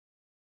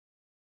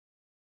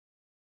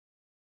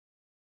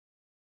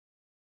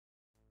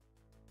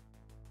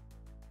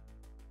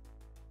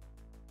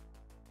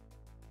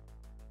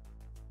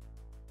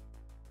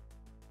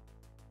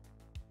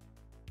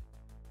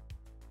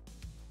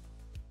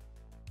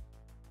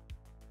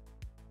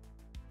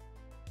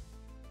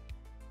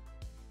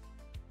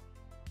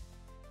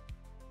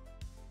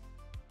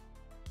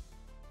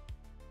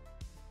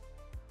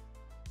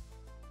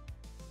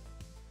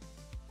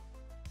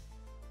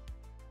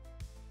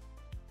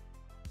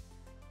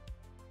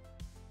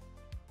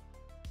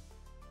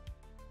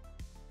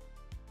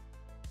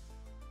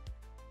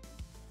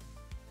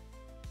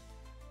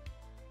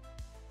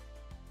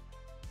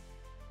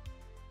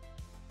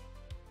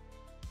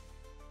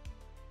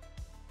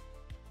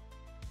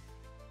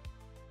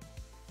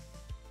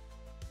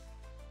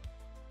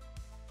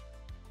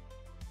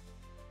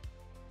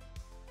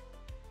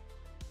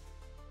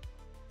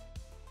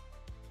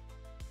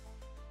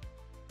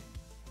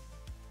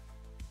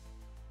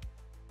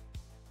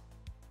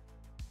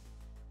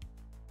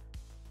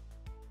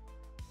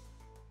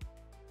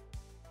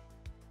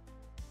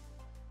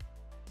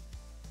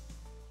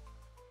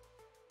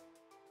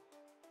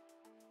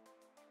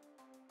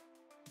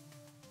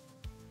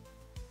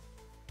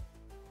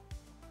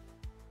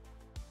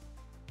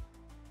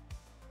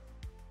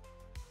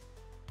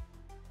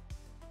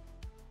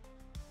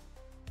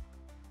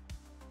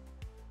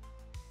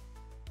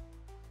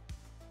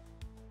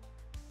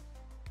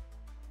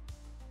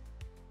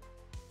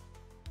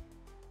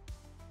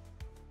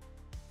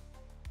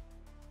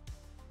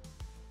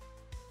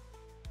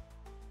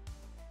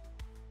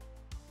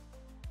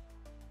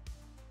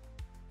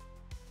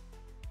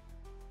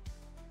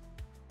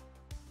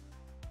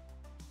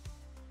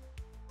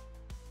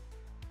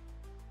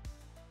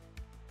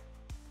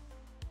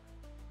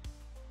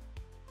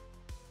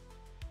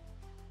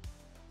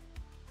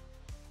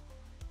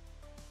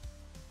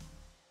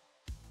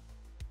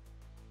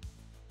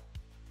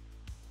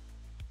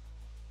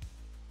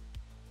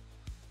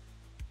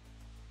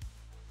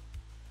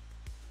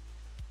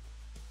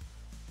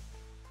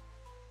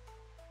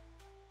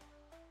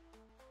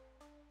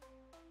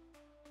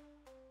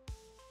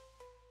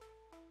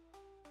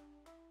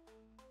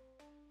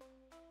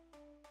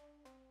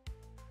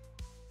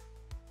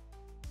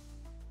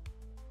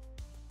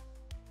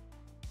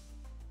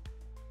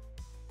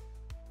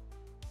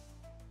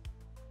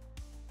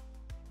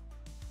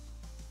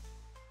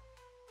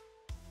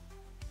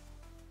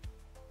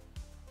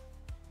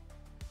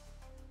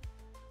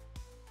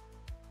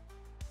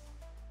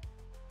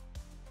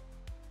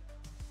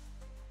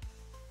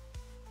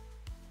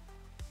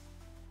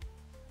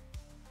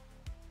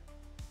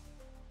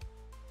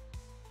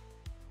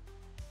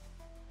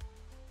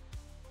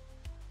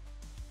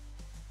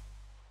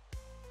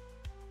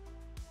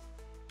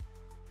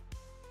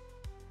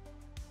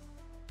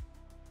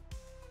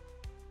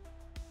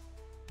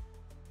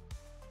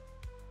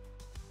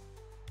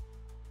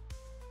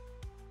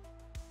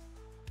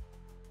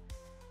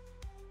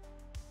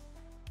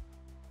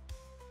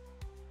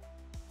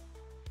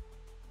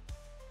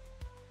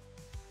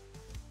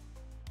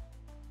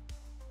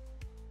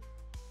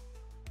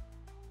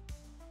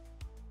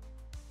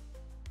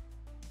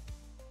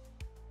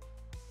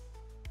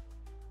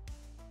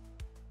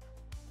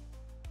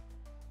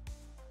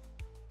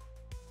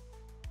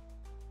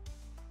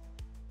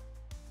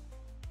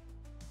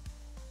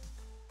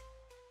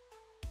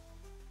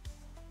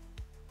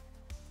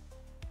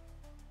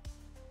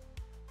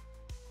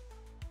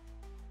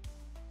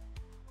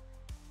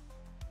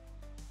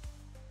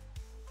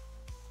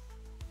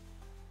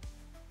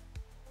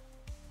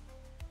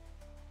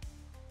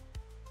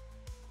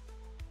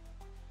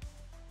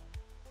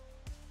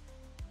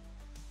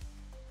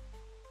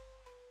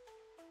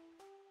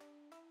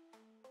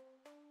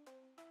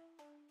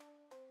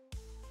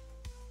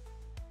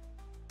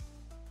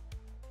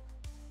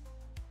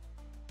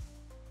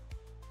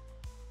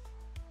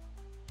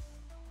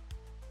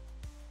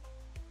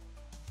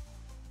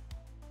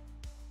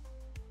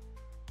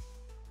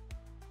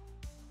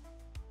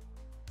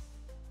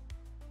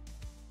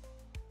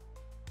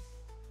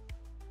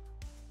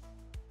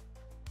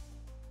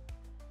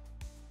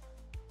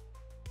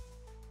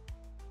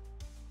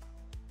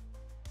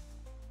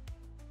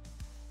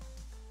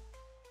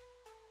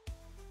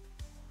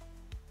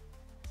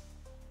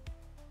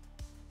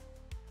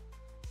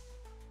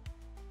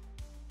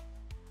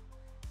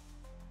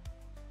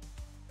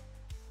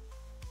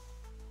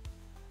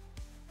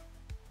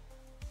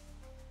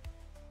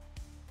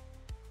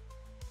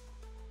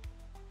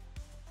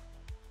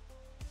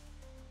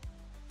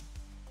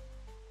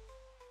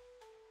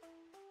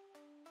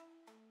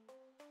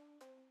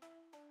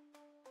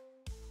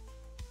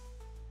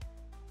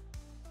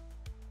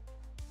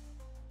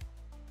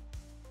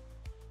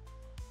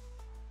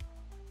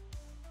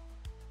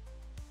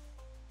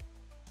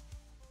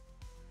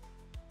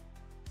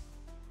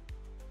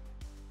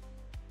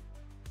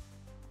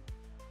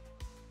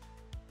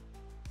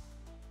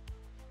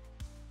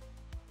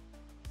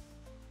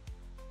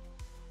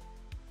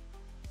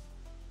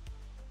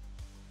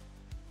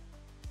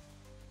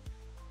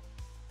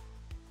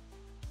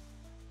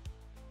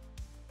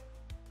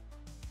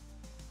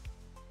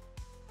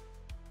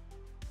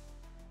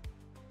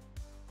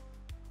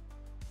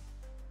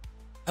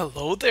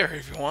Hello there,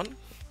 everyone.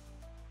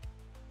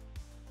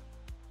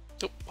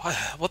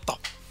 Oh, what the?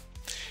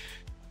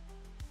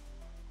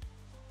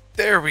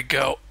 There we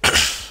go.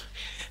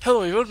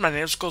 Hello everyone, my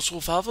name is Ghost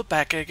Wolf Alpha,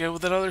 back again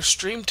with another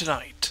stream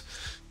tonight.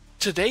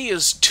 Today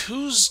is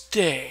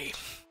Tuesday,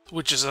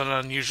 which is an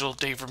unusual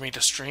day for me to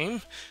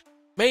stream.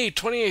 May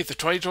 28th of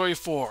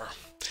 2024.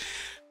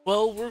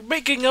 Well, we're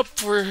making up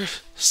for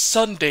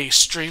Sunday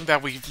stream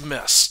that we've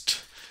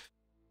missed.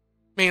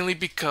 Mainly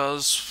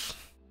because,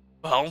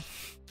 well,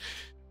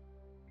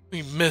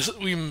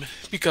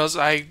 because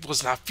I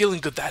was not feeling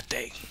good that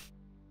day.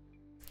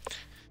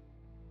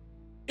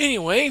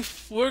 Anyway,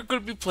 we're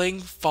going to be playing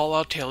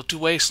Fallout Tale 2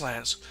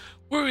 Wastelands.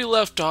 Where we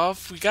left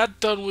off, we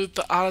got done with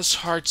the Honest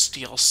Hearts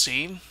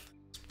DLC.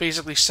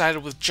 Basically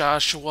sided with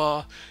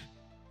Joshua,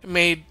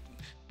 and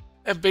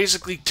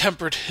basically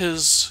tempered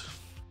the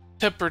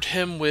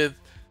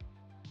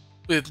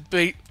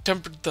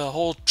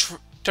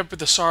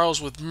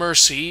sorrows with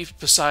mercy.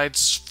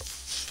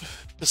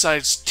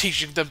 Besides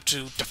teaching them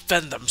to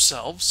defend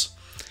themselves.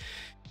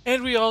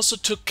 And we also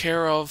took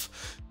care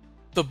of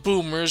the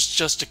boomers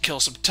just to kill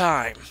some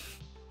time.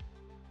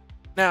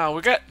 Now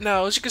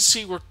as you can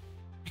see, we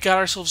got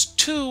ourselves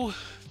two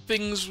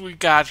things we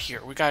got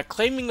here. We got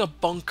claiming a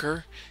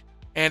bunker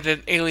and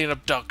an alien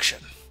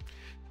abduction.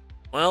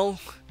 Well,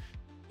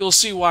 you'll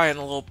see why in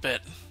a little bit.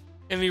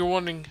 And you're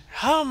wondering,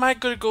 how am I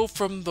going to go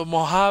from the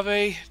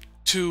Mojave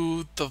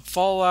to the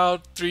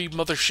Fallout 3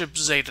 Mothership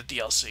Zeta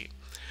DLC?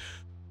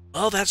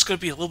 Well, that's going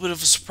to be a little bit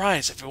of a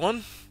surprise,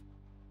 everyone.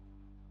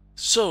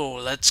 So,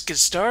 let's get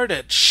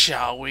started,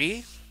 shall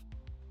we?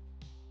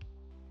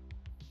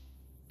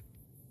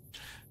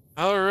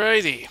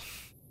 Alrighty.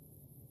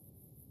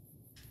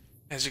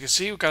 As you can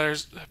see, we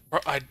got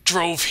I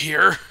drove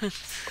here.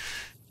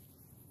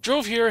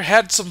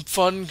 Had some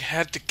fun,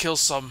 had to kill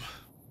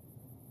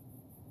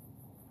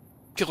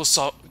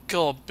a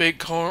big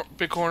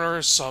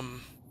corner,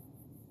 some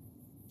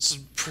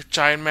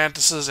giant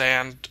mantises,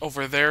 and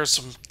over there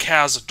some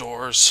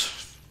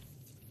cazadors.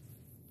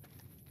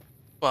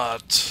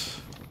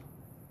 But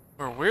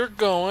where we're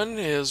going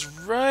is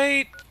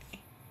right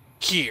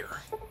here.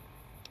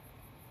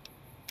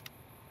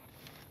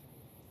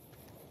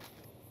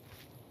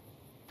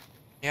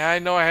 Yeah, I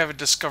know I haven't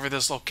discovered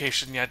this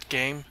location yet,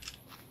 game.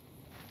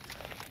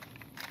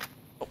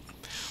 Oh.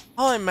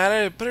 While I'm at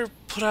it, I better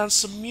put on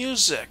some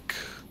music.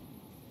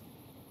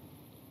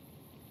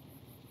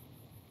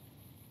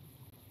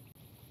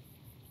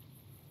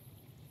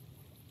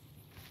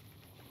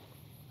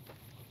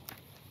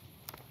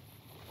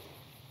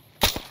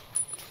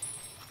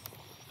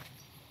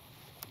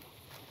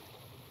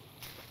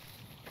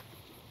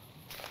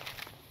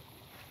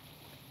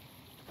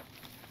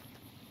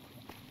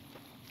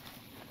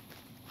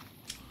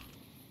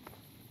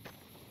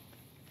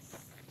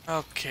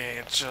 Okay,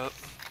 it's just...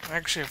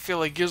 Actually, I feel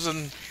like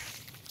using...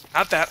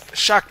 Not that,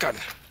 shotgun.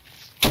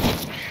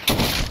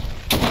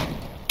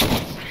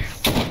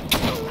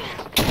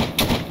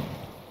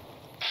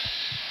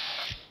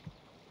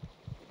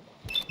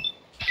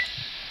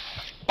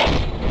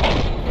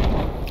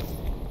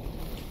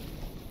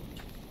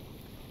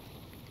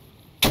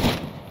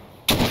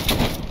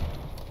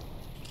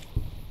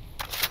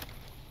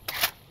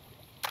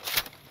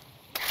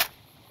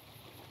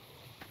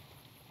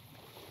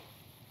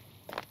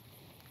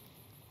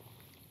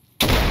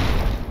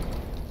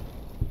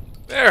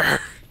 There!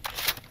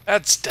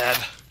 That's dead.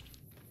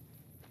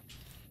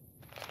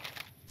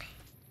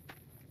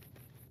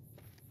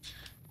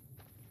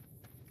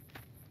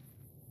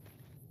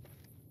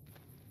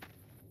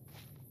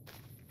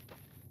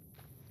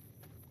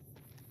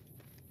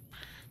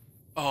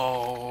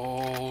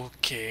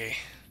 Okay.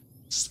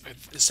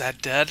 Is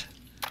that dead?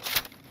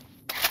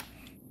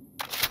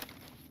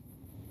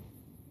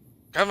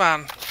 Come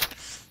on.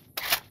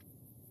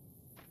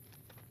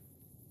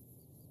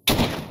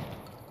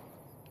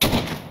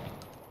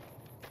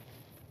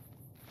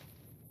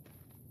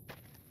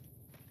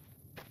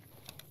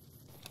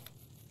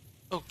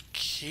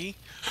 Okay.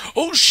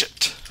 Oh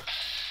shit!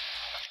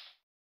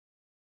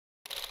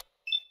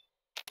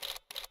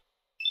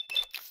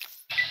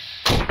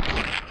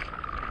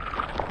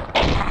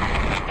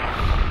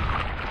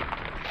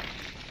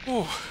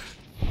 Ooh.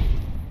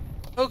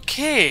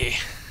 Okay.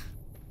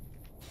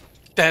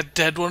 That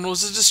dead one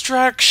was a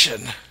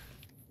distraction.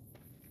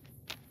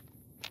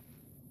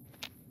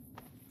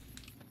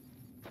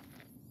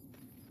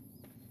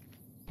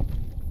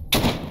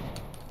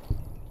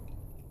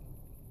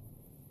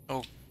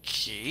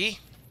 Okay.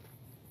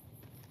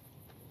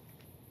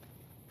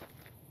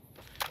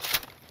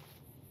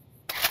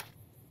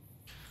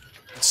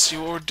 Let's see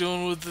what we're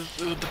doing with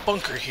the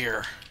bunker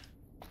here.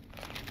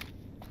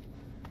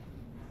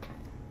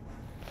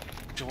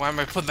 Why am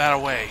I putting that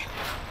away?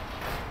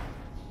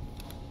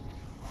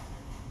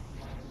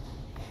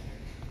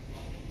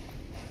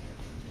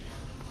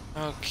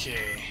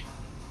 Okay.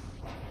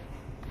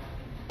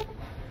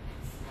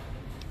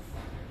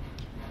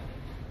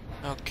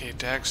 Okay,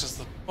 to access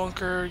the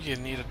bunker, you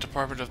need a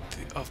Department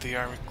of the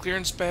Army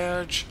clearance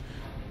badge.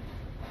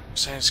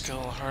 Science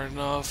skill hard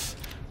enough.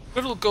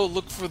 We'll go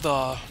look for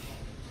the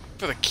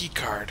key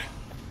card.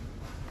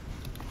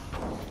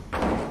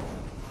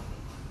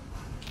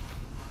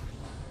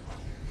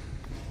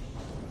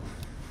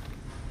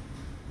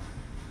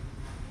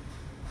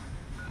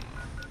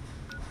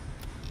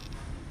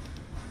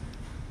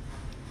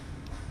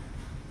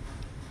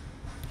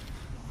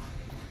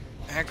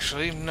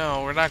 Actually,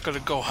 no, we're not going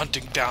to go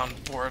hunting down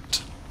for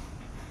it.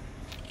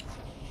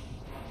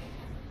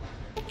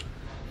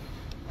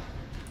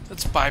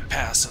 Let's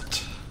bypass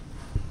it.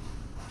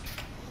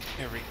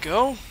 There we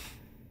go.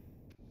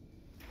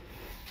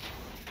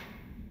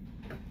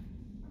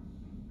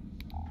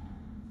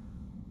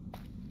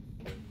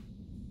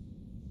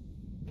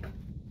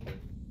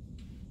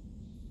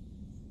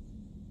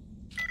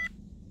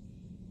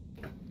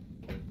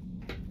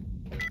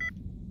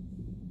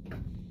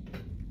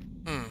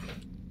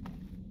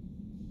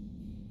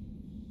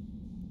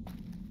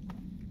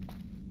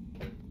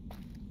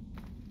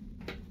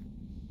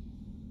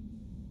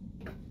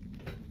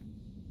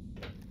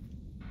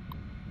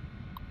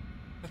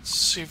 Let's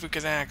see if we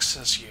can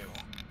access you.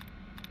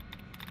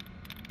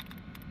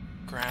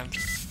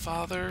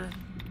 Grandfather?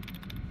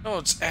 Oh,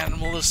 it's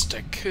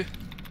animalistic.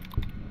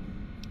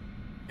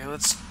 Okay,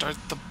 let's start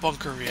the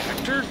bunker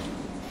reactor.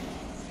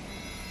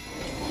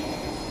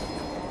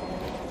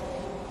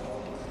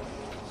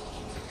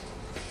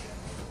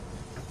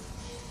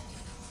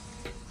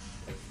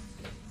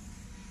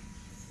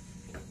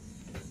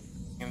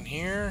 In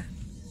here?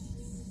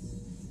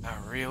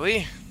 Not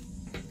really.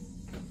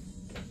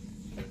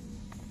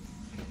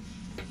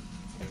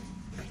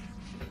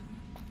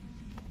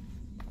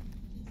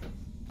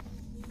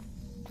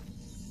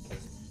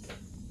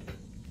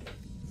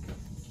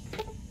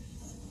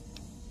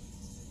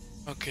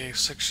 Okay,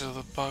 section of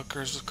the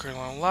bunkers is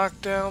currently on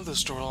lockdown.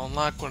 This door will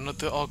unlock when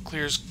the all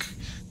clears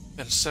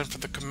been sent for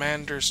the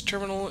commander's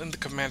terminal in the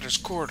commander's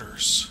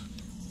quarters.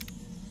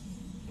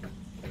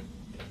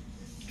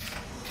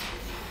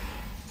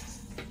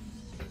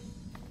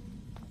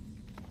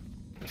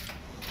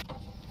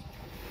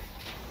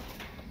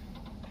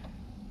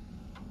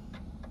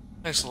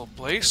 Nice little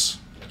place.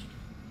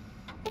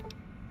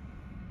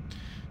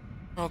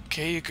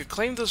 Okay, you could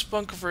claim this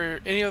bunker for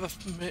any of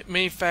the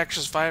many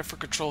factions vying for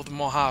control of the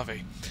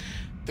Mojave.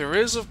 There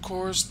is, of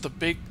course, the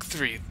big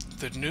three,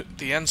 the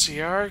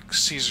NCR,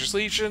 Caesar's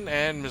Legion,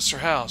 and Mr.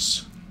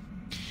 House.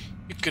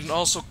 You can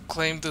also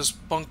claim this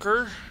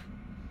bunker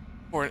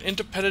for an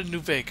independent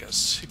New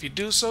Vegas. If you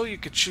do so, you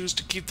could choose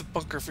to keep the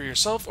bunker for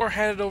yourself or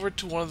hand it over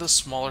to one of the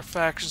smaller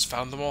factions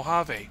found in the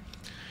Mojave.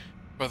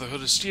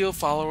 Brotherhood of Steel,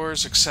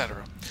 followers,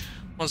 etc.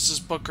 Once this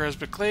bunker has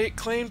been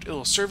claimed, it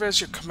will serve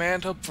as your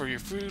command hub for your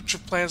future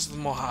plans in the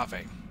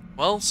Mojave.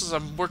 Well, since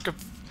I'm working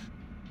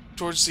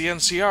towards the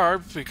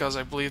NCR, because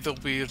I believe there'll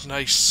be a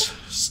nice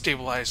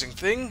stabilizing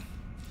thing.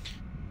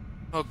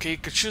 Okay, you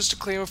could choose to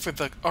claim it for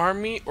the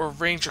Army or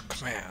Ranger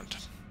Command.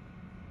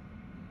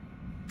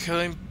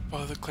 Claim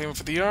it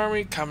for the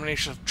Army,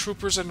 combination of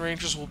troopers and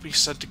Rangers will be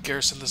sent to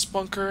garrison this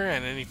bunker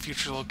and any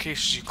future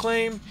locations you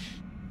claim.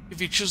 If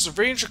you choose the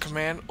Ranger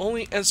Command,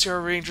 only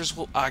NCR Rangers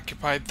will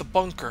occupy the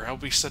bunker and will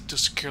be sent to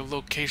secure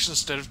locations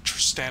instead of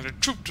standard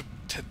troop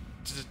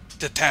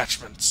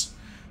detachments.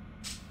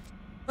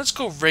 Let's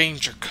go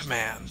Ranger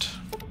Command.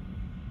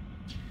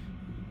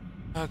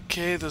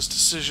 Okay, this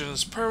decision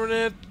is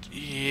permanent.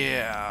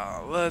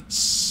 Yeah,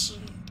 let's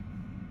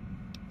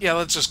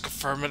just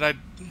confirm it.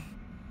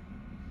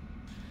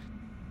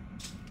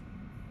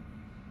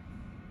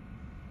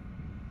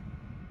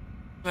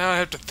 Now I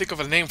have to think of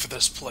a name for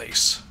this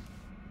place.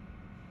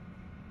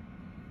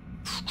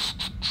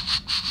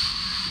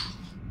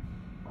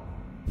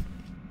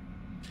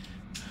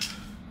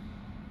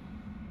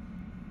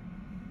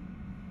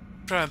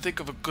 Trying to think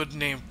of a good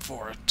name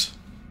for it.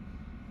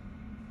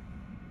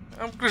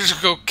 I'm going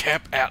to go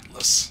Camp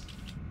Atlas.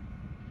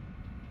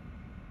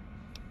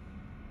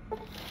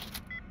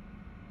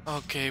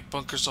 Okay,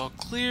 bunker's all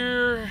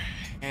clear,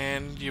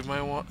 and you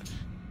might want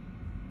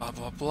blah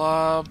blah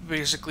blah.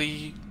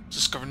 Basically,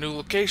 discover new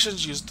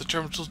locations, use the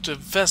terminal to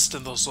invest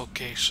in those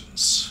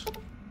locations.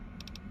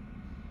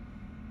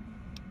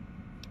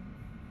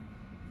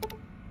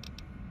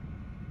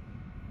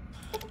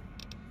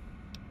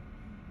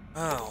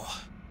 Oh.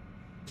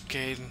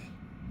 Okay.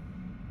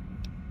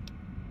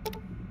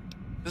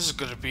 This is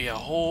gonna be a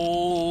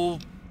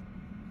whole...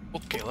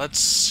 Okay, let's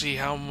see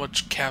how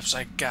much caps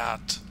I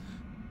got.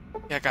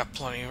 Yeah, I got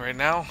plenty right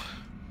now.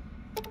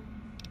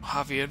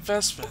 Mojave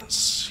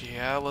investments.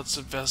 Yeah, let's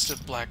invest in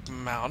Black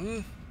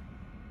Mountain.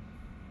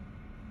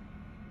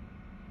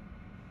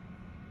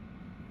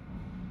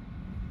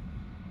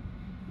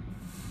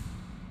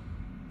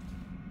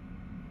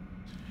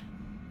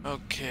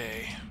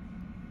 Okay.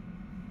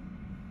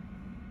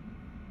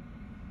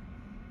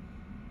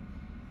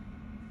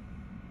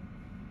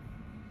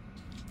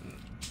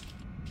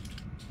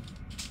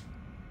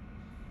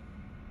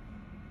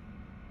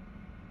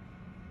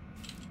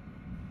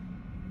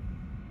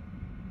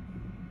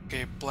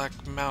 Okay,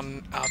 Black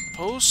Mountain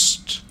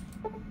Outpost.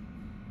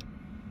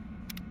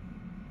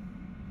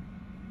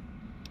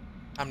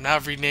 I'm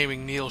not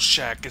renaming Neil's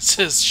shack, it's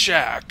his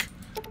shack.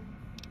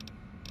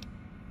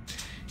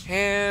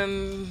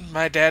 And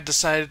my dad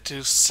decided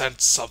to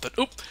sense something.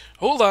 Oop,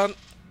 hold on.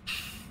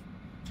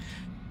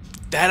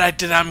 That I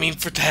did not mean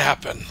for it to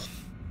happen.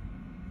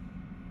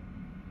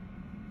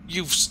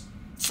 You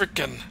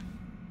frickin'...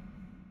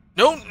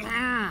 No!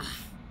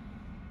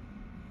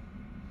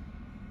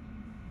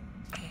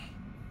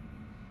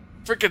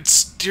 Frickin'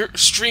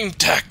 stream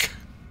tech.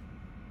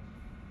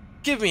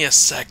 Give me a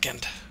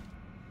second.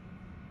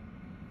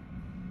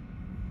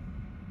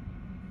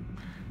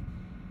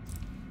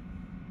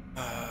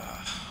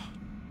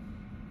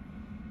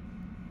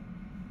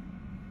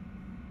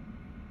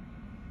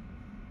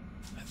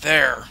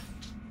 There.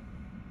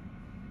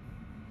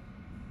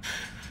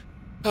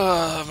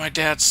 My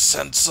dad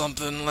sent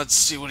something. Let's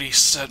see what he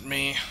sent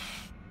me.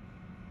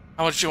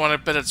 How much you want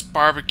to bet it's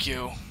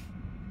barbecue?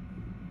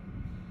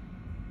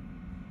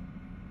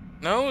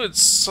 No,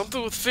 it's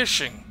something with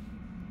fishing.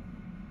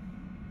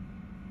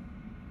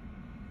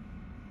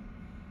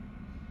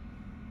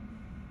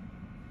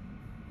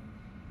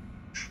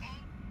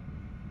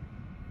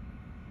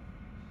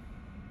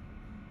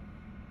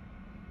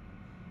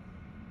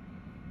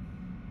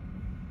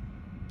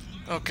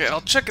 Okay,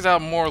 I'll check it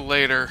out more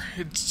later.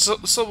 It's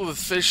something with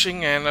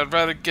fishing, and I'd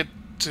rather get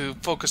to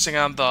focusing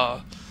on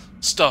the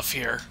stuff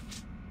here.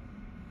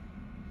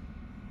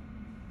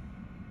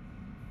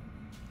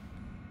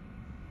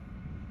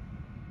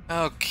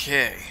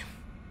 Okay.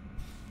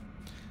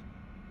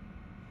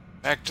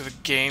 Back to the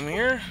game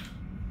here.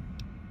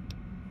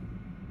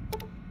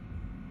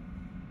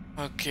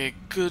 Okay,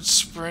 good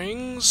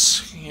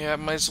springs. Yeah,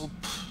 might as well...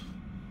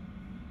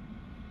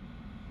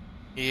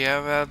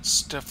 Yeah,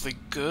 that's definitely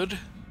good.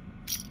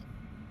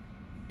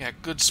 Yeah,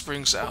 Good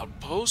Springs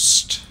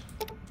Outpost.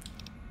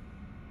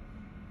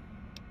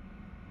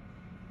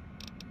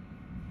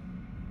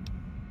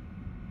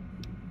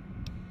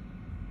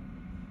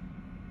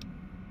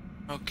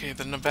 Okay,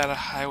 the Nevada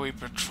Highway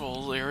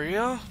Patrol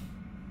area.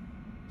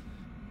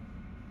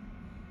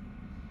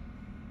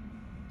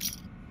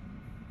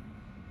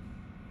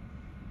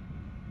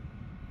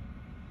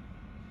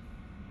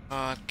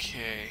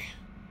 Okay.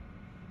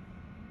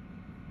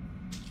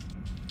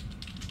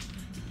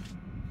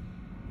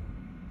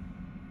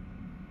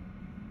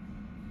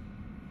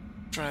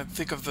 Trying to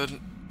think of a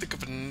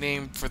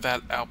name for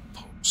that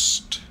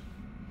outpost.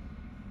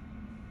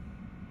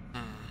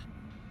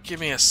 Give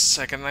me a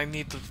second. I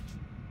need to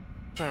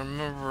try to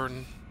remember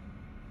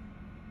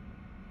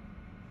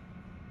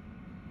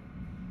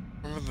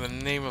the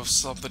name of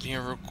something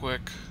here real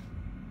quick.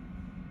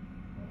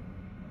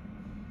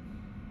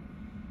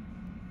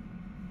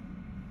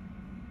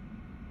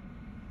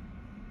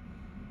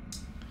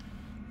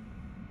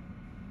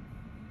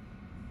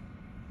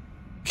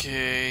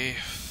 Okay.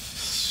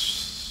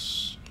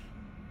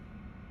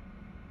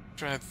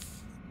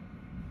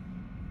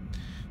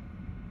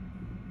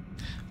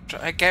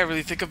 I can't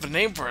really think of a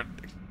name for it,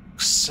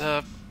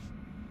 except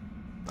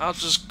I'm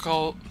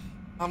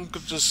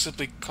gonna just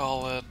simply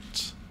call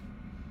it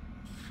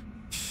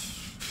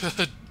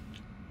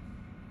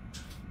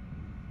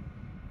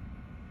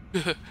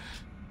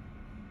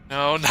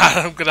no,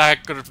 I'm gonna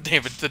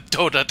name it the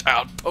Donut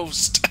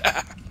Outpost.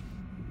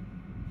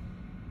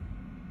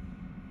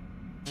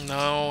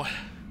 No,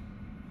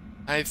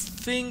 I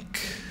think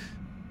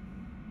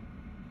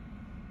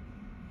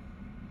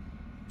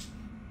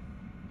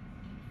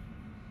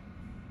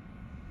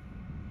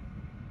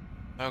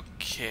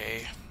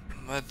okay,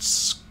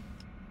 let's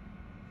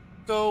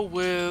go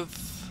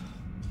with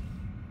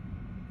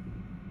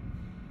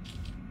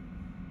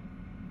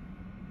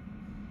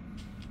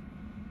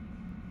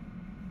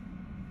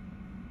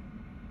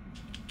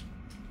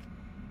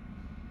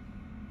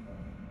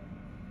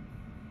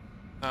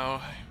oh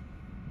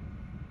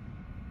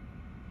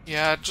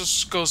yeah,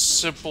 just go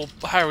simple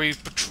Highway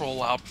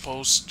Patrol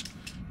Outpost.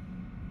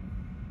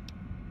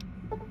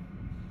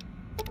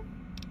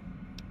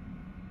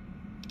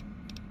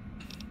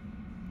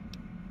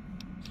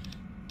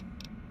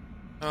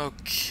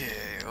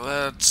 Okay,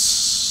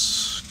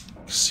 let's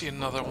see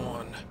another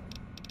one.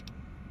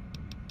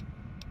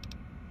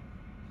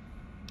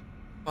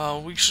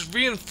 Well, we should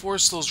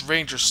reinforce those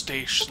ranger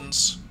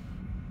stations.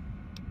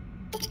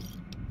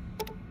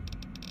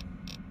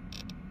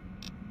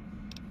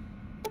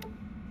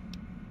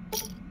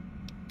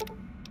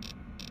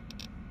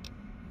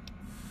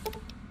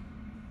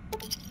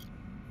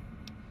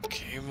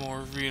 Okay,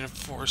 more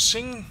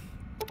reinforcing.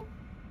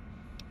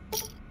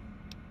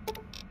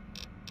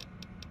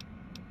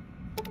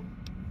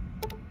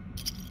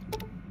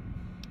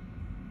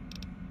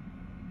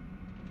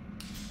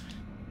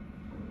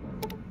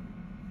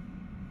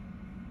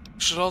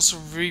 Should also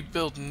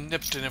rebuild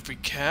Nipton if we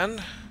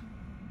can.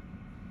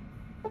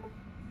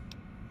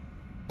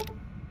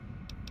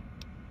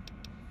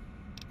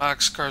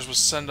 Boxcars will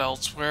send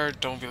elsewhere,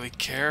 don't really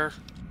care.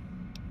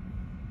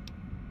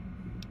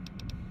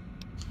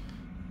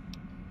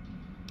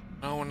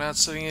 No, we're not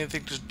sending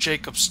anything to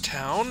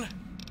Jacobstown.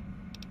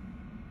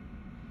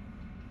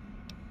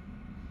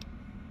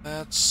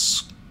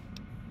 That's...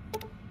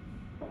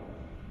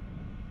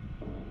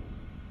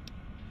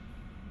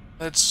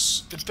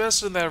 Let's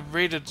invest in that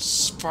rated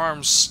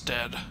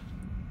farmstead.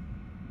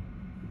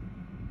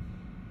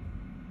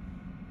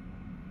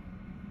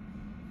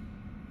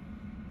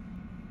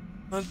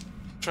 I'm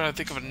trying to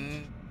think of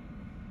a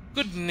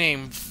good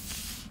name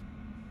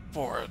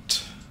for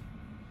it.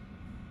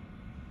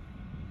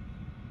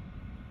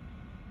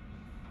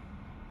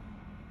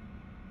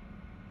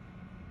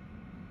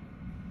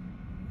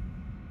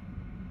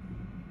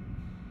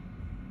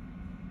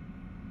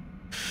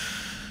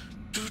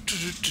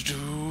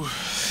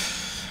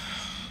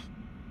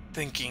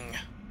 Thinking.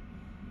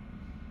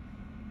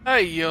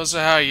 Hey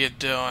Yosa, how you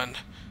doing?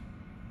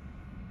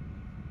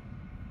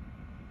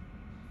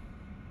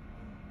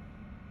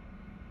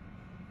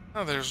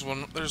 Oh, there's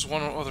one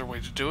other way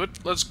to do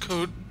it. Let's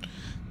go.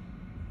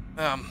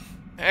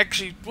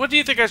 Actually, what do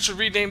you think I should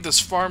rename this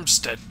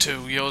farmstead to,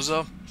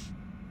 Yosa?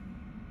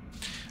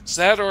 Is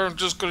that, or I'm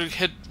just gonna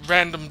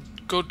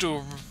go to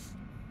a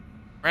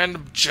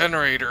random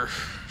generator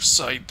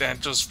site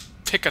and just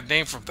pick a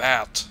name from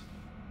that?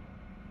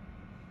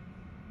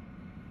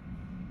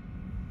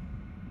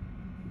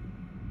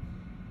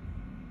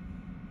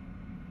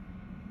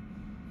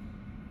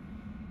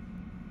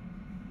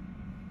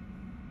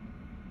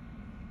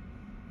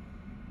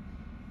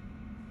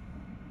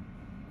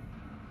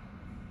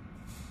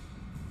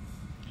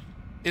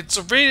 It's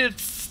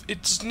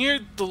it's near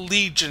the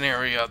Legion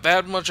area.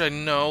 That much I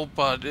know,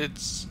 but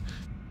it's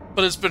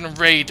been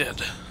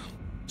raided.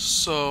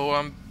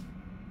 So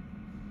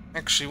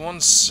actually,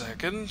 one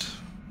second.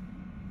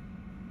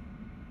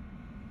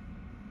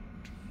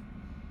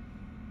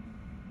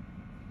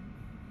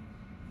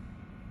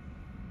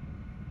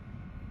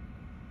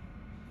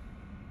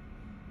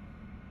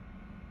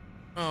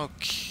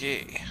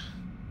 Okay.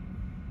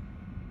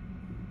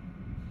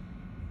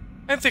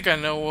 I think I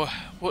know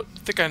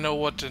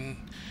what to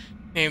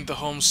name the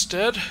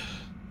homestead.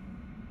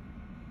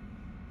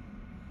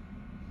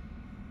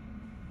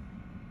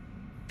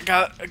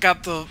 Got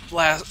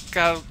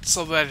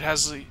so that it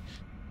has the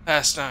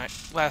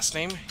last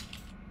name.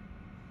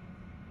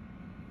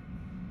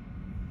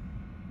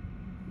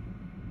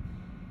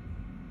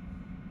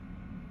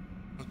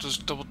 I'll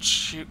just double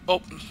check.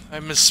 Oh,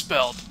 I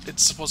misspelled.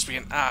 It's supposed to be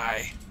an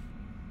I.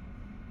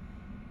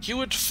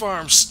 Hewitt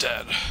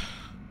Farmstead.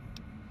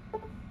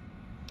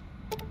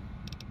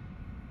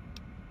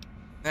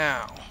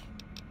 Now,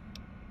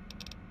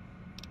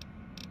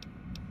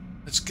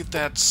 let's get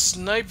that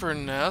sniper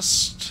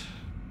nest.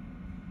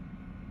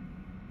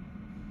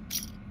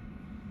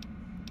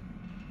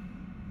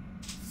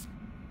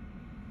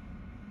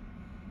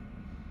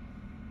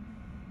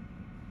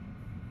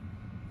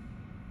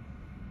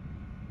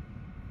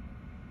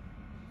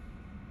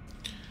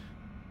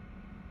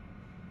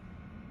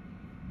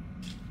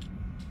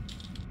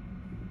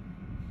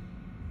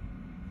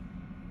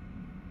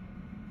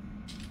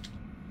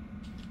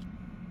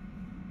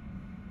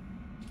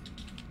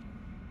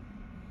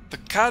 The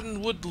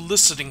Cottonwood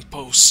Listening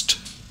Post.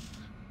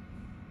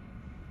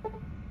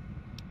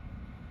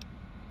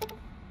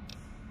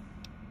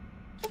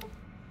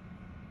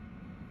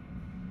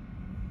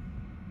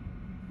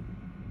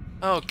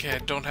 Okay, I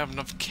don't have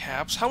enough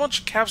caps. How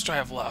much caps do I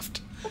have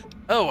left?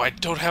 Oh, I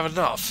don't have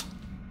enough.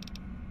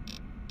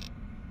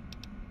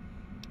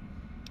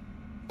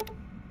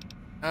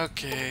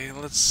 Okay,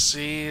 let's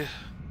see.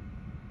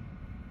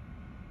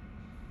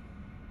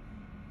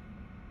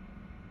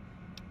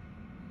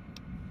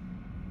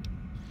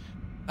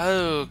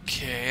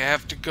 Okay, I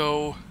have to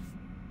go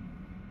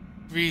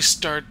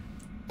restart,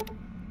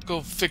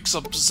 go fix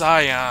up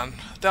Zion.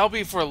 That'll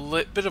be for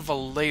a bit of a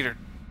later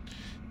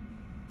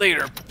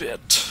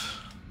bit.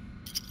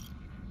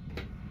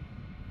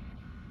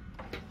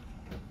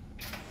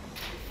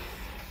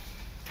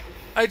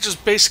 I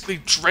just basically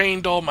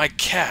drained all my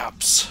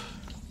caps.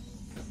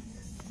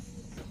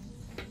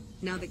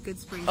 Now that Good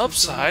Springs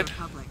Upside. is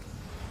Republic,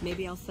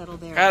 maybe I'll settle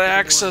there. Got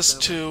access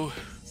to.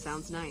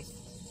 Sounds nice.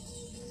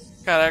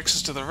 Got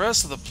access to the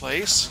rest of the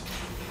place.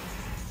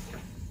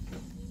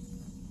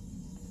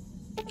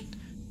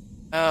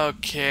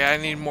 Okay, I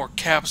need more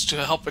caps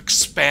to help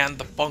expand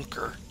the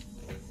bunker.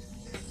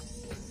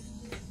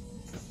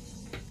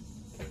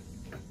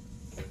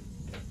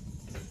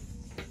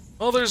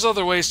 Well, there's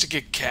other ways to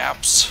get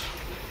caps.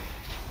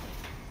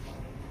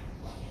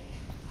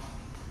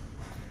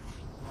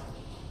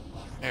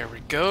 There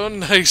we go,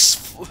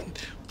 nice.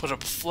 Put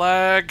up a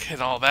flag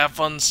and all that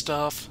fun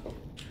stuff.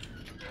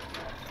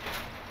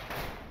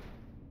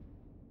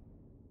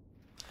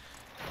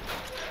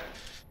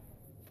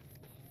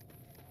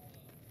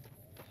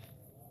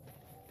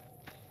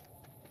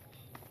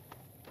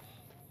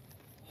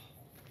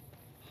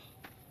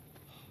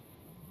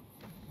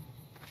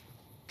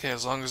 Okay,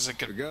 as long as it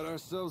can. We got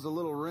ourselves a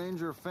little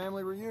Ranger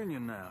family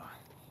reunion now.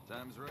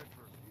 Time's right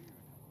for a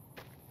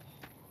feud.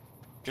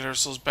 Get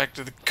ourselves back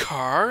to the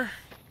car.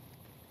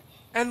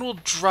 And we'll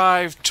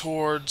drive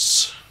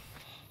towards.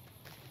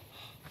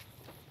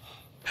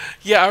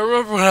 Yeah, I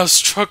remember when I was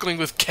struggling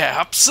with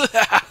caps.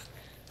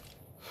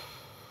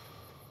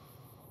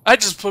 I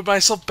just put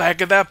myself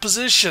back in that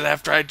position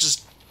after I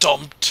just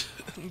dumped.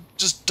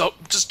 Just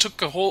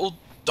took a whole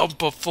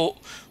dump of full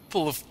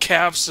of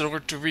caps in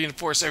order to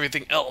reinforce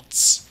everything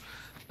else.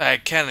 I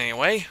can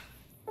anyway.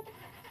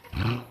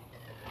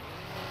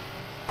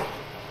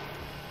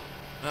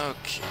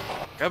 Okay,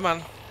 come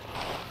on.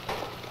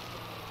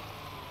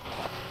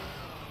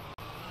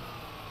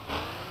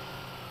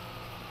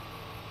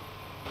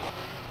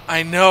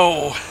 I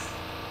know.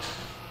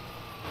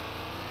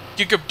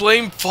 You could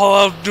blame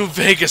Fallout New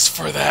Vegas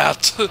for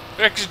that.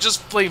 Actually,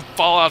 just blame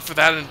Fallout for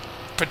that in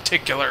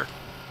particular.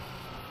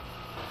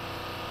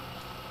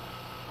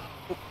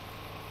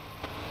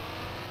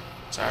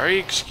 Sorry,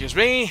 excuse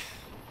me.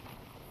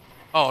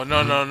 Oh,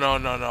 no, no, no,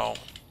 no, no.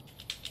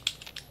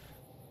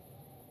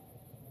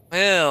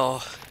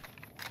 Well,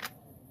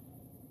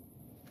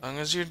 as long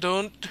as you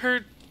don't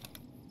hurt.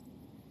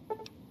 Do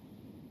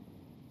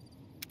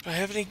I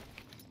have any?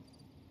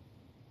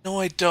 No,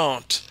 I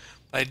don't.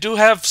 But I do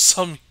have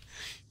some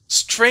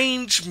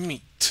strange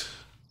meat.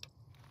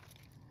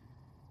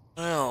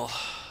 Well.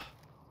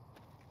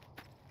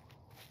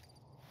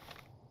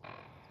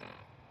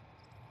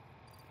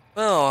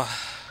 Well.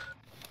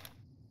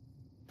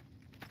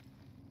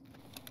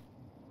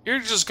 You're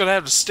just gonna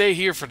have to stay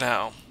here for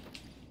now.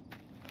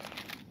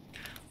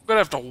 I'm gonna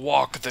have to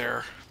walk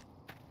there.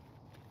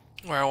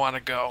 Where I want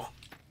to go.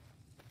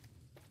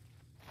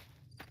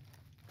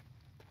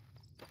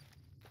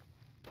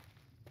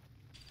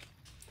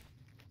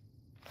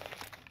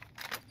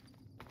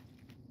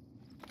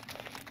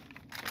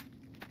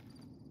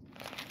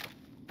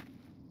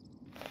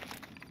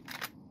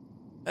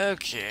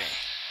 Okay.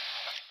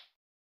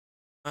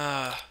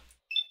 Well,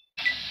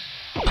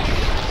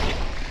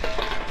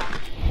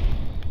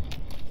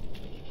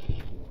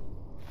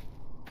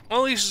 at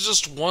least it's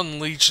just one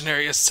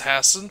legionary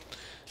assassin.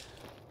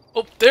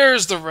 Oh,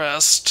 there's the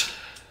rest.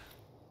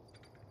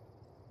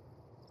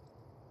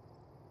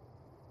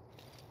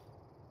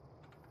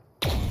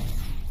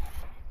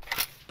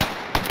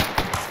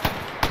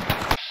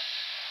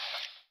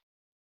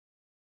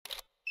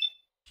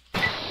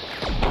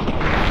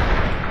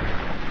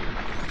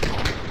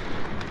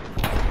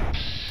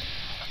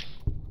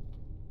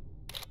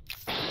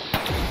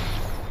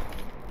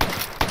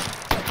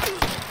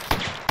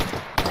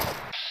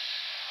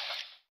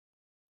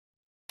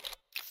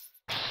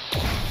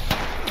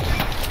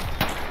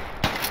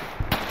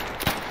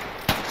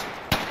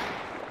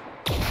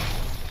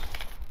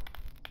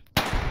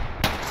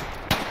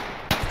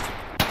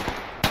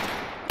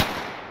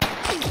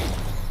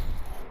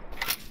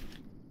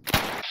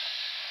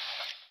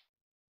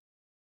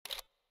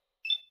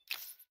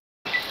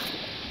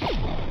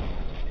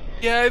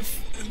 Yeah,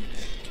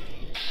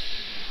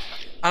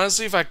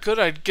 honestly, if I could,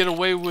 I'd get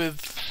away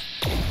with...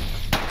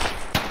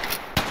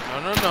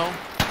 No, no, no.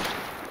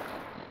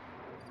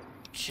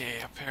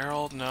 Okay,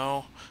 apparel,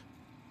 no.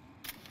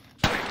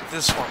 Wait,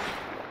 this one.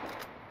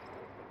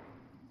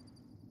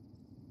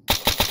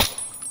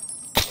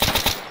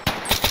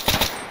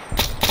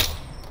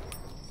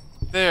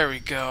 There we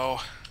go.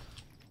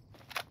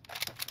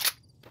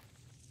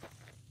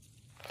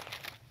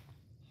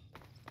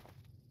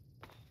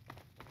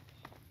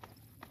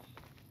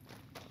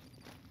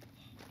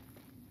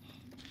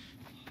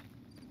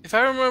 If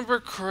I remember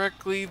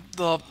correctly,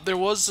 there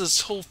was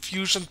this whole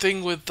fusion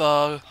thing with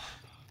the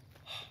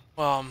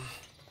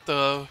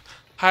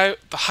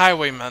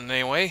highwaymen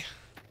anyway.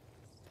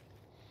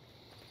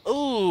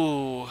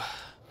 Ooh,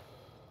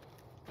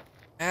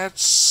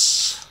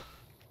 that's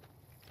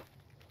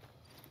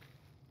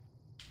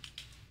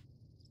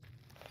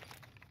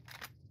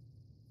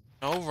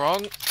no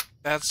wrong.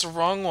 That's the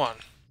wrong one.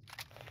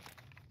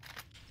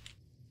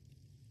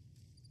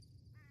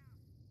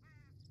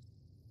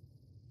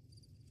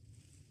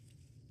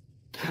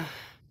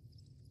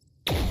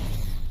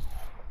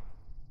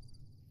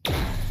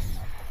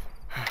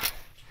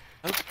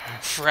 Oh,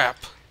 crap.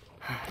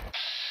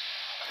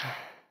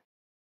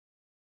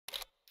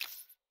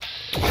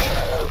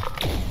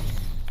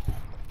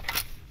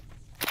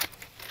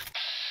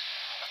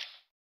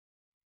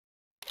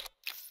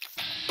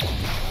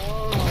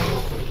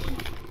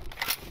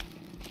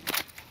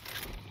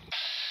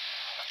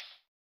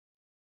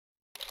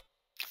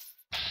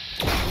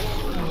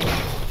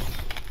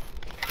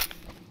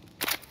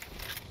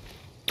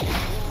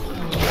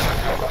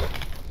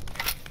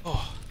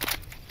 Oh,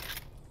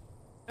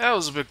 that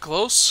was a bit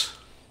close.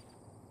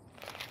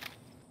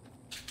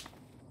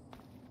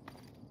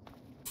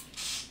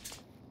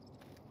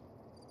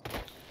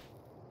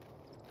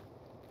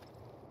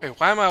 Wait,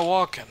 why am I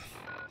walking?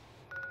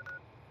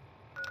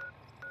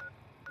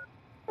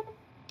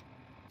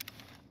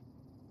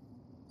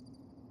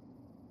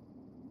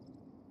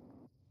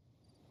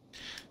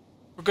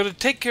 We're gonna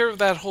take care of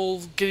that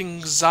whole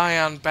getting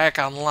Zion back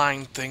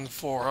online thing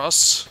for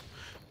us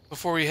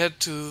before we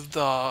head to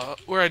the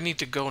where I need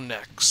to go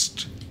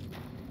next.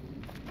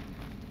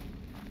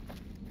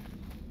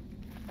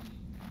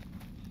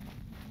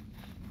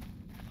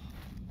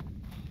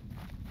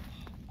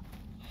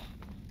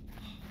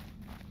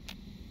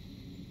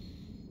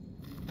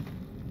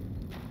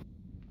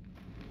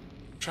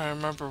 Trying to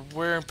remember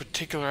where in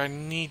particular I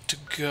need to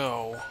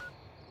go.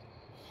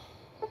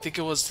 think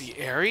it was the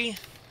Airy.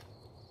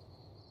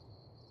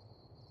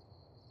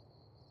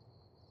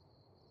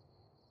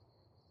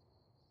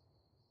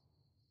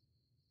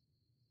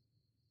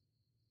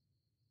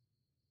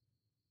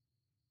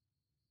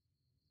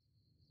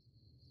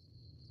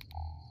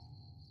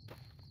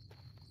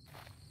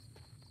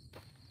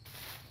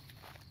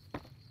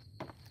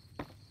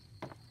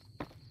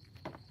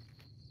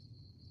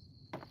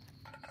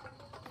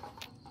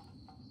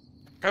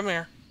 Come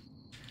here.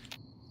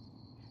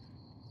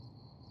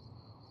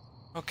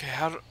 Okay,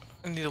 I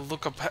need to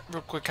look up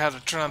real quick how to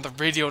turn on the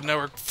radio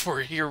network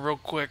for here real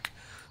quick.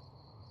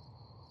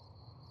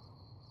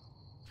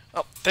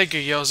 Oh, thank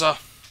you, Yoza.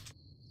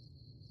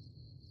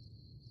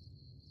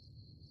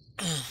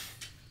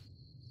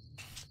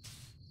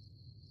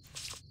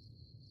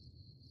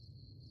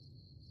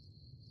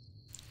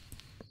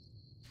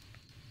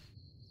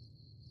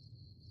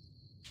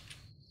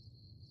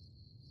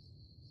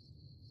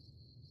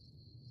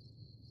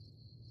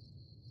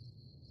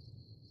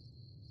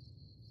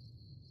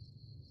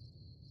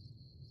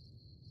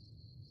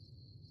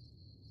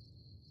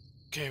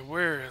 Okay,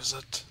 where is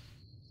it?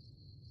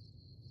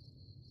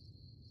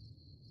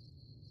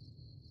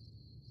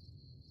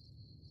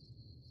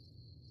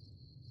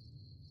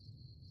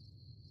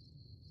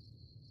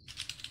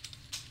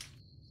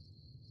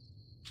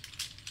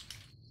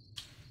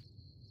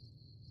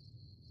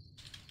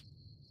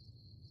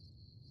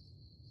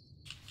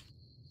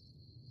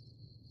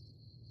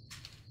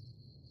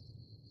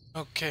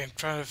 Okay, I'm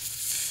trying to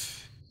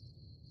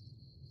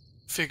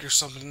figure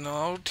something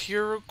out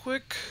here real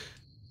quick.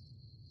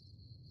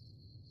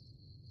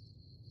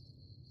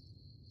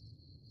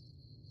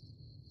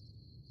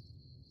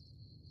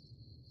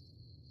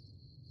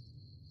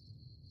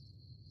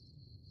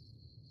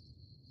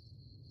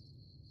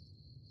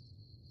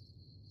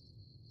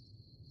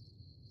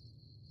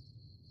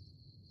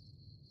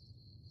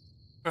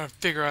 Trying to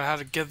figure out how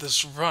to get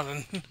this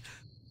running.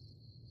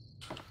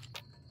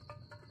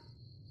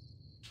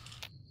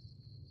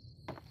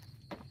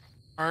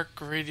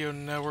 Arc radio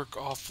network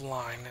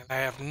offline, and I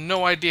have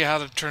no idea how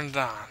to turn it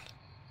on.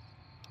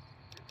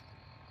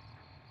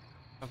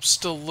 I'm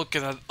still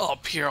looking at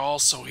up here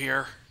also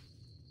here.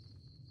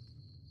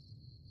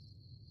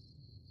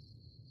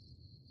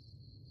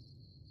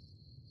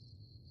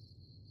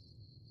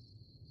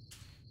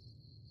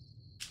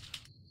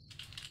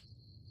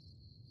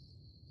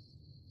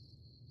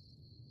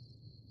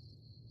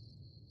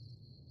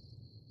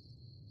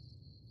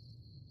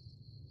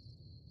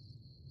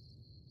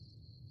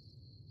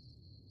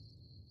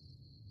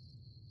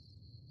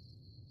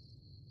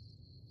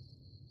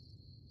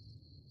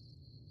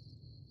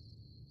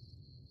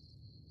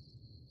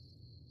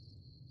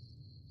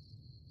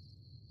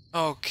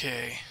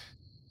 Okay.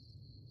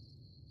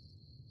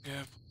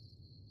 Yeah,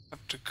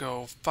 have to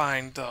go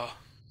find the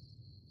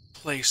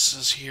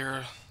places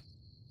here.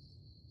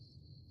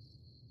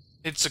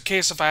 It's a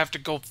case of I have to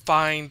go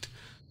find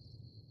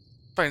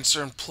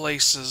certain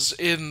places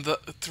in the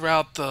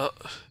throughout the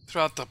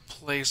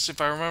place.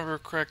 If I remember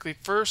correctly,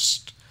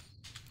 first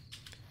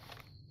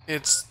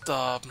it's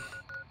the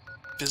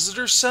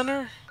visitor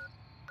center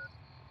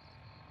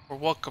or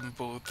welcome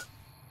booth.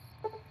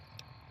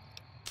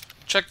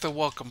 Check the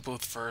welcome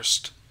booth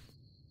first.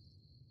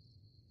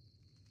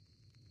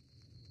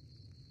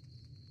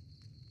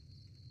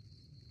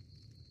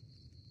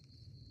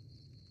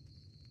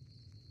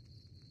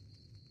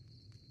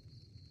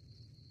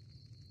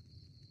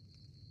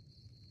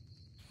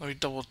 Let me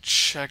double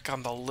check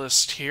on the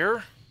list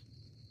here.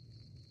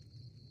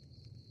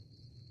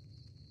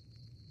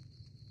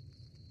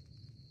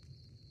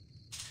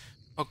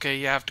 Okay,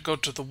 you have to go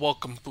to the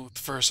welcome booth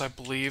first, I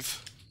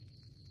believe.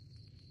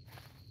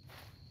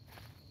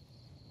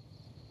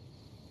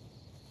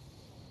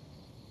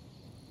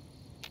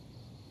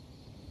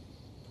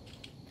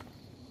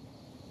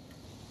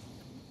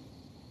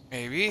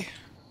 Maybe.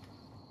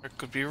 I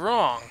could be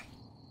wrong.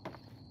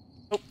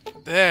 Oh,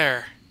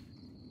 there.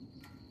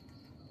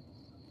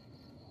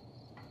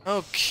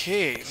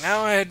 Okay,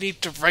 now I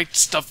need to write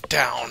stuff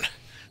down.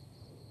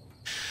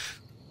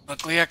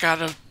 Luckily, I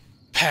got a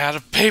pad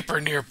of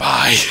paper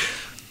nearby.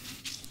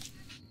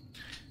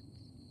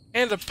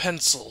 And a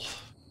pencil.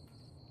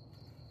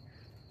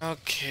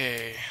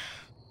 Okay.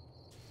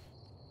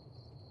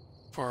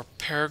 For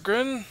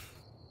Peregrine.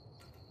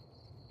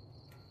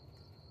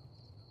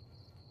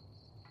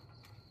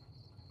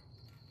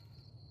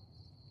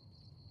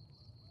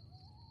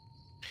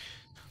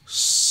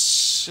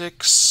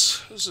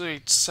 Six,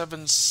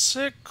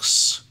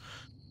 876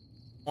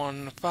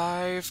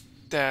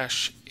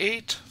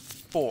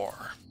 15-84.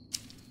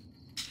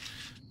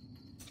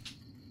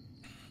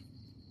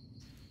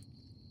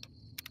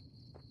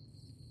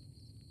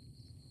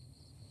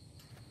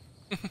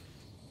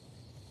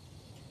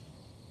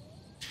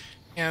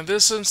 In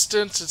this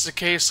instance, it's a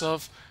case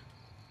of...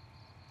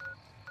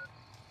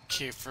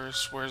 Okay,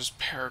 first, where's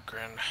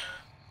Peregrine?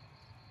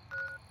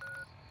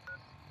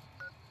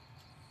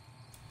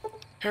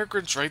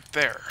 Peregrine's right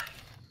there.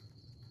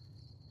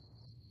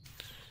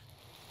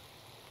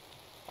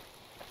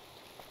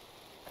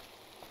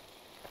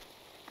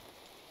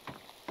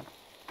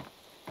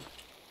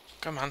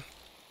 come on.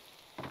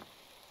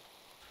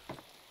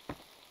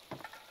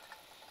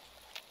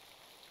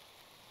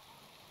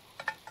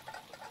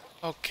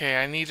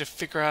 Okay, I need to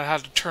figure out how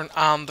to turn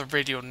on the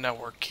radio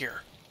network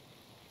here.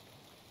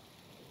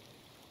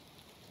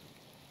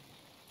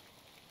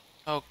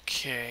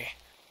 Okay.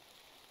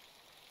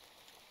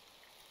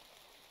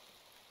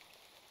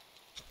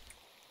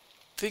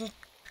 Think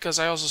because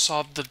I also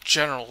saw the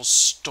general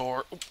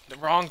store. Oop, the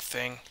wrong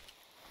thing.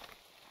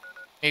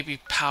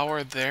 Maybe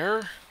power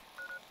there?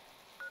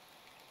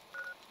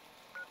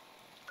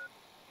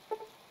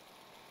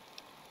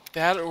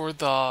 That or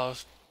the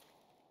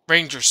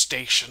ranger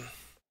station.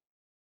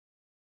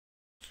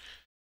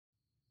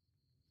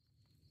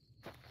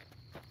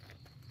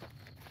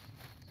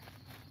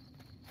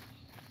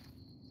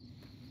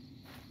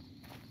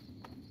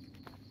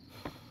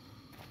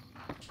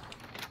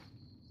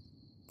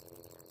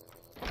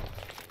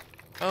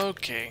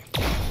 Okay.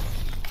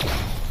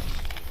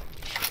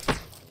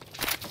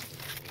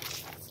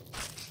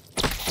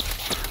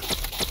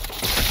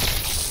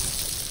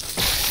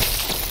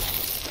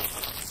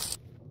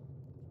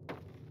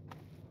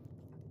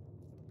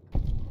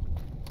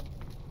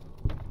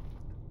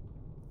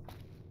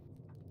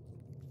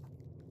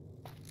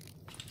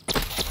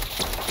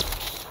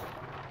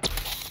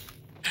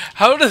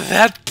 How did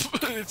that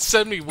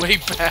send me way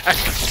back?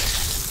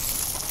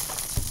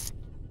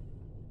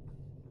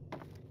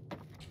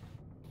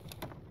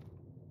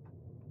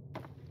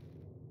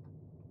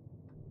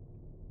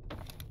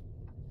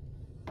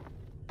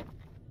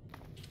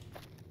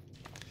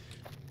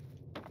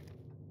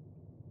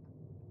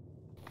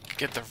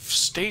 Get the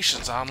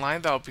stations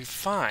online, that'll be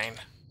fine.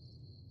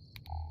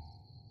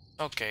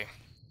 Okay.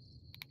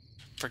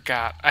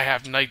 Forgot, I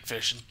have night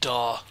vision,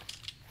 duh.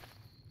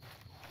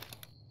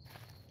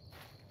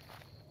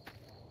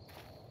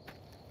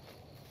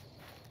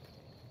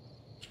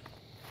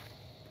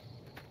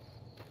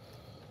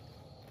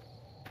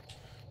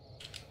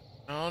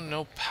 No,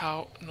 no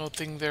power,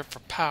 nothing there for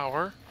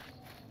power.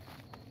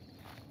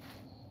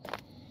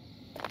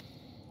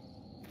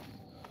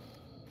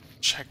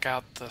 Check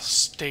out the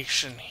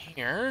station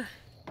here.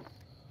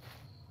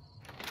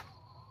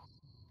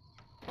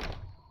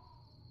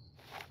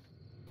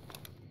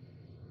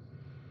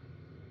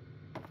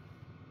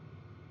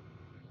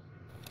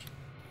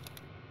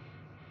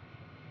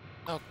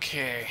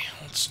 Okay,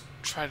 let's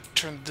try to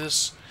turn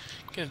this,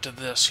 get into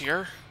this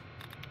here.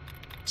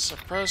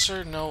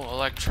 Suppressor, no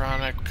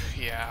electronic,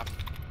 yeah.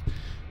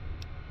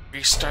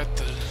 Restart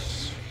the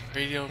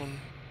radio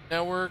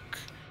network.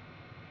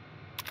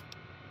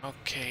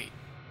 Okay,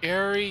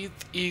 Airy,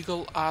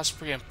 Eagle,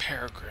 Osprey, and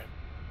Peregrine.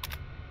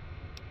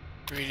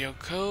 Radio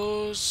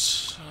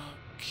codes,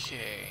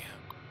 okay.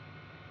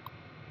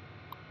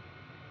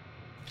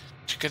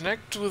 To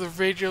connect with the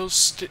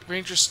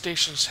ranger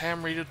station's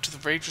ham radio to the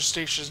ranger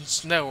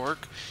station's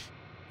network,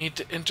 you need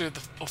to enter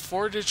a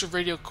 4-digit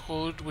radio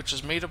code, which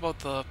is made up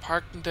of the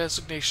parking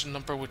designation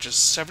number, which is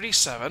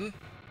 77,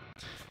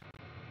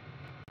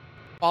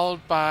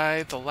 followed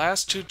by the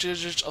last 2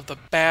 digits of the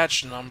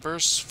badge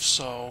numbers.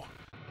 So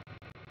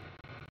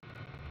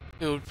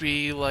it would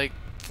be like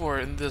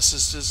and this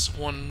is just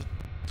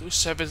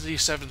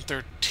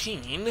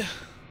 17713.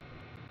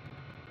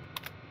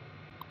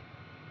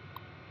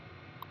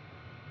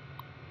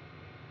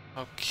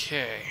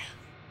 Okay.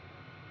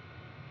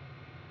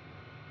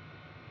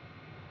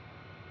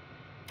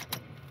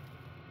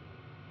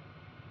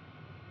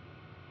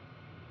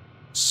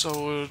 So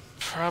it would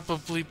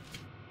probably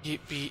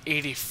be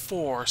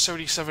 84,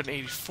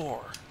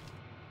 7784.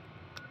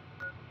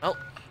 Well,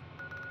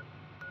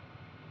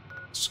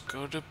 let's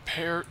go to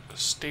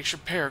Station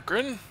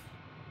Peregrine.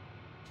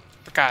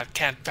 Forgot,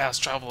 can't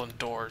fast travel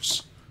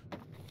indoors.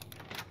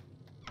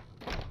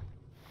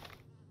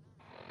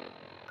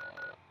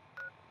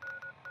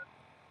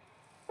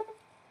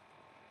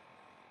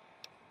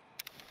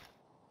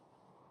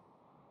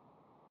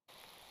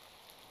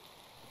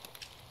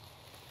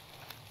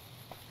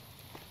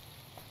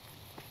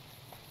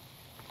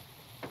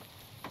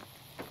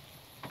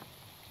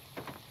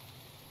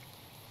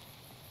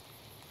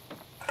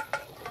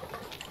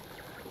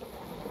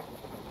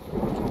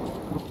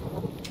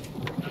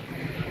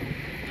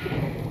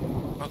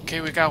 Okay,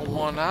 we got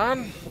one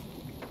on.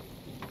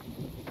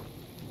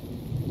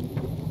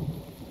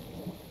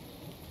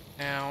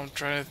 Now I'm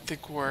trying to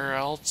think where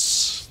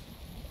else.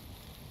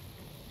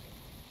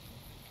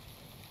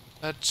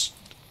 That's...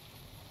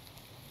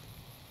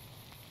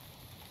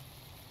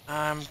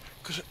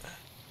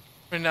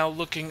 we're now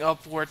looking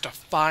up where to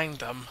find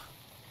them.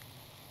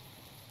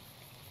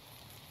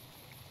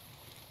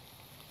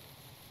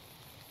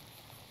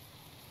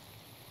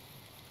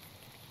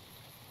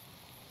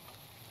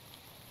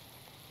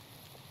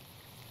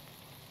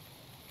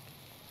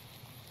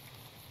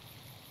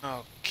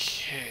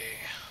 Okay.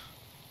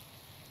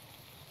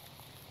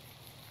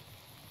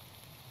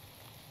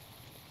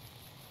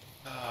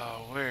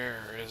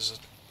 Where is it?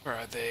 Where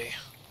are they?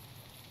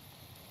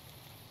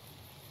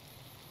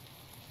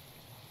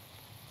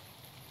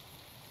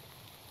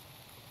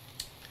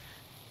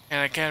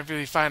 And I can't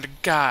really find a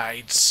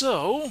guide,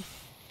 so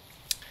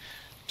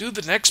do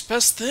the next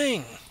best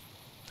thing.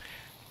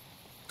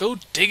 Go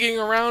digging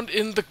around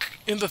in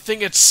the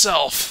thing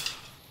itself.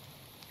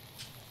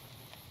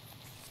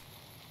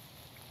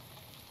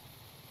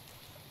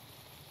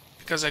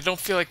 Because I don't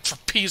feel like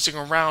trapezing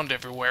around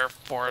everywhere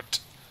for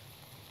it.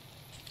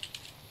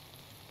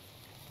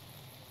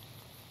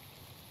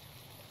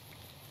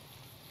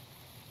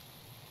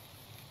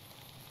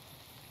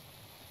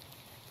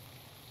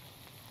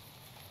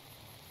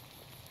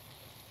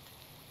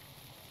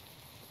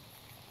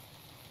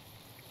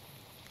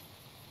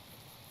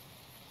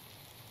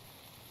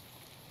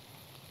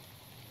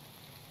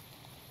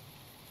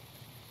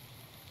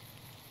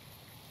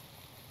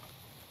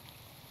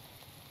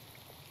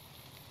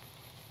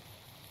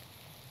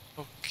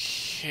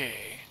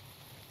 Okay.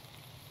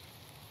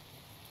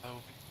 That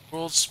would be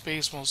World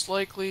Space most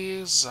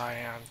likely.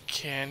 Zion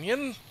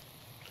Canyon.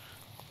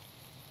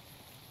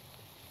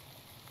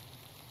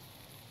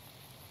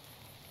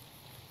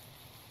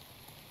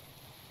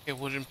 It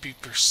wouldn't be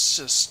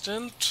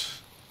persistent.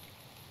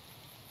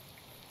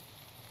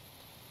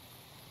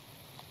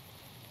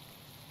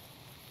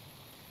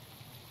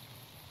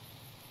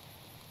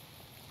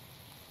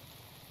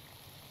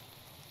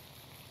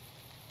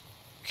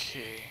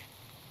 Okay.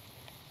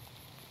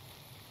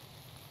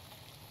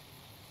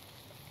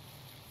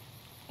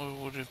 Or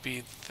would it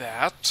be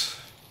that?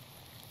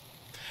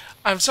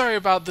 I'm sorry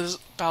about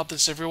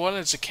this everyone.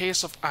 It's a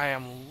case of I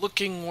am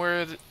looking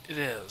where it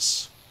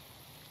is.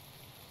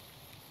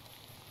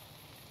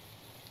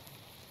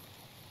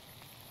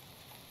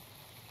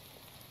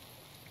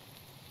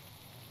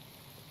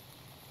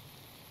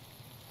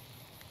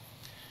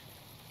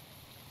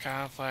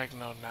 Conflict,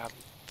 no, not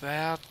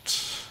that.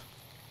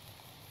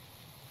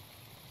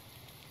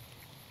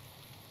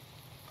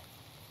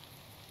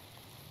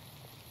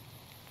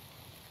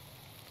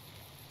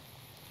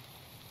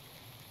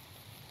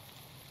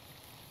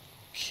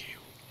 Okay,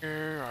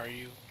 where are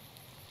you?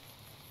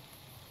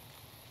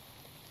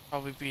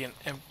 Probably be an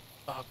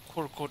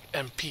quote-unquote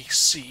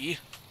NPC.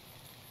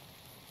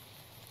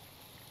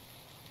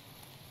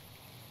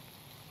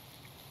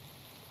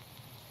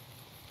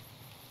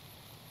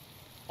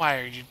 Why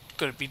are you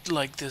gonna be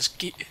like this?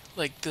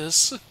 Like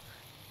this?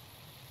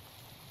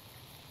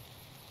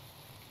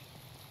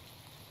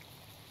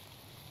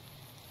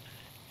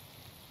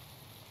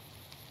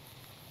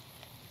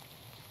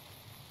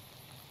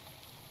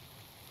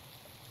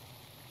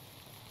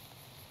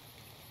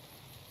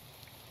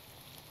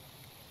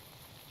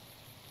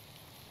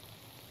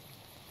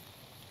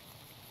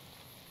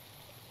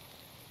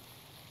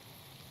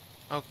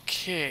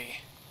 Okay.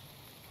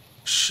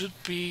 Should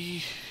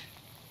be...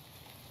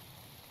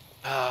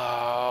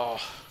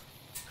 Oh...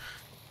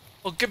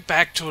 We'll get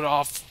back to it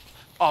off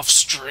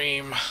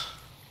stream.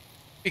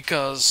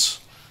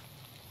 Because...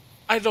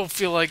 I don't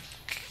feel like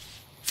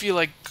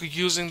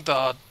using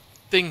the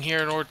thing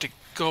here in order to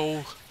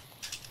go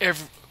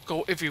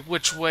every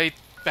which way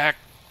back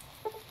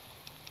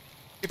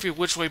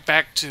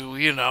to,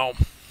 you know.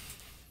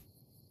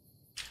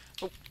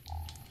 Oh,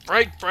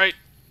 right.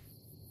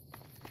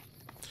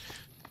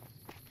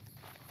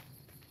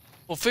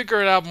 We'll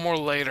figure it out more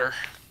later.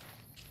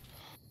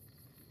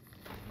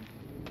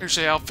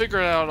 Actually, I'll figure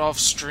it out off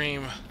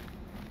stream.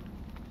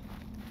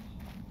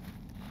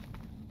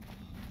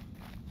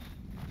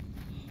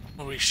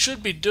 What we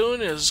should be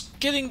doing is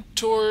getting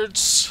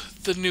towards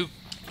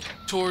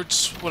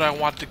what I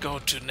want to go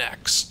to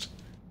next.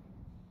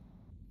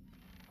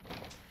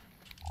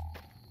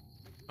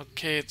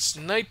 Okay, it's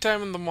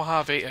nighttime in the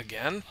Mojave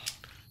again.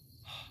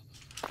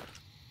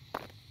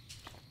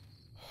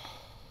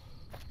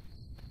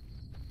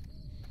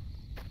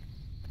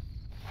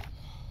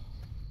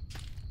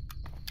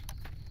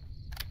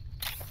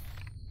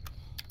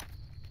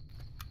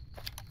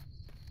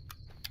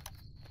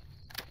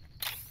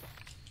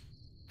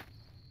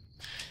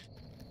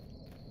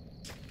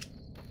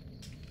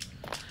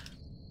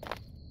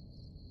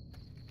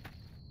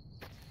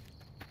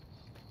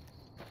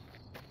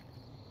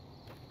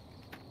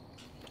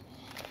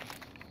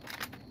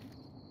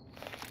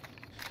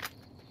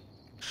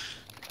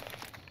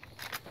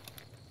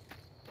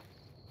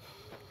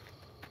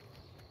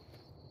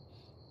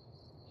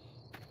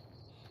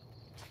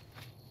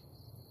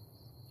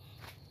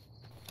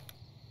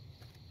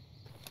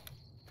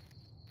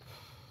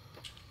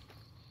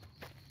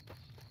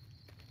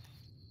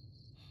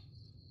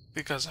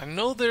 Because I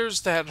know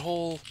there's that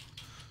whole...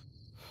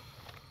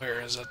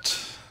 Where is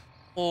it?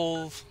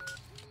 Whole...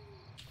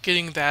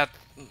 Getting that...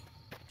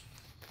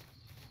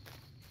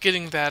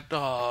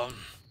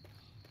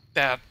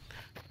 that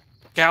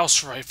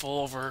Gauss rifle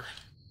over...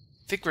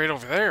 I think right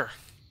over there.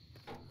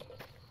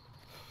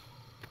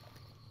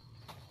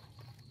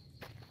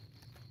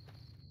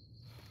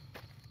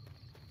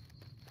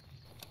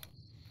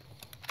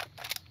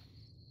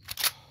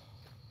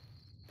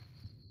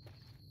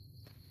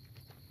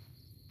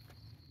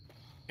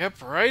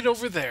 Yep, right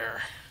over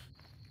there.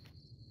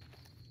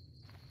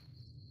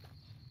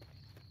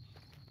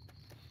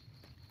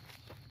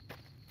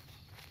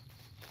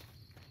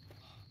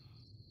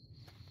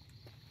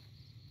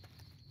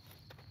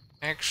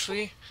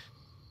 Actually,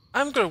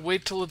 I'm gonna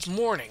wait till it's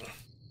morning.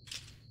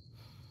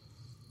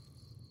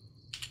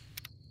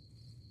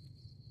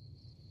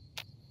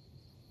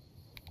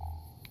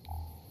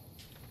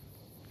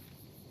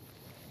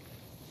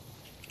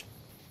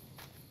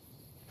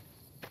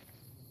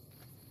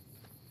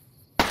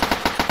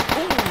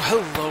 Oh,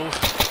 hello.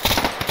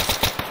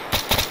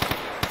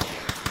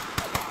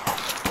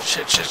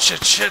 Shit, shit,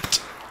 shit,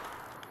 shit.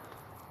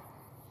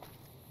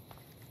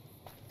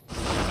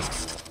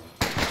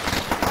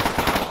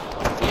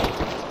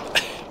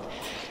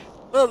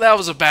 Well, that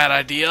was a bad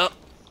idea.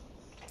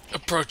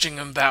 Approaching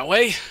him that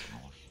way.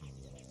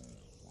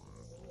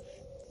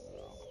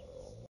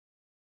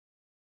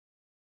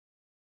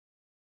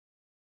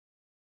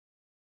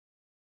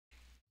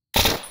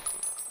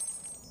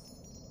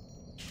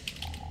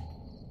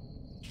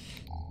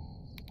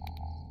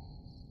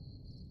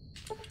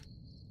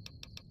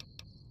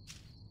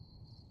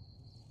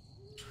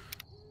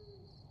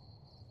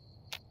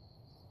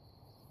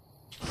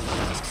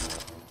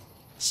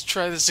 Let's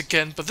try this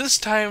again, but this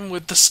time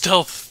with the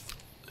stealth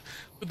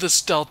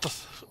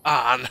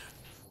on.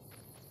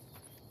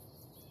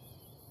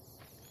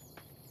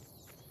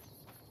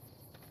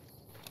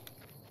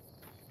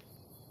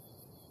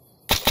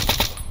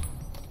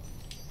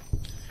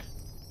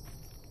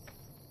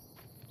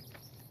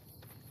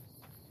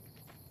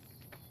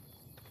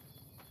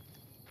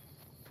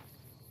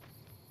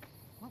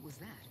 What was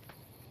that?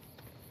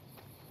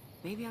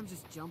 Maybe I'm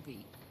just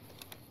jumpy.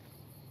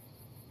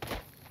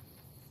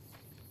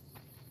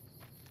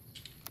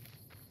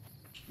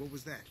 What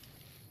was that?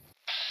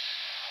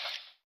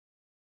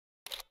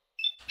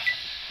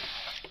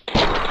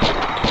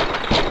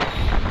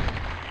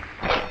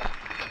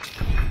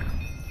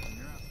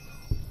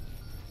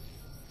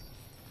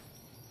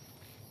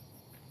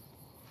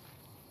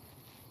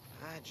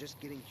 Just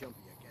getting jumpy,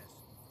 I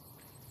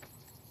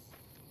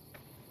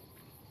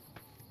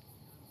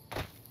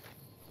guess.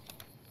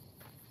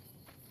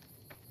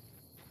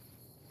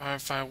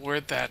 Alright, fine,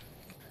 where'd that...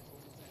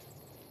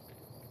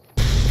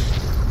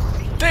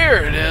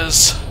 There it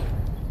is!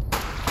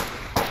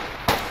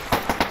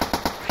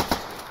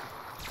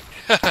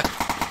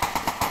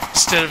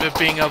 Instead of it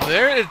being up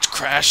there, it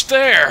crashed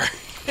there!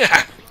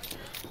 Yeah.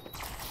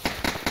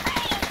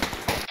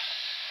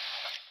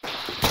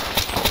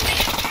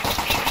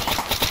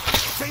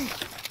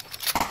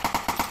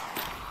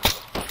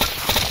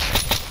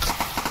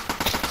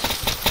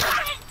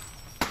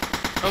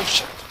 Oh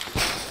shit.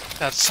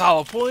 That's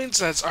hollow points,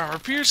 that's armor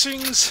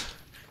piercings.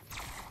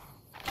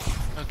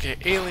 Okay,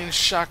 alien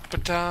shock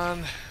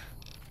baton.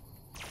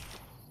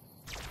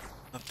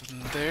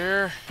 Nothing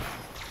there.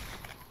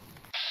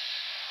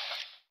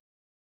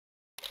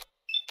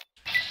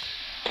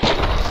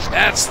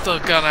 That's the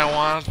gun I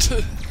want.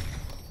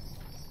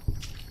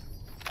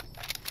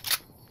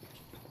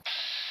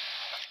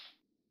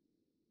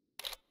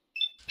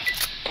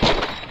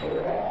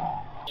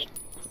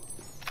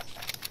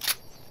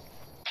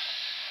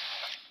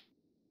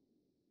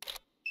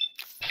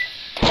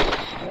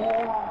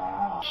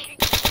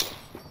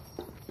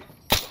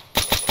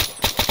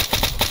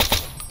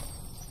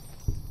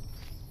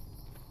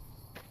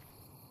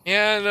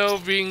 Yeah, no,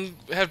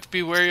 have to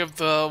be wary of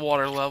the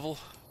water level.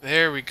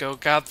 There we go,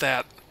 got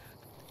that.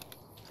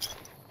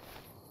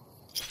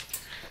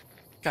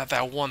 Got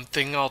that one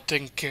thing all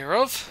taken care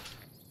of.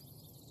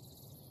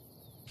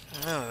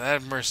 Oh,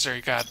 that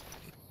mercenary got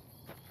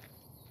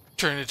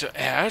turned into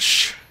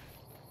ash.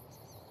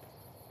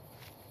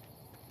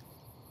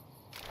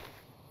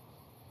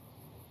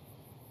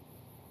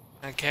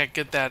 I can't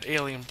get that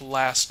alien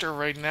blaster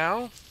right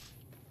now.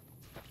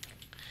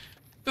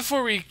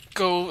 Before we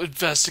go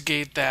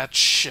investigate that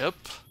ship,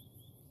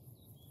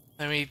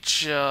 let me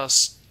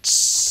just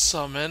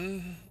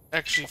summon...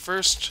 Actually,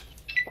 first,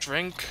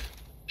 drink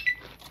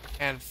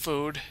and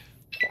food.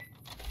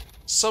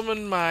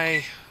 Summon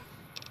my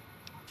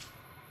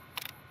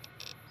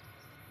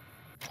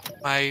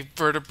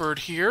vertibird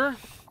here.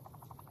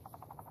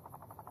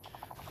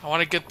 I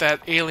want to get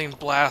that alien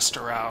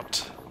blaster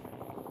out.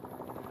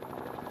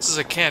 Since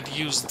I can't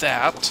use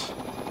that.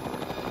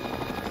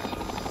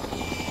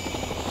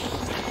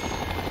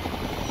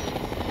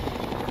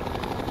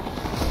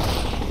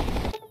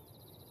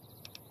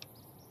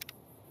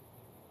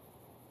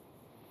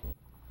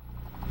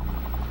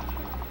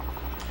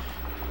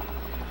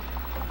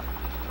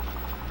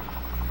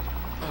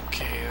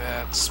 Okay,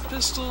 that's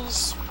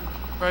pistols,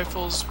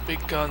 rifles,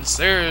 big guns.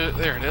 There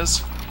it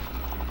is.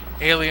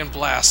 Alien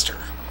blaster.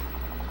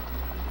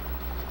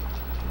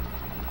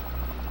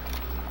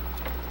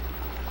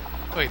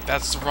 Wait,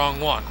 that's the wrong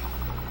one.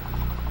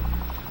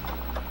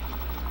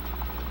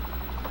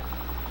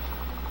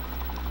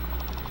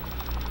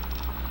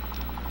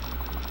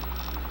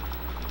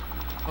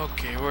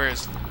 Okay, where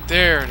is it?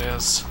 There it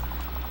is.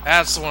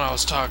 That's the one I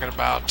was talking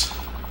about.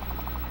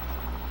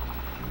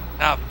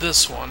 Not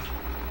this one.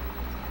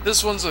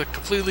 This one's a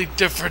completely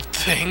different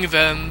thing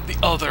than the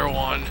other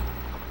one.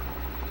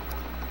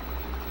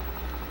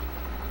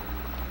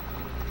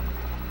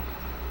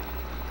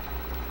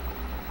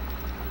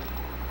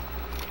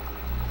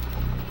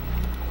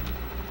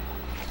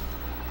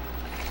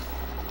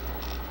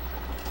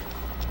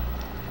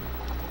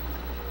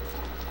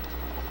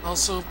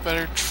 Also,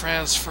 better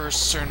transfer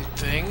certain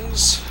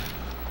things.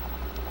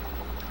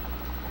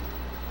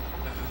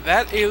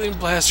 That alien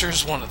blaster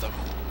is one of them.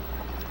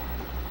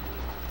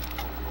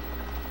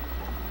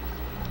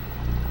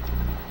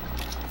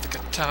 The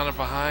katana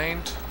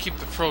behind. Keep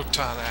the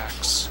proton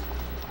axe.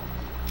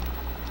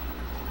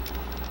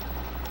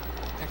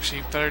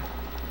 Actually, better.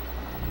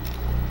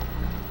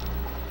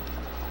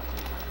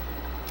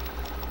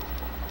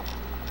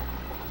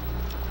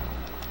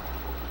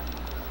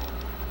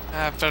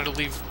 I better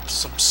leave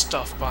some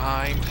stuff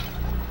behind.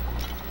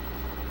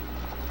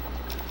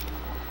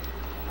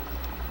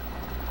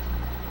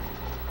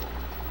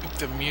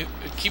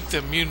 Keep the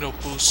immuno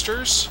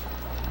boosters.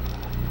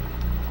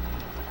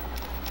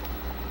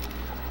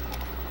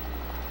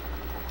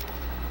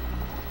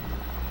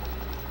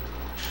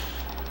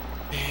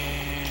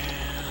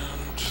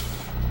 And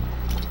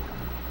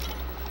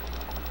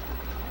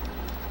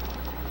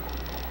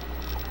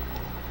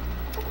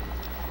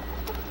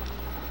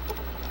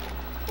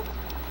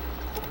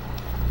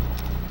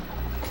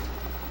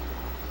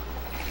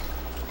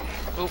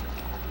oh,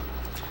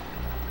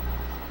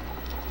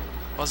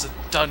 wasn't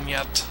done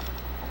yet.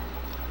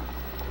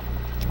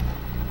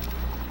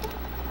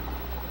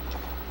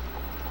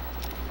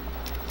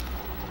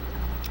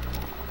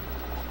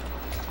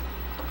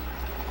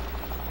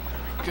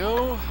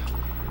 Go.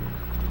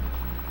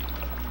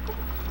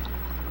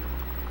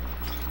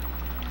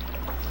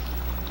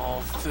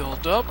 All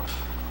filled up.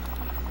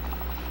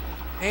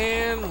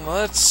 And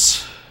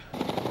let's...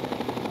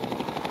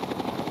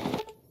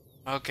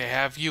 Okay,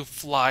 have you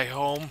fly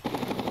home.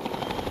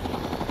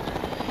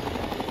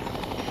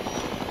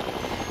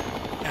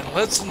 And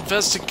let's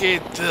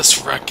investigate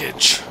this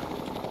wreckage.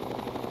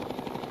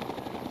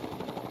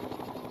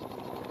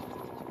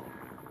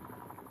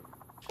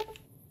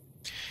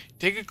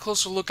 Take a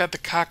closer look at the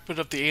cockpit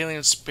of the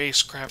alien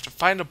spacecraft and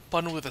find a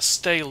button with a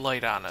stay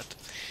light on it.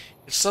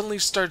 It suddenly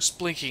starts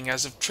blinking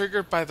as if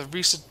triggered by the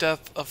recent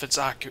death of its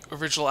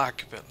original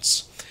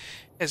occupants.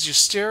 As you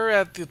stare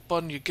at the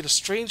button, you get a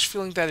strange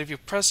feeling that if you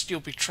press it, you'll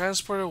be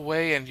transported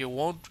away and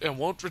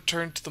won't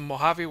return to the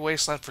Mojave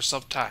Wasteland for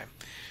some time.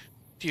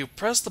 Do you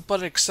press the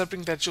button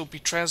accepting that you'll be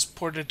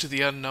transported into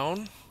the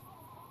unknown?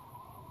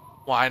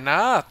 Why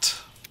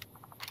not?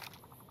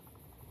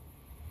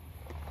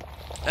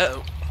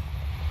 Uh-oh.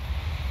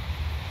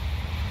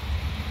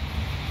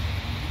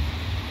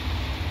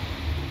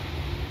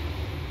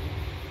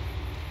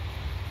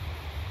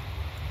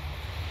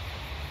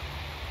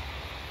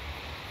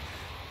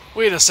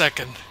 Wait a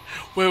second.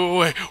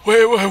 Wait.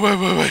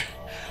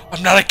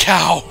 I'm not a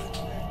cow.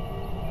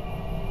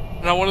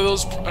 I'm not one of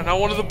those. I'm not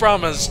one of the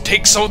Brahmas.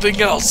 Take something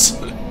else.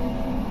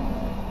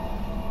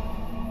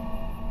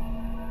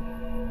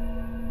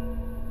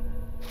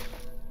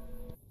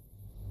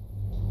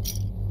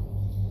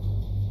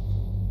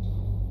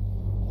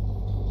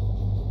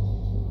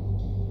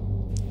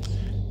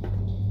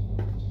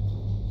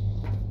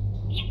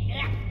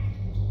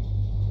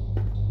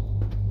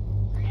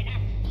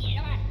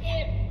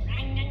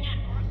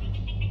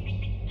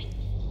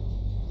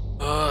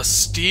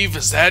 Steve,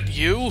 is that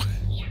you?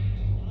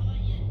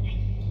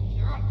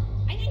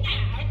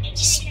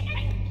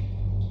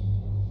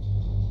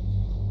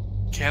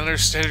 Can't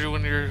understand you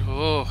when you're...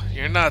 Oh,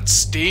 you're not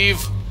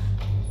Steve.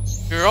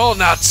 You're all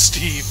not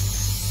Steve.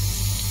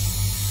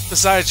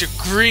 Besides, you're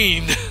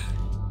green.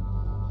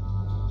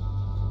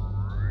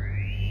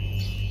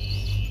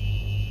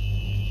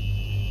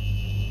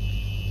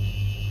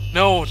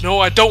 No,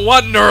 I don't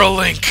want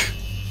Neuralink.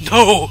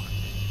 No.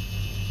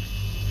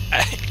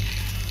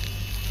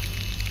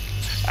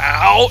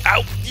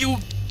 Ow, you...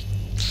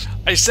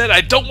 I said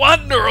I don't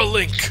want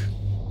Neuralink!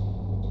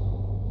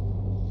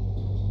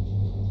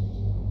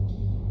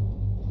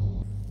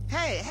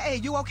 Hey,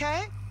 you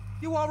okay?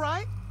 You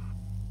alright?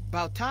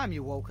 About time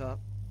you woke up.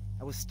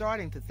 I was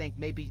starting to think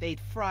maybe they'd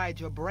fried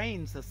your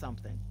brains or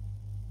something.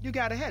 You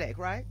got a headache,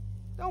 right?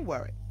 Don't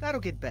worry, that'll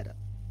get better.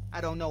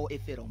 I don't know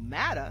if it'll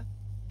matter,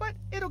 but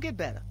it'll get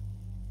better.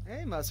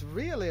 They must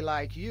really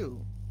like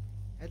you.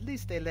 At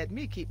least they let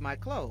me keep my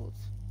clothes.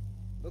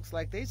 Looks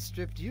like they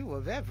stripped you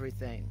of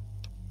everything.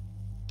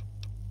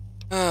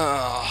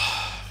 Oh,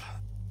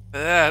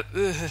 that...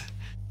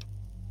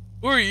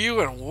 Who are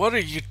you and what are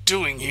you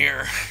doing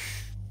here?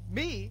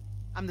 Me?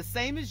 I'm the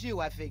same as you,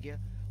 I figure.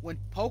 Went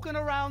poking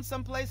around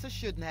someplace I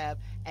shouldn't have,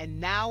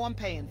 and now I'm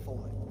paying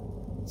for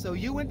it. So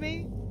you and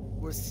me,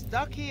 we're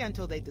stuck here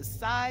until they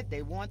decide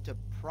they want to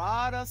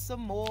prod us some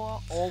more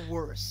or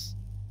worse.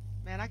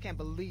 Man, I can't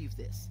believe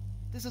this.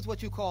 This is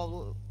what you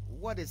call,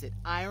 what is it,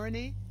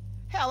 irony?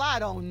 Hell, I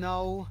don't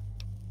know.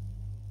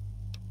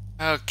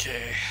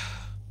 Okay.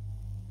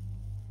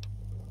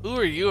 Who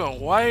are you and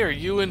why are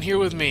you in here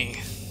with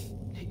me?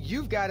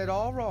 You've got it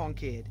all wrong,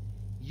 kid.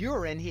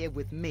 You're in here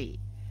with me.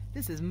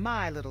 This is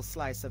my little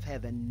slice of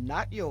heaven,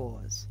 not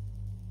yours.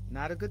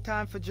 Not a good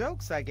time for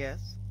jokes, I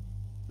guess.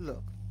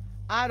 Look,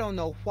 I don't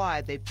know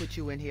why they put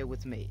you in here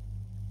with me.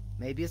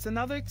 Maybe it's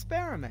another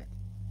experiment.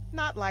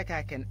 Not like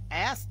I can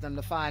ask them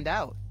to find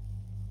out.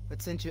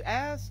 But since you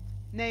asked,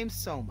 name's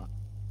Soma.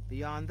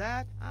 Beyond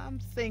that, I'm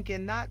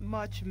thinking not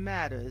much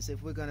matters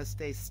if we're gonna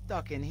stay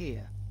stuck in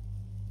here.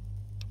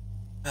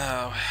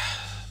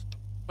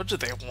 What do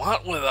they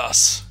want with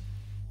us?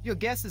 Your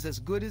guess is as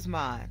good as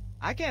mine.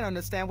 I can't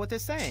understand what they're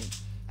saying.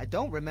 I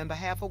don't remember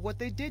half of what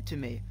they did to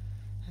me.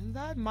 And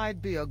that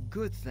might be a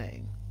good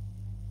thing.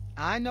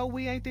 I know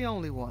we ain't the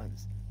only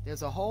ones.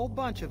 There's a whole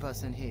bunch of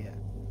us in here.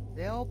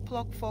 They'll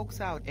pluck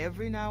folks out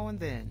every now and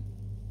then.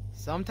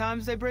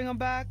 Sometimes they bring them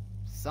back,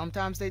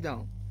 sometimes they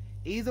don't.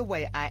 Either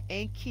way, I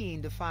ain't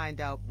keen to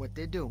find out what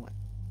they're doing.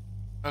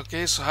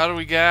 Okay, so how do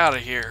we get out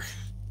of here?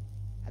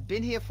 I've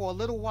been here for a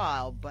little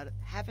while, but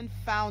haven't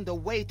found a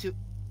way to...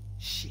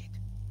 Shit.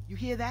 You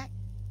hear that?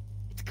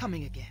 It's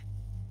coming again.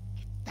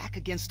 Get back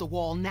against the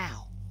wall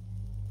now.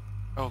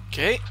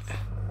 Okay.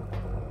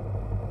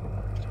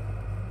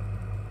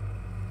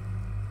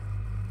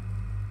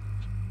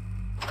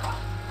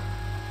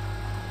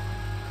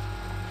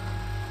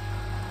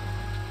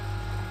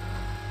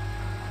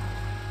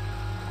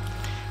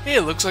 Hey,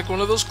 it looks like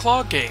one of those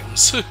claw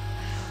games.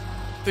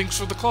 Things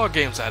for the claw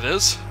games, that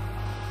is.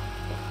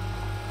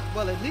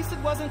 Well, at least it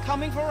wasn't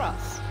coming for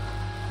us.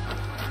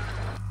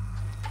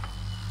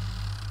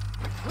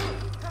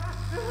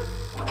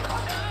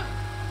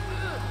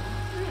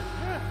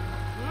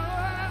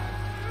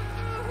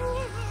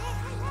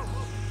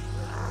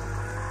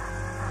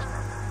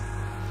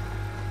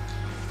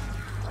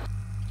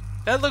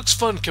 That looks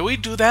fun. Can we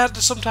do that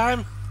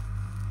sometime?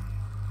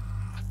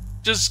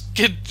 Just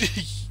get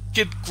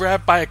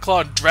grabbed by a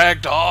claw and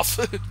dragged off.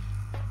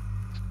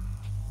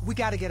 We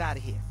gotta get out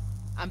of here.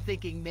 I'm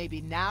thinking maybe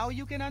now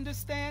you can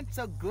understand. It's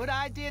a good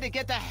idea to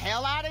get the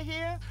hell out of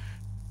here.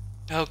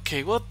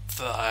 Okay, what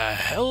the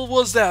hell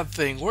was that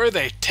thing? Where are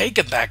they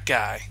taking that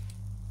guy?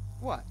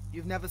 What?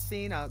 You've never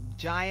seen a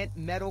giant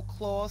metal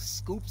claw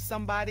scoop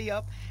somebody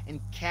up and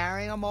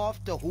carry him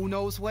off to who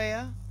knows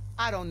where?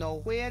 I don't know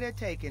where they're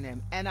taking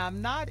him, and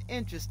I'm not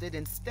interested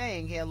in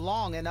staying here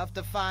long enough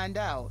to find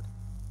out.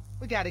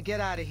 We gotta get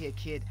out of here,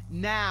 kid.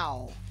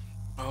 Now!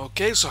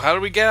 Okay, so how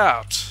do we get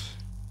out?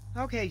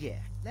 Okay, yeah.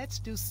 Let's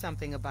do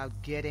something about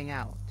getting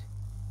out.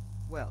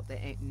 Well, there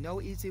ain't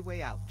no easy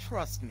way out.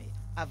 Trust me.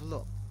 I've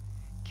looked.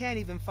 Can't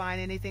even find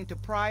anything to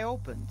pry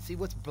open. See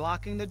what's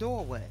blocking the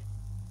doorway.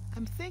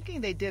 I'm thinking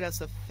they did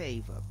us a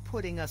favor,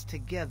 putting us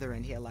together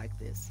in here like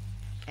this.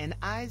 And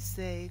I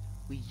say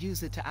we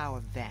use it to our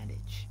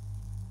advantage.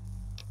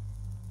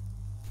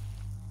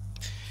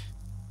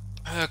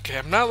 Okay,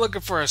 I'm not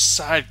looking for a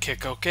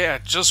sidekick, okay? I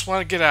just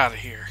want to get out of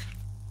here.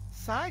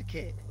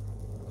 Sidekick?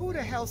 Who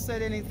the hell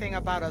said anything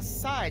about a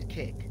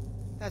sidekick?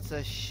 That's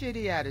a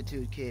shitty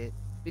attitude, kid.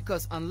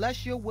 Because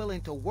unless you're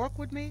willing to work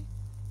with me,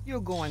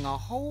 you're going a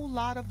whole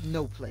lot of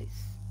no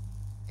place.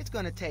 It's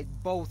gonna take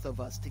both of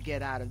us to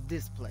get out of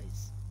this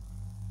place.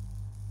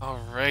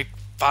 Alright,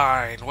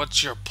 fine.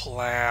 What's your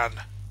plan?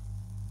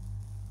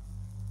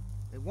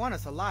 They want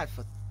us alive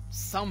for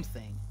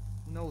something.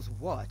 Who knows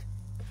what?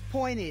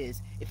 Point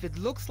is, if it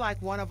looks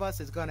like one of us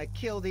is gonna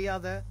kill the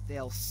other,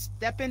 they'll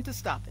step in to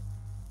stop it.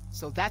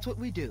 So that's what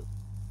we do.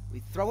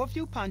 We throw a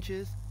few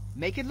punches,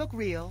 make it look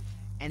real,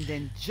 and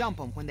then jump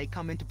them when they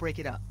come in to break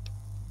it up.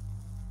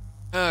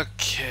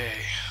 Okay.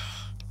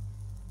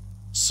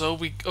 So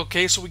we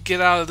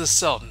get out of the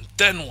cell, and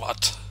then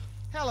what?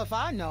 Hell if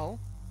I know,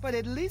 but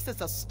at least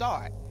it's a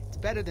start. It's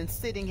better than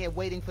sitting here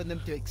waiting for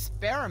them to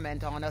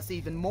experiment on us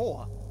even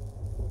more.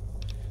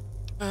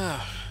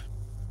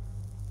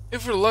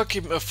 If we're lucky,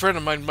 a friend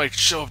of mine might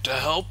show up to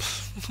help.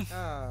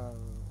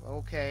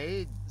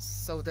 Okay.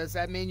 So does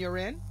that mean you're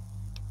in?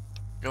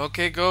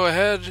 Okay, go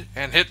ahead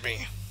and hit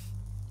me.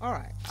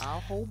 Alright, I'll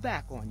hold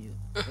back on you.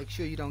 Make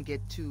sure you don't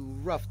get too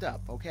roughed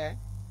up, okay?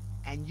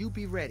 And you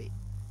be ready.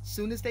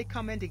 Soon as they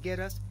come in to get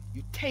us,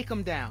 you take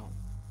them down.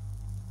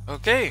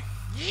 Okay.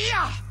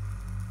 Yeah!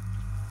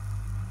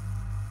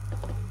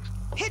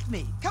 Hit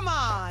me! Come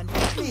on!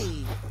 Hit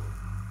me!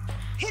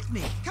 Hit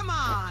me! Come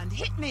on!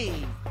 Hit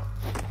me!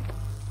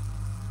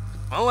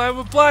 Well, I'm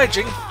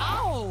obliging.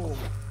 Ow!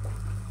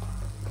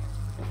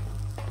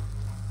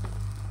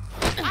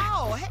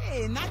 Ow!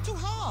 Hey, not too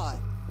hard!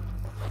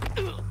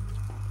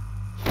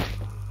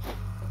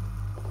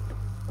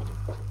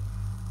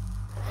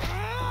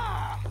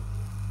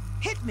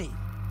 Hit me!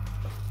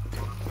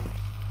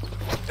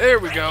 There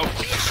we go.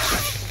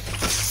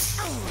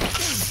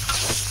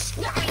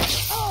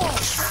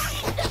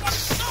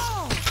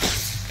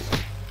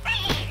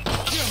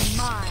 You're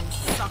mine,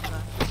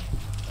 sucker.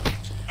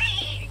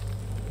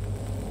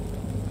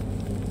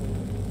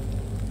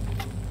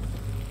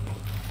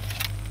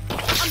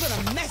 I'm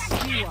gonna mess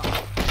you up.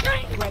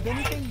 Grab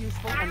anything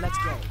useful and let's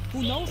go.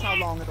 Who knows how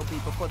long it'll be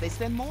before they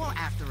send more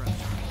after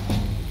us.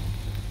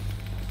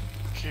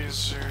 Okay,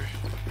 sir.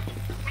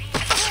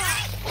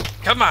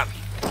 Come on.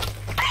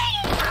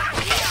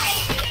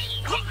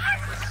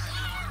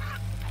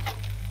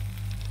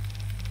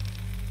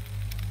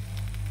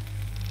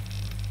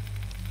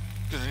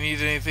 Do they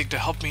need anything to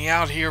help me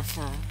out here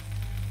for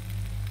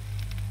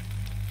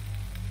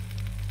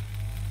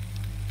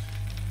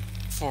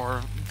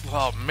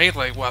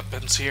melee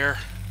weapons here?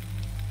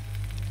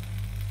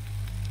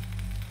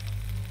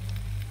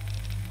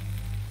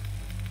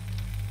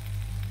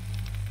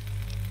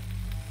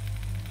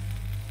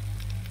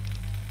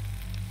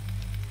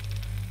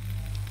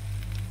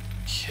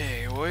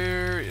 Okay,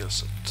 where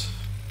is it?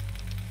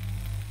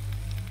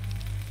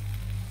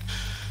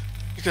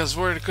 Because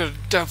we're gonna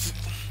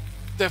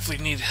definitely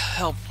need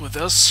help with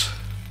this.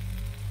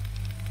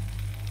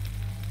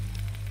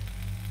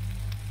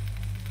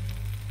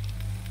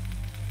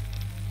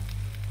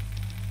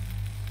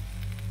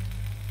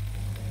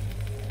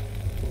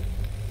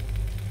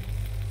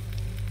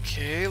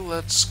 Okay,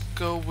 let's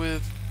go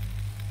with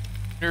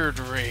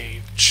Nerd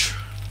Rage.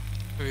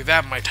 Maybe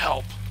that might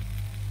help.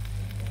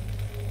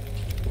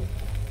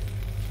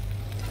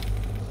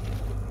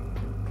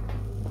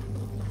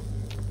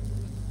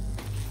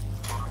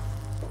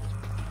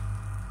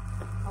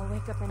 I'll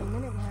wake up any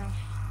minute now.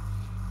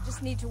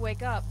 Just need to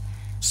wake up.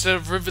 Instead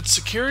of Rivet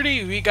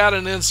Security, we got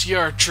an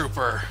NCR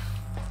trooper.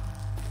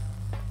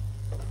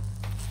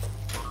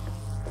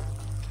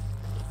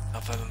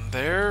 Nothing in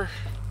there.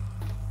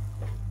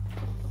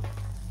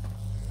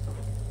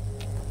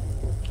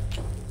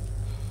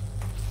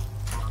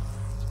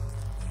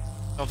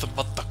 Nothing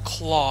but the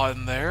claw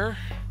in there.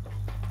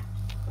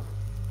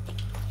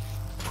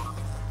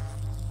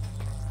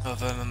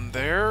 Nothing in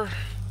there.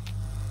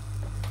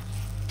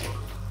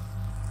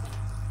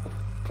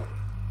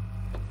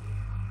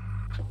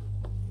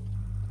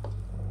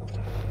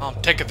 I'm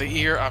taking the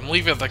ear, I'm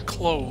leaving the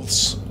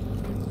clothes.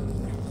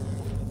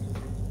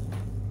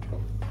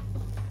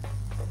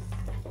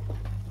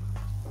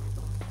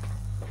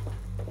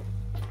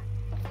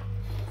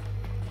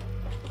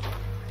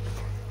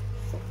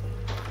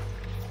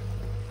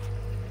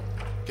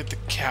 Get the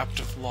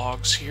captive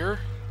logs here.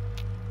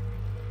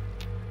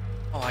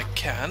 Well, I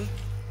can.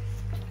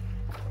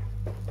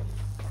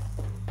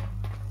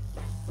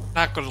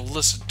 Not going to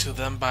listen to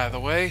them, by the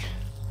way.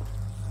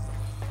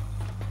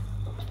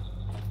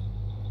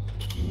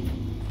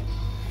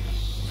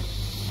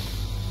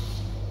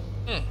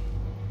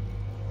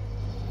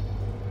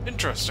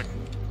 Interesting.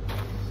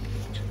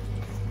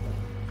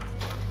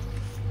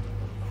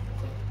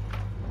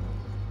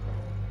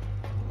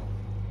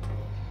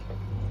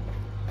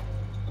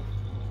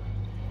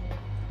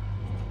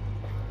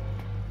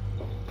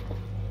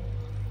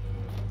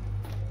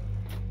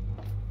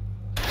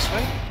 This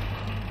way?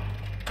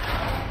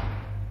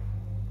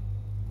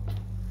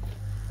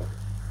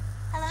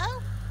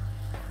 Hello?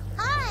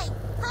 Hi!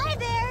 Hi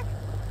there!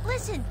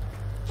 Listen,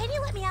 can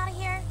you let me out of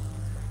here?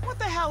 What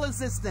the hell is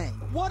this thing?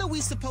 What are we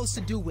supposed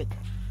to do with it?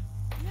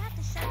 You have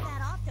to shut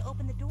that off to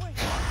open the door here.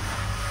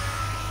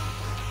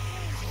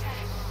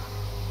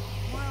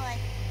 More like,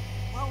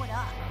 blow it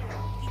up.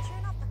 If you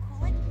turn off the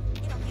coolant,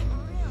 it'll get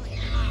really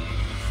hot.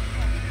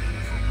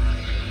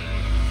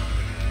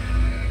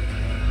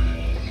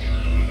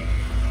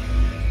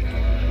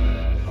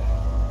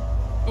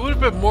 It would have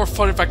been more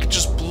fun if I could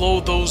just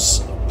blow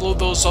those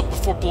up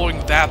before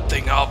blowing that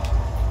thing up.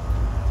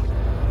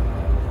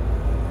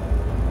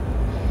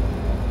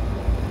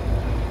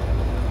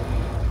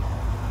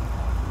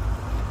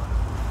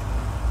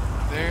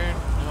 There,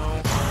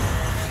 no.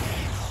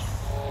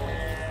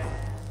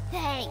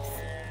 Thanks.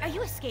 Are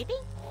you escaping?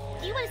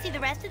 Do you want to see the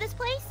rest of this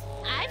place?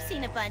 I've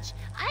seen a bunch.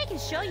 I can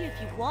show you if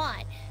you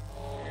want.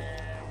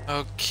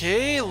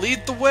 Okay,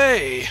 lead the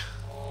way.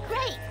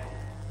 Great.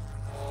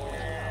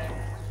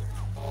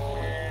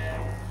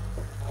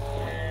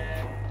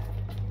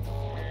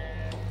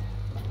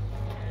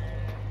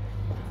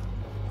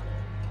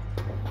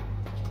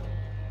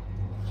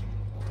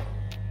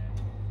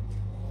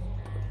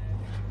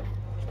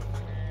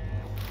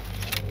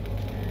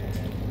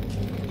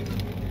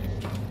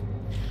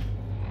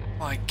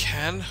 I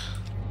can.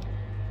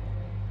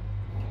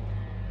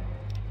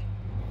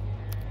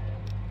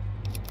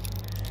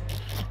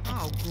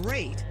 Oh,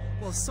 great.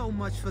 Well, so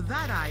much for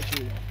that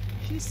idea.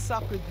 She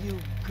suckered you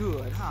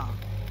good, huh?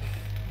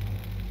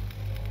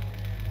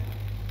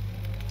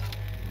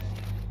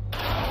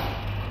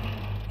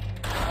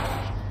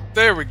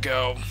 There we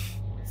go.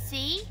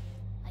 See?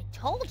 I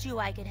told you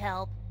I could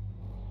help.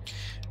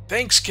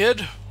 Thanks,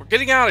 kid. We're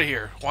getting out of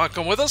here. Want to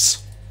come with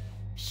us?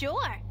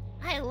 Sure.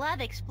 I love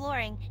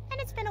exploring,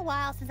 and it's been a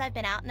while since I've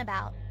been out and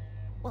about.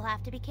 We'll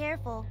have to be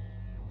careful,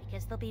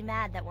 because they'll be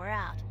mad that we're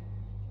out.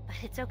 But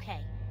it's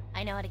okay.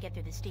 I know how to get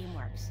through the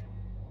steamworks.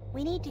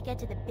 We need to get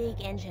to the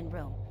big engine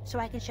room, so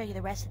I can show you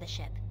the rest of the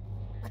ship.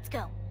 Let's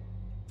go.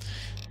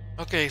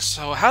 Okay,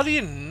 so how do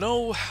you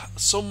know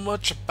so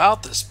much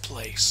about this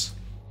place?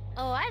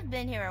 Oh, I've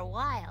been here a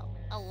while.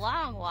 A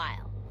long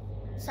while.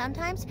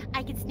 Sometimes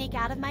I can sneak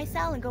out of my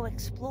cell and go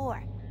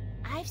explore.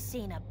 I've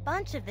seen a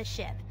bunch of the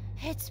ship.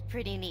 It's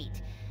pretty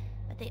neat.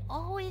 But they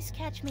always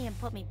catch me and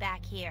put me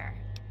back here.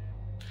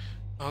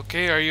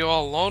 Okay, are you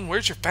all alone?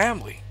 Where's your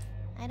family?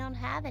 I don't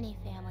have any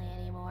family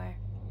anymore.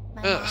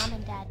 My Ugh. mom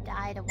and dad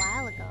died a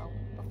while ago,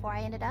 before I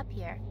ended up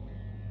here.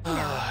 You know,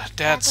 back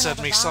Dad when sent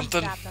all me the bombs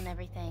something. dropped on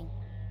everything.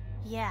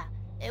 Yeah,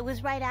 it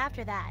was right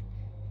after that.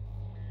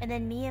 And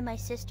then me and my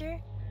sister,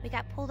 we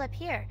got pulled up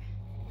here.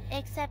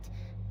 Except,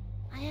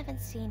 I haven't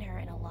seen her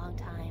in a long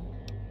time.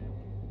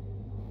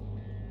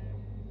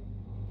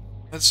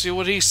 Let's see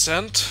what he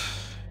sent.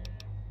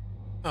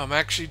 I'm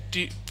actually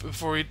deep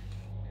before he...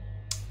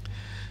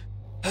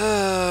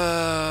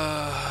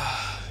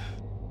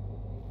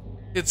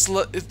 It's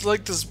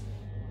like this.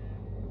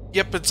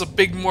 Yep, it's a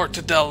big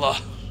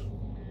mortadella.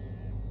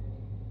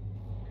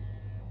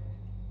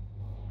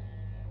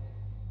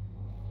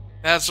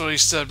 That's what he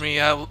said to me.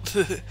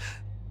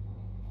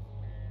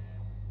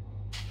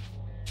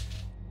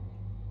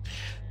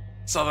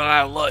 Something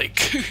I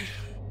like.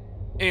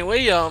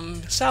 Anyway,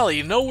 Sally,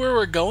 you know where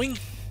we're going?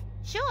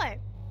 Sure.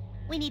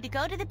 We need to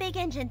go to the big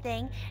engine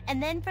thing,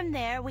 and then from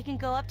there we can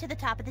go up to the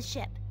top of the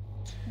ship.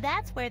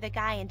 That's where the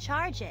guy in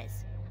charge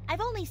is. I've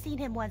only seen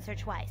him once or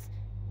twice,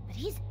 but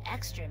he's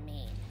extra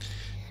mean.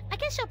 I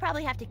guess you'll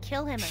probably have to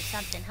kill him or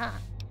something, huh?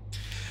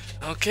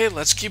 Okay,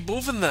 let's keep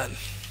moving then.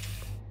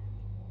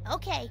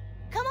 Okay,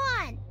 come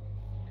on!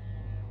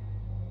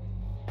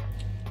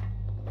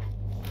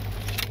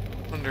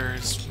 Wonder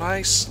is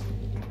mice.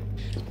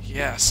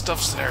 Yeah,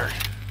 stuff's there.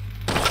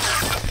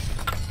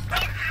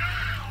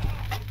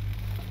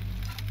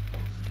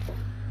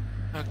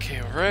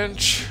 Okay,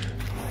 wrench.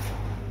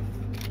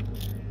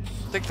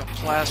 Take the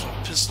plasma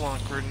pistol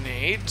and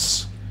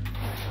grenades.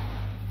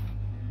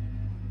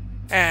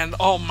 And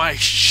all my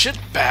shit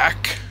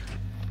back.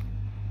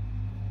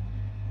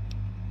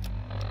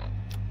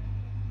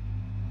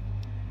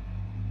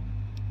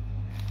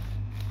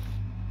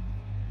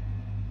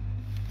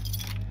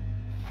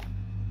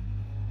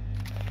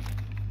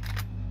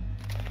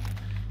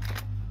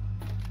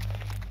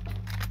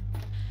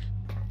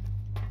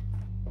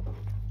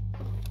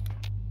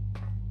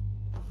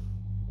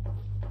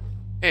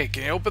 Hey,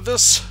 can you open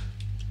this?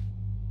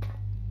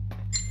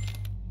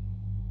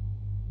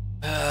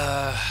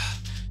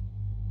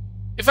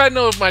 If I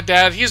know of my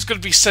dad, he's gonna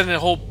be sending a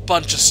whole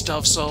bunch of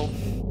stuff, so...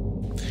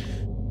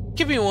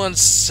 Give me 1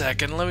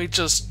 second, let me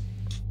just...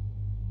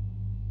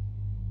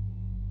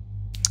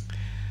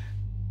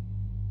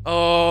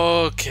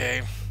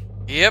 Okay.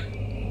 Yep.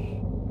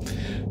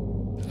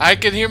 I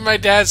can hear my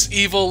dad's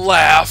evil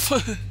laugh.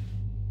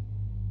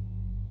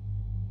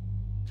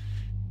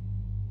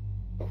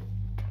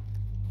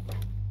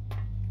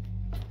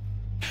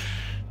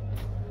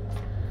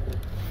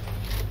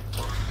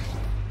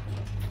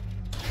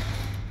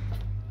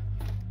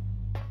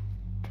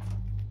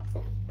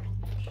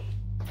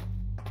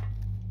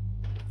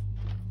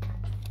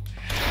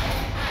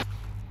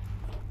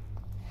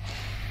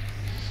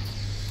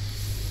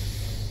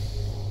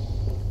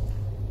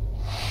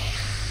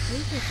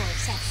 People are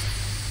sexy.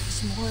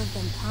 There's more of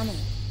them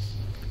coming.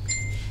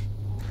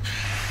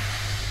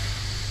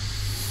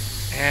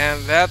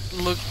 And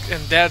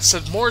and Dad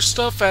said more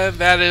stuff, and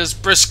that is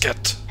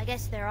brisket. I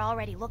guess they're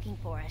already looking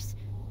for us.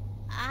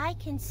 I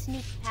can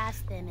sneak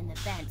past them in the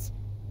vents,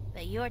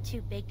 but you're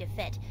too big to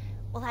fit.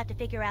 We'll have to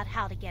figure out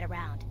how to get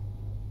around.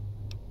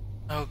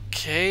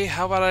 Okay,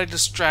 how about I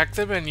distract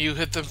them and you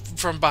hit them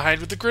from behind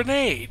with a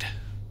grenade?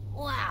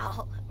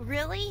 Wow,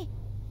 really?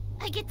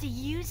 I get to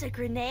use a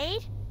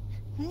grenade?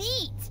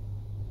 Neat!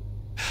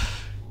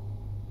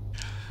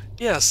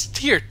 Yes,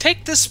 here,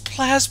 take this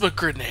plasma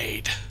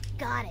grenade.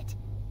 Got it.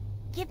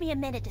 Give me a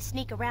minute to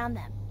sneak around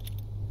them.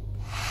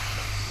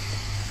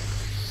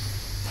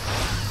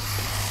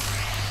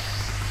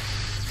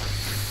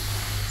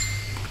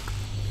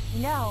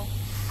 No,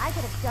 I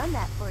could have done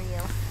that for you.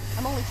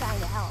 I'm only trying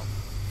to help.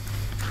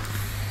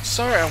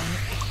 Sorry, I'm...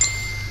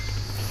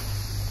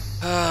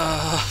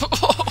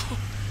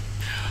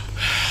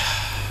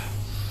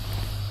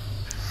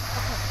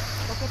 Okay,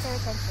 we'll get their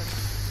attention.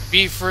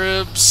 Beef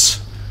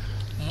ribs,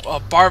 a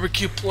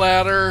barbecue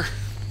platter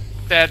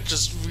that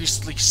just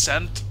recently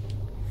sent.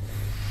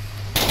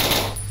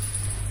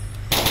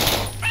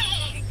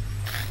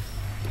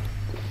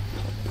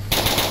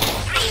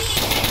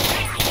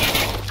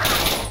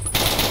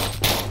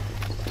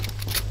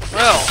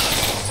 Well,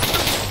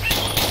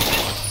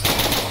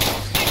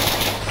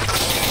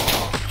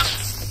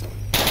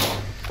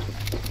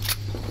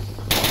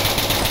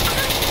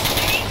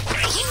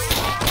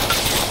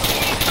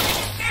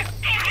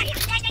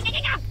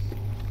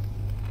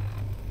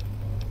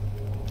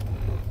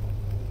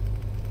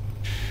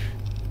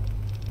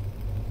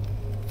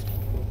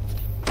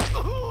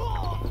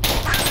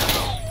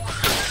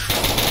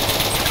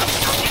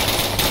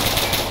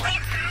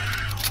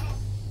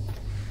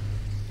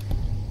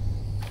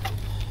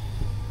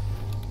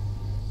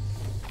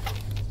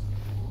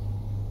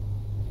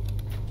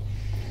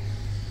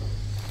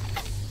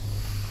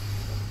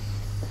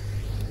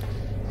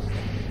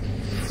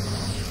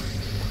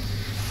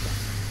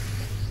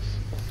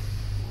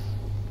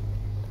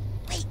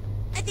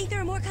 I think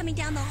there are more coming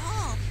down the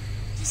hall.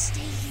 Just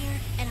stay here,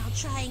 and I'll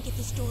try and get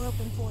this door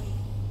open for you.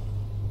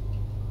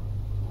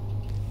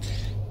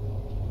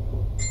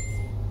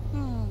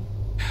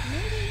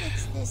 Maybe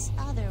it's this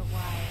other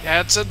wire.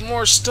 Dad said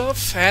more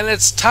stuff, and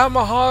it's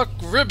tomahawk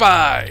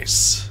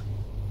ribeyes.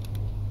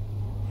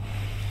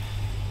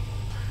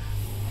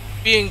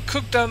 Being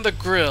cooked on the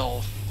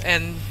grill,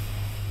 and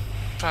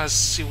trying to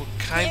see what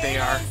kind they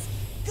are.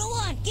 Go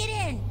on, get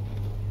in.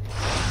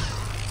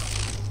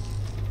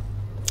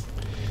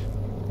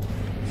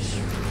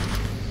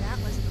 That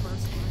was a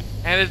close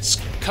one. And it's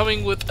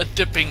coming with a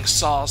dipping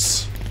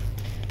sauce.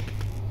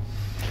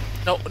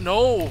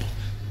 No,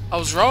 I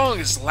was wrong,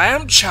 it's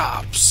lamb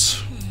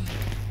chops.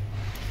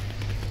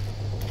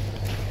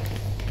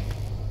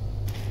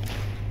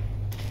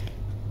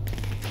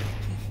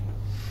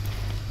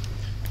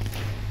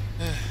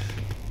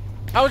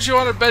 How would you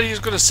want to bet he's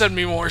going to send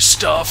me more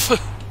stuff?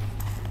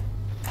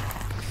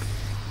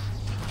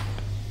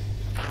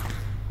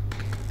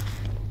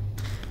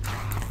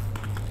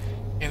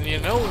 And you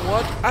know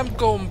what? I'm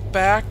going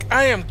back.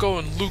 I am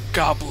going Loot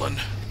Goblin.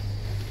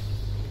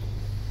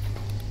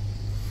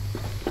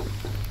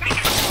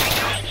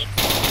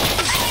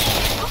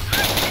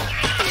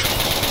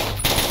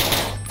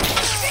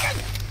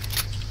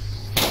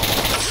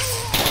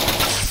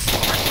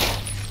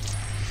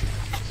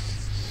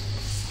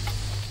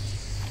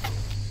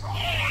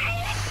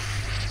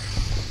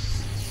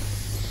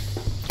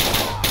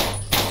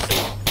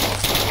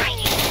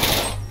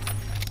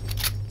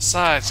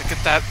 Besides, to get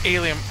that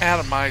alien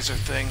atomizer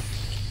thing.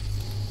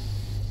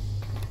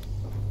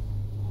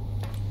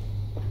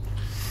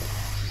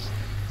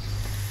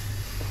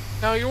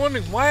 Now you're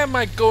wondering, why am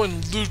I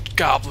going Loot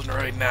Goblin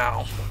right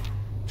now?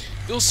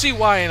 You'll see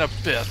why in a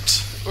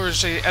bit. Or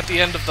say at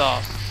the end of the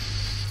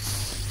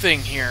thing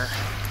here.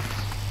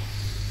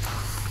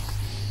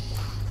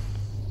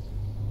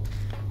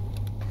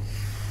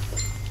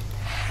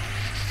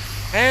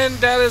 And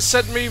that has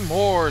sent me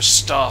more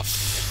stuff.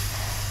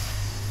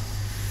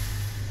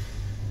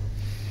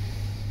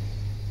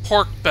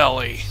 Pork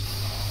belly.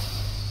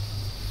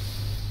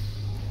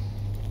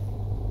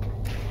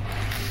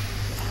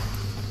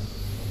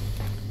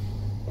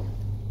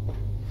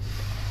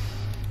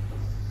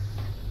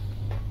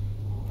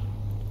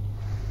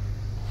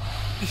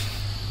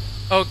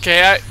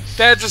 Okay,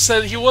 Dad just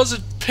said he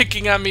wasn't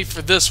picking on me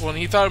for this one.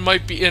 He thought I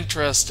might be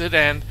interested,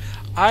 and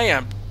I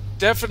am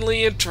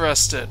definitely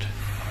interested.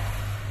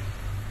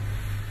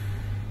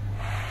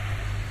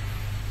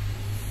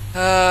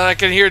 I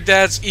can hear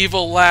Dad's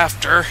evil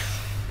laughter.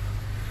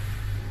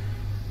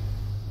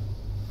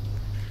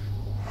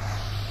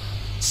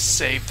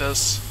 Save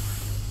this.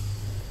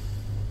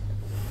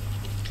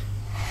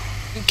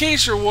 In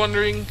case you're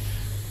wondering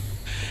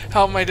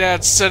how my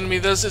dad sent me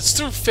this, it's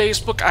through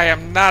Facebook. I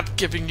am not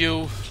giving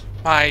you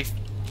my...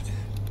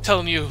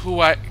 telling you who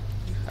I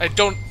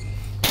don't...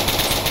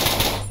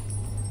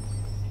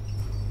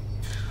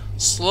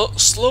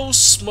 Slow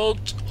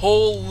smoked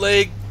whole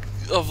leg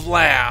of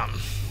lamb.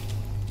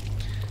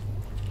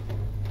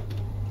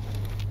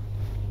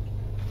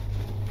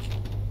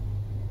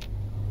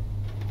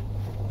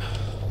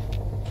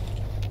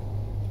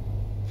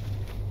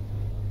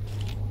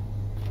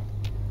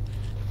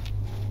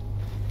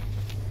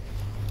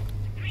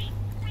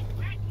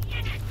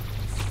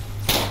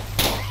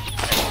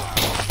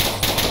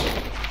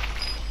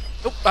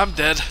 Nope, I'm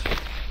dead.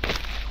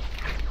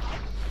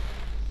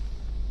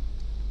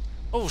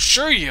 Oh,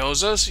 sure,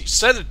 Yoza. You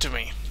sent it to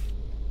me.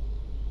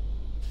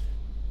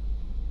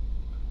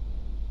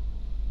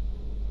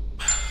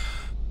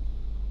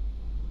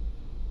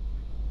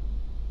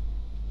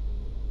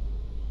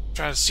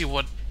 Trying to see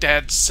what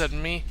Dad sent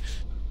me.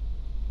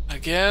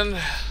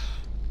 Again.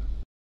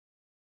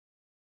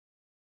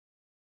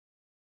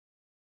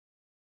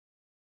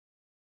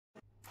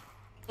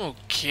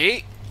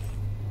 Okay.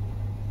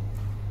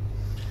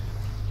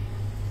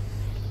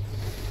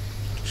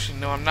 Actually,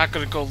 no, I'm not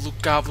gonna go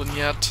Loot Goblin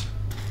yet.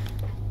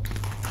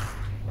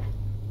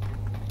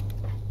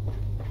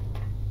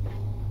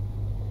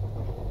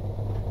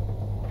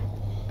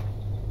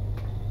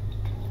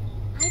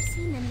 I've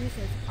seen them use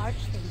those arch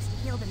things to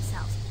heal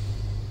themselves.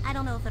 I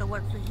don't know if it'll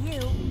work for you,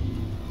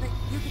 but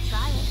you could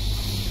try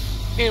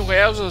it. Anyway,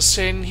 I was just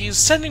saying, he's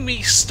sending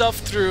me stuff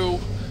through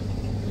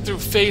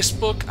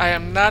Facebook. I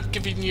am not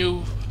giving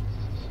you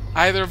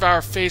either of our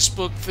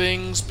Facebook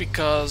things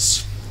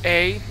because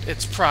A,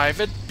 it's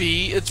private,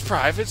 B, it's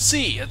private,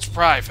 C, it's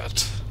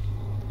private.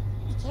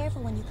 Be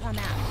careful when you come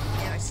out.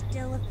 There are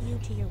still a few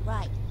to your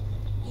right.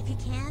 If you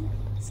can,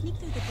 sneak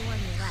through the door on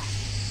your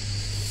left.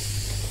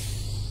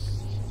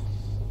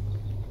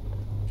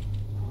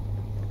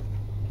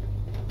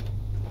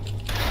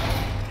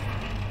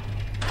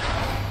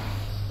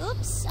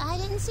 Oops, I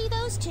didn't see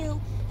those two.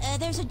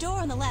 There's a door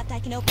on the left I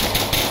can open.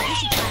 You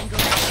should try and go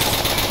that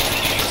way.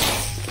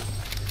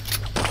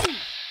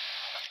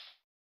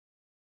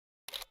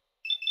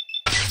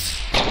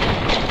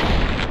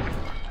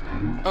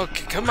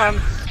 Okay, come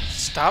on.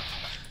 Stop.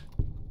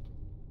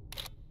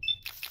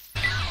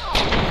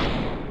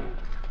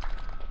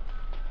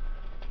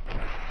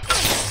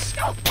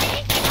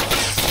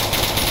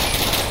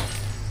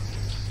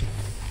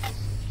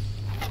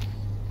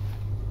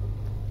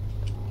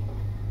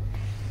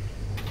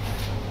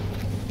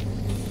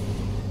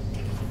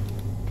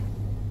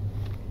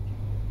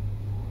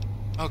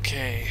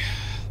 Okay.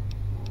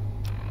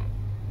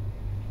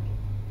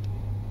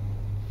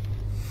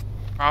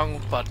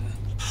 Wrong button.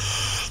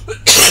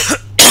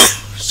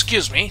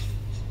 Excuse me.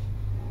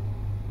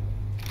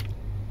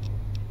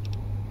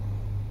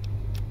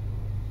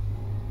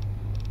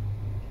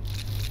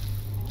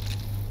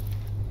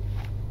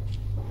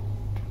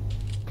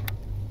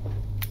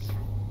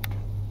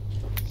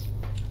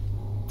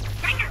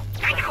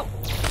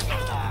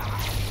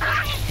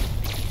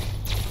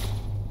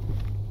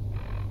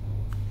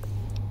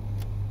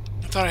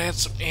 thought I had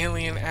some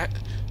alien let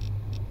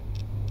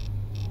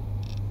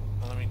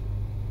me...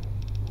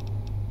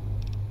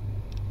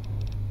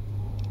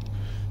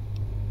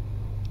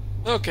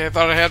 Okay, I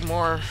thought I had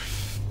more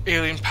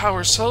alien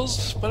power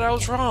cells, but I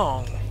was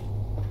wrong.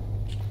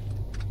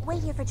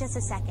 Wait here for just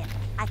a second.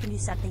 I can do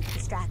something to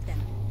distract them.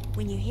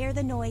 When you hear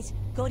the noise,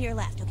 go to your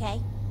left,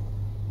 okay?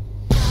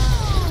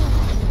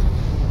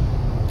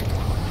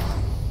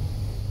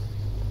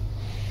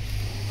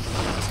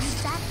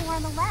 Use that door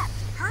on the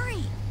left.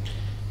 Hurry!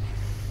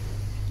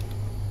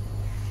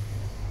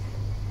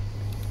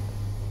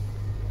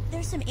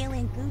 There's some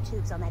alien goo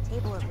tubes on that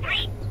table over there.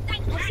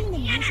 I've seen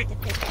them use it to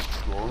fix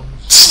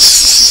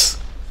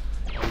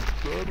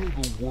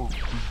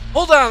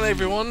Hold on,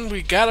 everyone.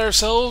 We got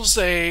ourselves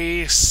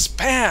a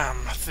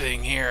spam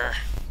thing here.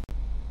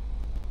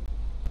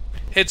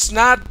 It's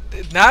not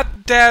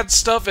dad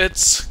stuff.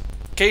 It's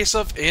case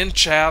of in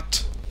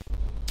chat.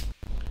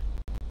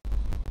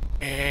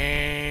 And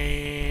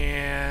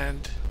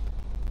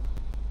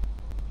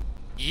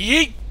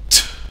yeet.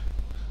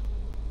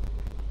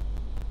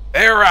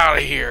 They're out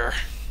of here.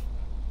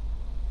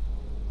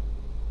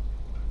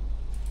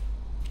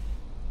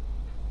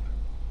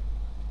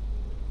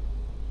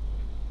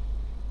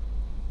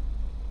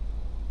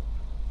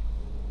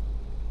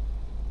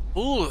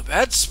 Ooh,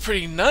 that's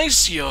pretty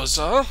nice,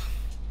 Yoza.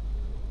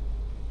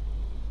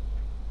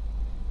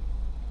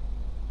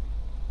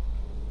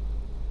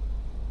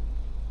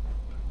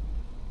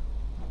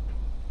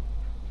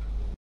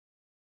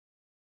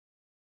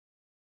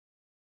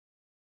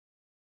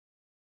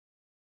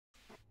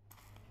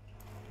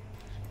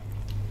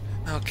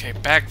 Okay,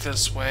 back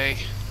this way.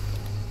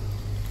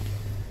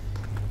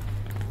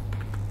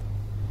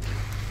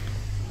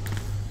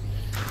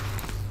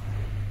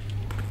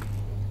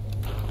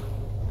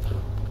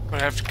 I'm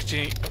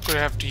gonna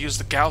have to use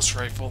the Gauss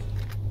rifle.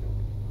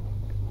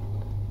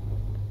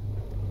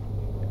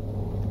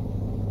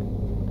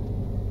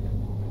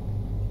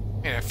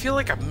 Man, I feel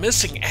like I'm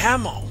missing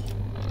ammo.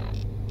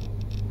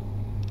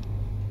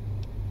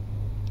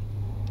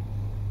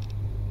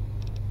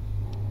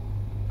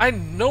 I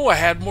know I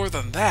had more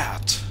than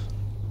that.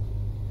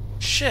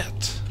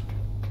 Shit.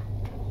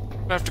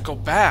 I'm gonna have to go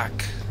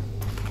back.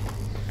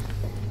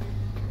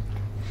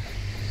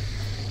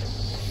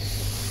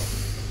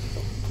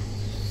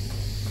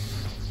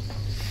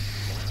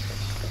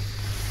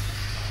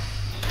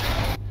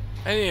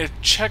 I need to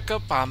check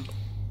up on...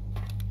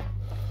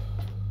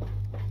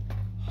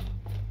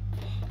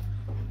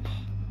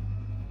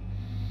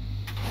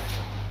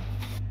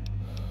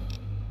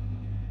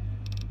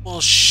 Well,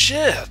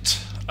 shit!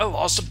 I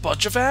lost a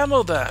bunch of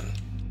ammo then.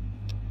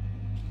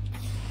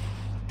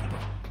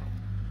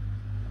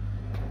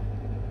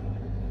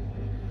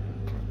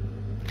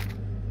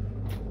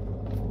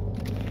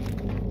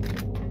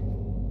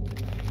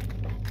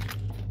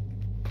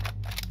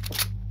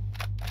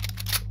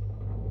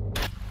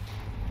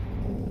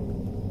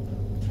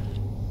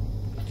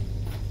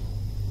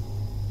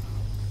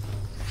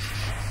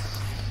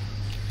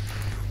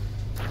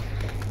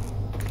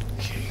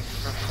 Okay,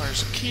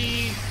 requires a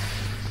key.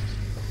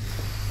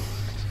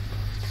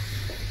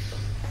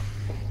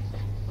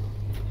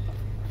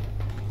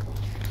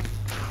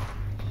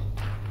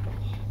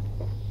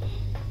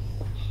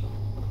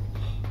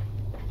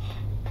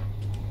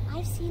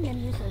 I've seen them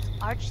use those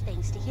arch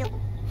things to heal.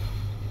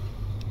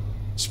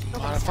 Let's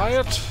modify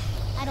it.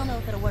 I don't know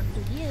if it'll work for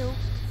you,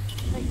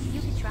 but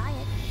you could try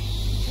it.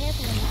 Be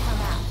careful when you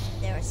come out.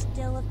 There are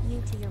still a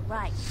few to your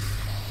right.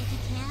 If you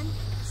can,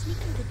 sneak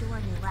through the door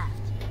on your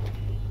left.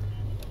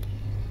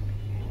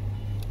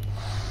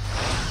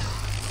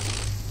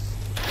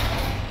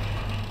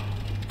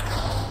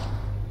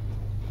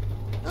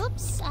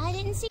 Oops, I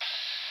didn't see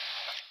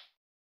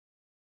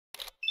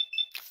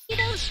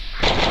those.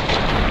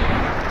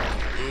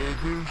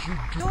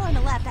 Door on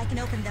the left I can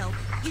open though.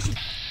 You should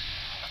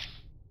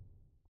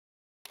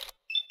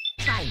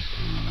try.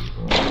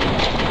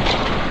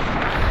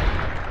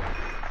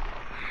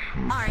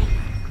 Sorry.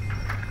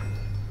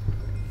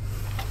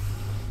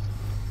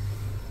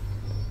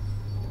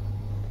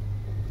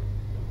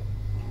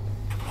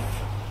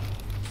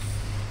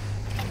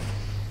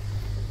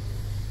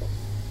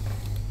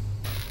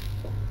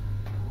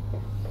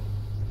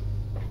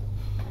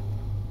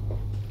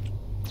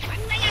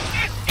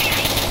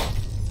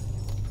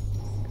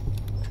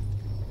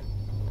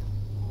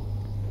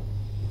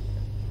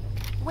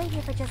 Wait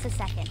here for just a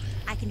second.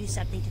 I can do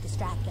something to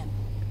distract them.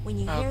 When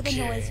you hear the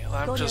noise,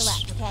 go to your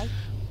left, okay?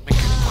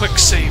 Making a quick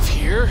save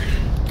here.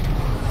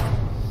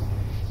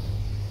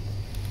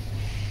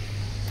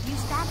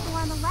 Use that door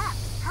on the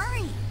left.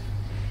 Hurry!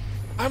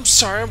 I'm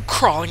sorry, I'm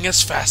crawling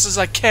as fast as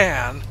I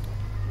can.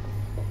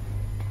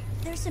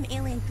 There's some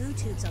alien goo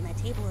tubes on that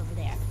table over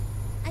there.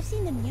 I've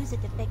seen them use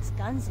it to fix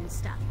guns and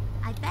stuff.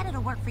 I bet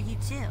it'll work for you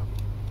too.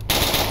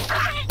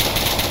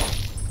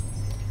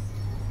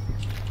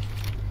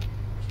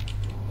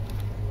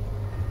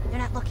 They're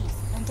not looking.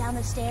 Run down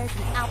those stairs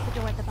and out the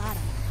door at the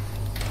bottom.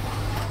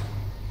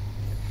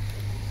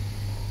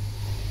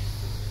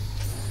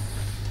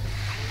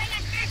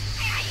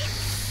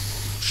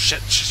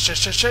 Shit, shit,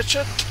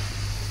 shit.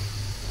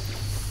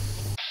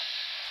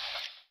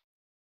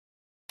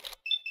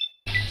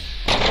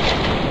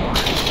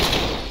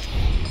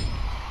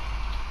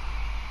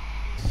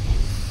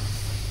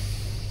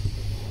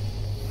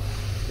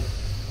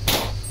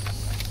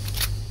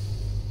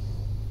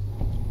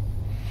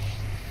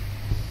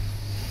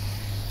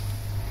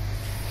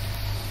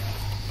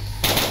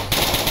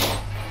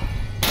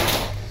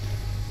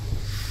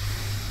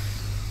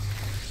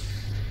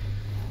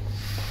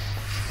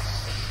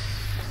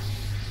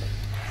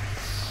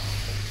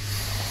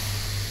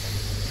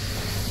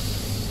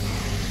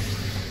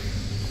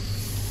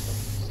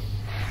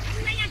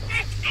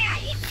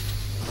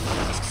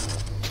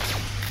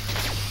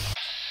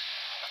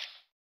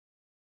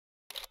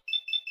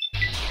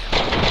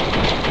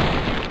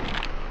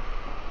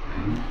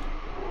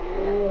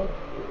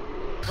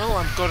 Well,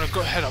 I'm gonna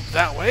go head up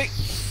that way,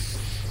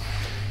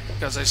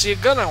 because I see a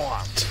gun I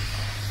want.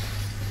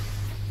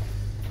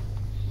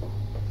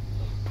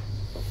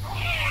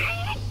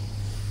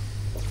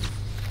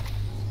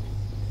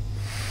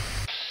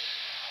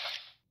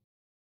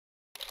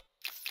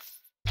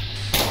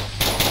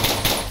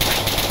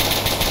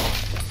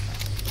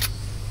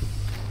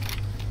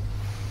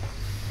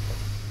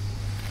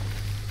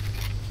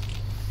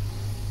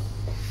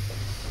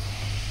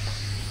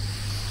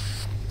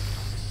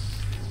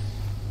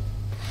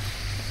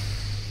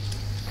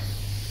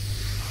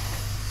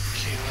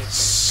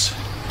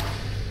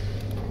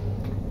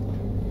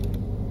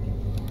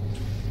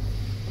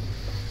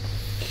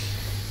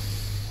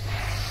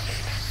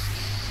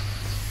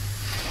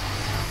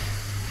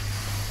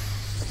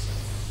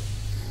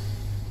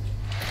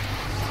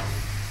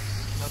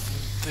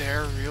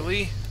 There,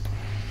 really?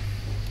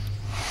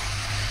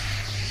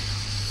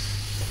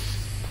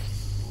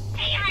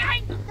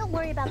 Don't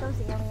worry about those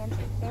aliens.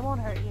 They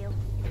won't hurt you.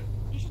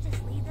 You should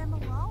just leave them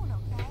alone,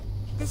 okay?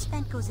 This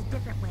vent goes a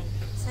different way,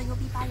 so you'll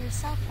be by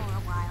yourself for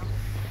a while.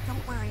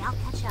 Don't worry, I'll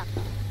catch up.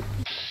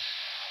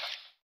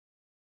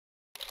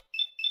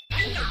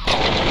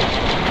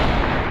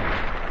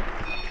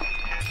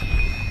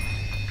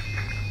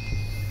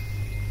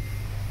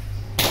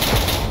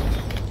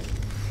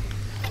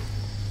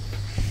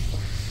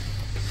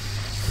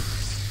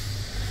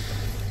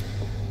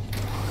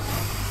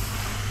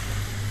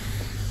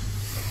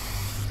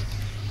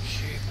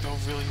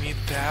 Really need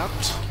that.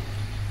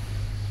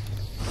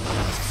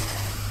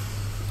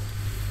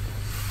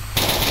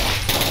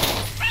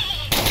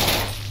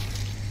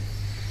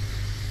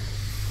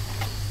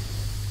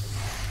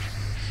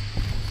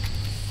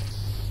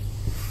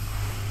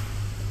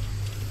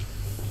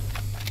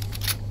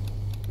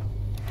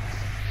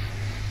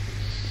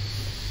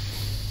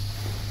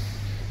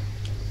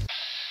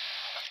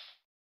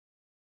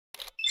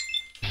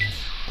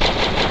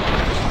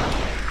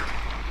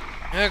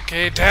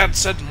 Okay, Dad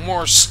said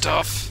more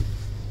stuff.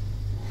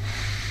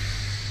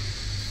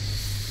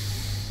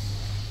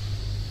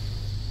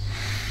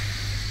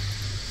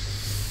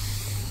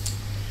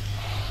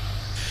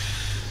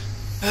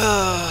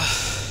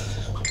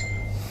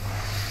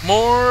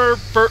 More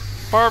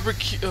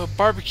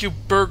barbecue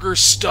burger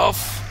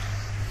stuff.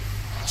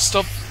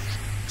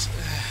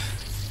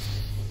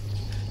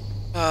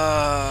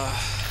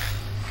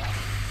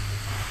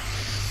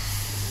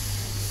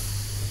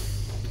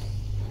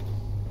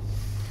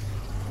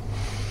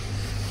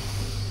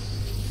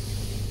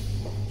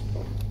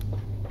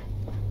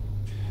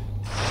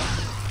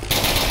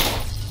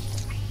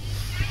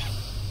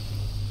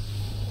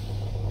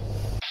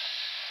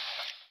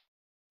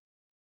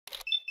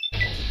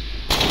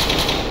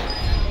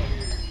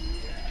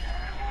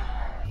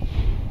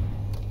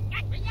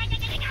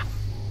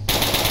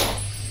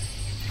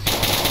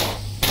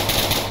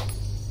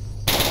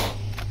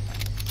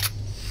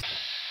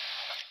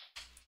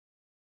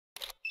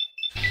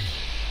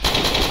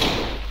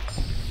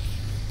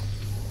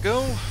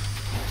 Go.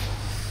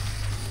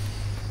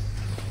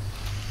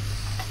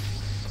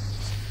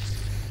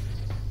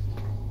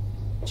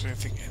 Is there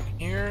anything in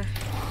here?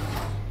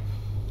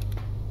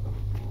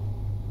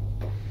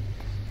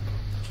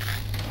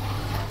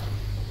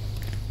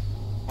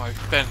 Oh,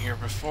 I've been here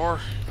before.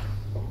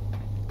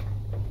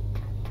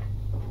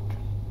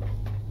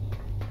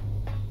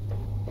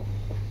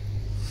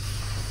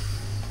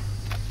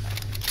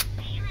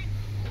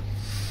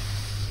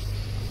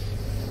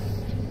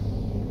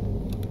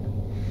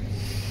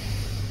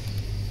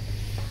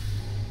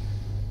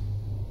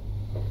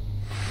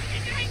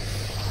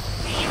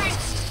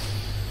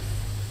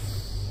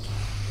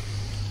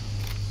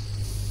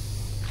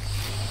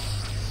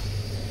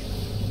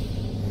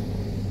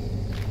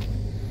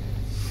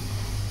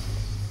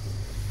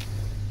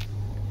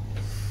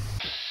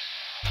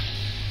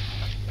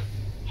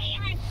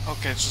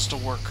 Okay, it's just a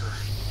worker.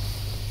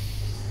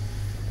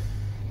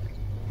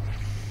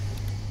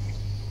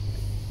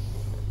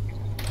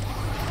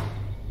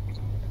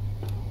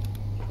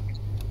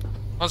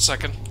 One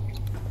second.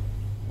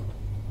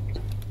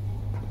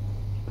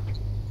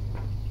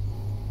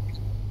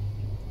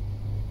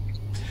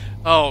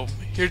 Oh,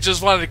 you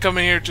just wanted to come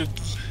in here to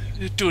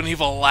do an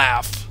evil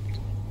laugh.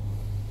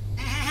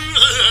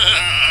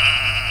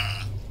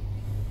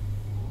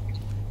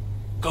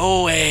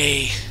 Go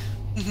away.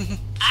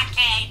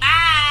 Okay,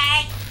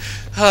 bye!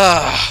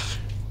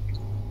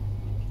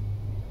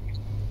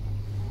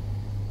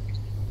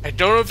 I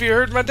don't know if you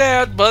heard my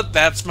dad, but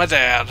that's my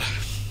dad.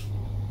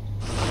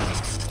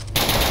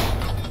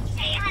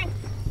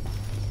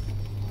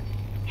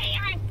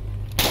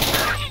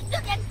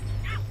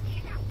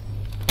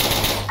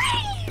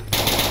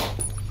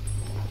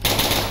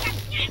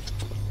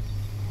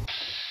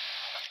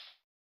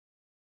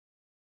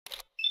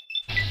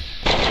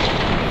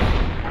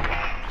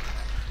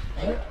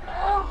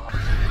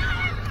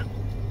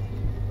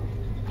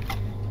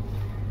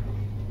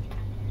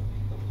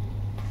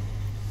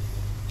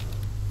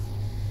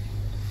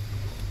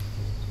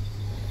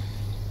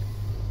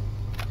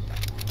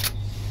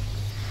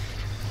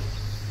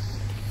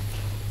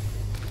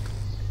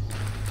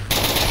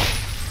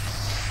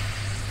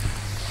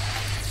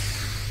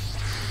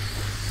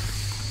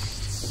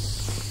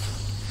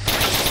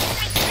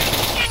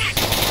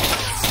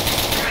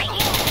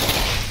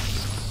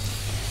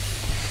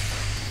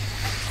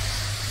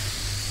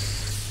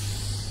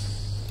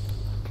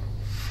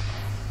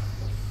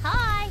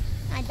 Hi,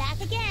 I'm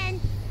back again.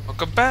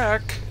 Welcome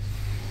back.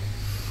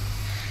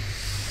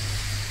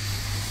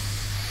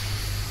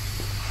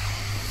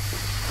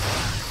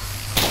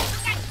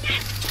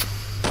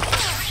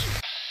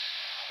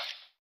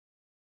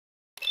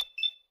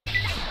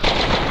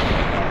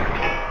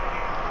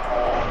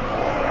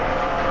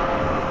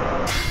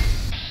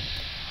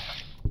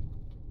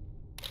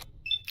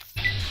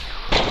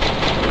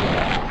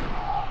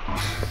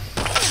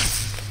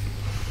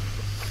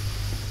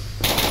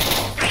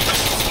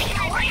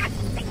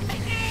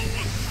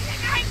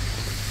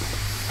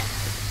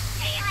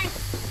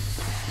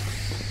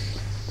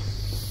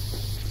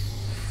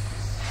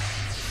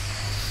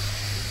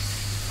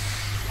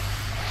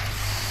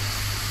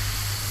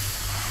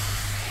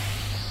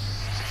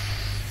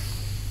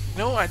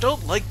 No, I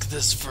don't like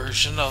this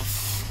version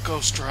of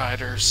Ghost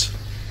Riders.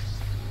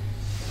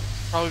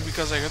 Probably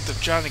because I got the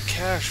Johnny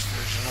Cash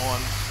version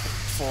one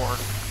before.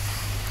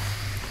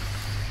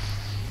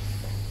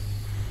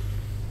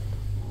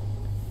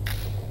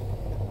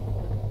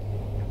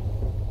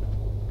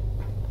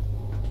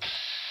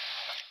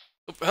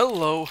 Oh,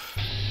 hello.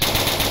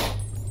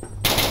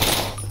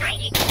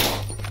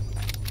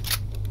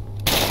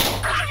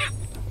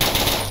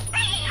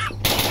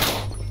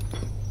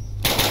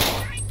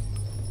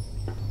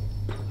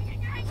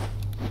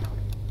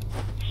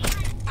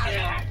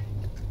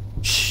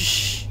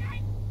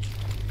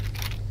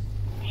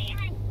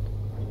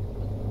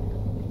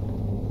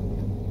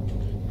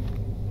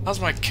 How's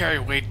my carry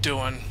weight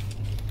doing?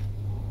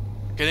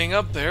 Getting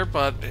up there,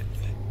 but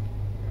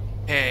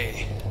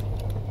hey.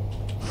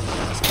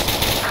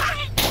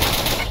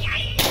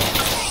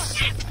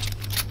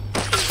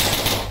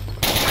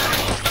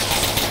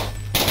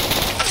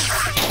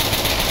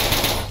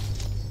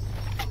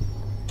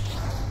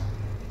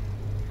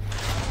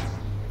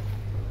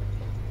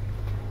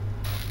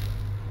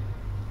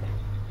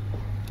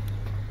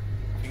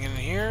 Anything in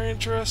here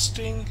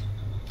interesting?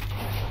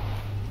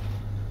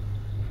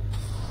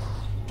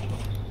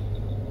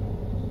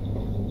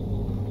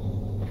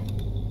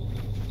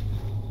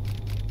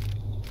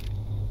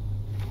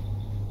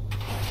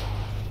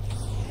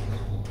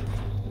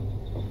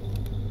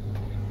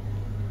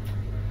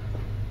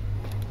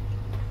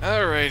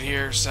 Alright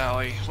here,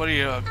 Sally. What are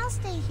you up? I'll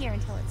stay here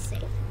until it's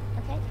safe,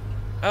 okay?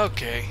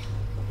 Okay.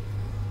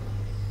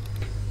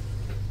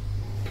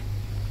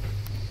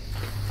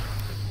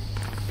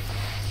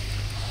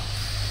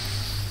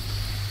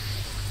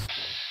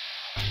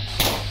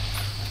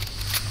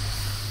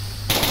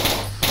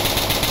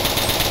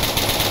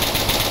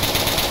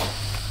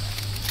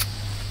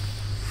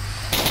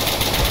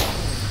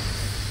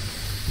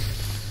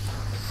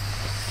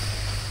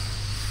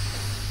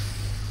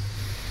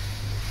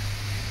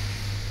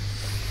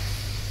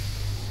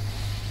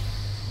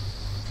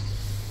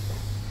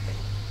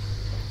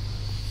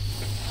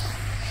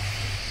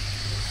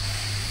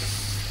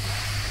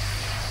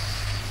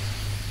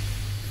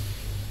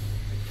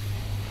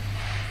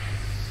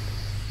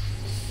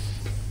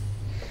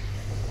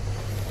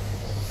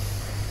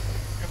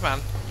 Come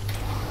on.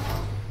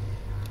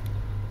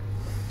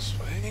 This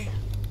way.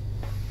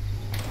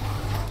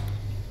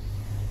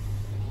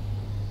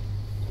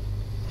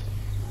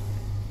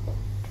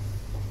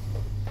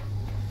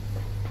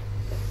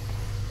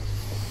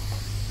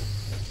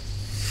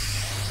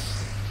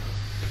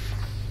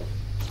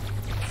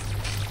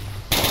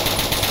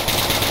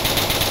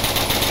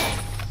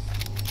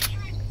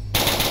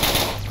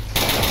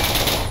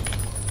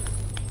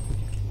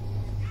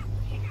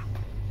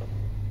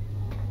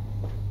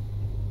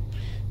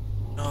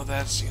 No,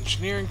 that's the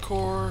engineering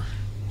core.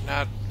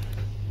 Not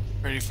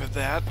ready for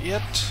that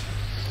yet.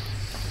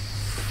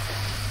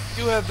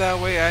 You head that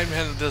way, I'm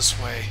headed this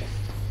way.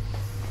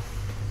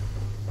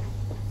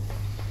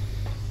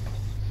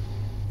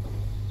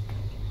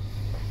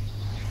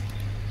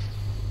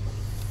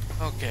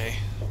 Okay,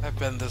 I've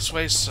been this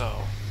way, so...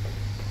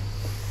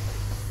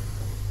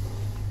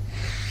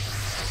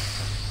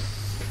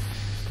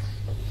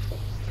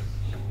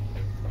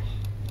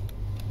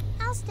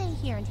 I'll stay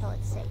here until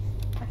it's safe,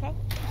 okay?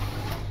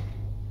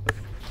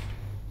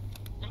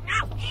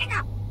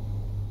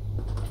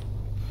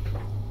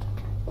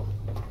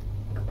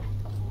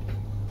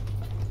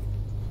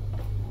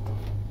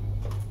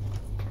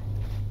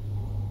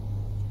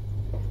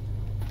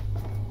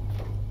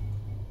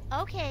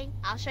 Okay,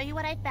 I'll show you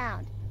what I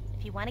found.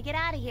 If you want to get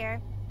out of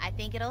here, I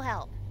think it'll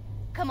help.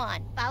 Come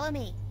on, follow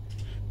me.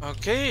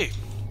 Okay.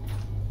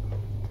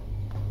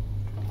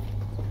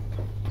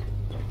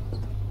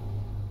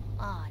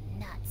 Aw,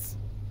 nuts.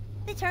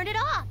 They turned it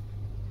off.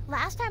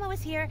 Last time I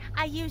was here,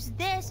 I used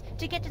this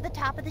to get to the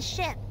top of the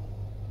ship.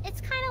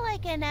 It's kind of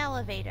like an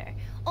elevator,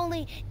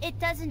 only it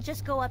doesn't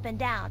just go up and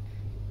down.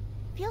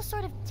 Feels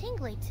sort of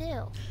tingly,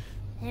 too.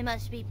 They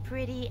must be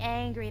pretty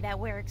angry that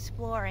we're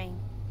exploring.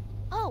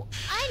 Oh,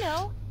 I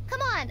know.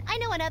 Come on, I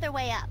know another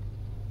way up.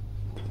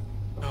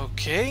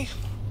 Okay.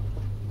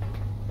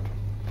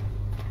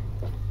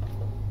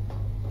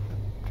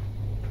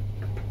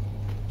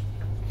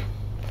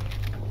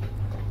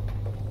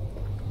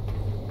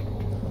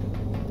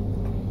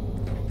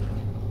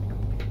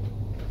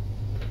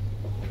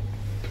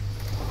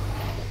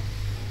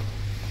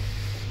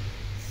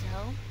 So,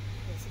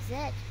 this is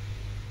it.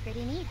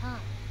 Pretty neat, huh?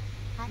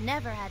 I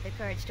never had the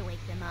courage to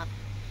wake them up,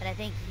 but I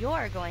think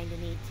you're going to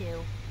need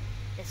to.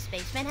 The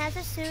spaceman has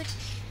a suit,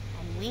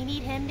 and we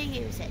need him to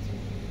use it.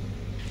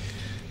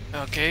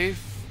 Okay.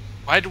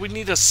 Why do we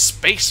need a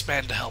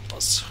spaceman to help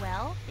us?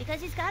 Well, because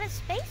he's got a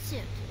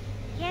spacesuit.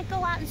 Can't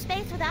go out in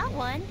space without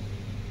one.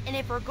 And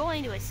if we're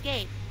going to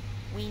escape,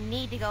 we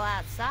need to go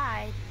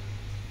outside.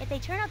 If they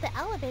turn out the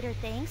elevator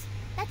things,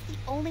 that's the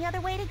only other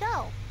way to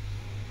go.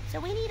 So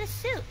we need a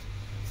suit.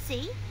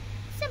 See?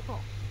 Simple.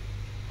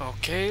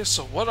 Okay,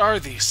 so what are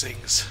these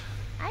things?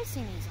 I've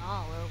seen these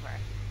all over.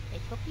 They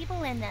put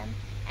people in them,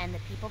 and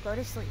the people go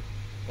to sleep.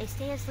 They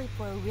stay asleep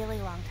for a really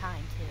long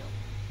time, too.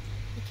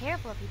 Be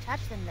careful if you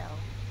touch them, though.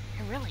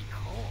 They're really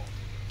cold.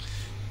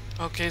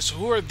 Okay, so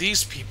who are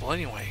these people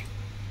anyway?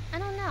 I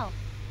don't know.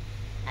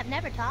 I've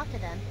never talked to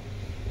them.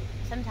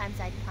 Sometimes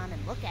I'd come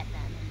and look at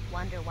them and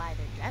wonder why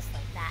they're dressed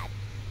like that.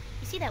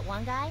 You see that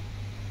one guy?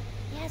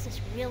 He has this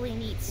really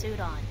neat suit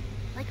on,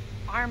 like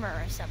armor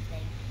or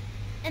something.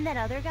 And that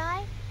other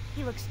guy?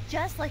 He looks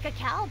just like a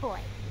cowboy.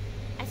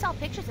 I saw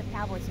pictures of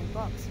cowboys in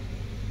books.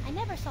 I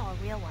never saw a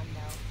real one,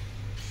 though.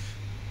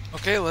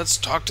 Okay, let's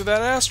talk to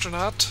that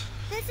astronaut.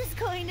 This is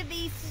going to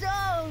be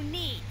so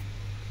neat.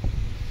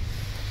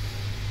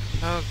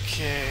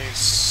 Okay,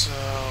 so...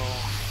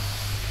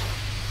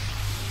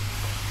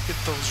 get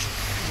those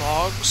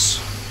logs.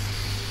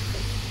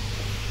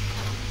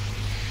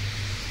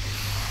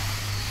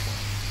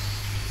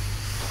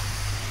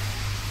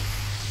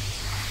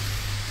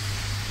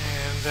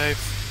 And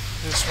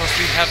this must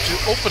be have to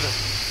open it.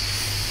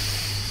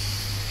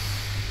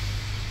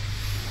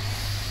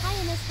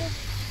 Hiya, mister.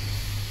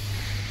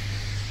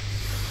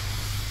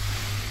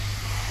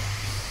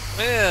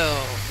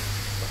 Well,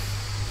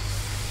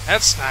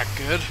 that's not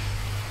good.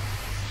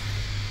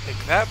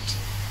 Take that.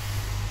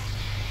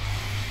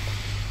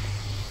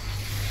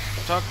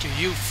 Talk to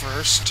you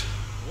first.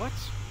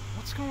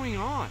 What's going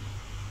on?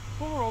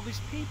 Who are all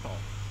these people?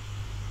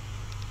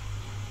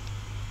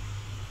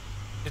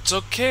 It's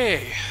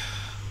okay.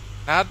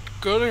 Not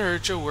gonna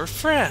hurt you, we're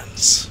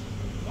friends.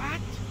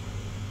 What?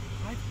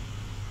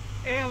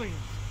 Aliens.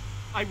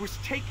 I was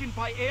taken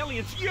by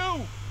aliens.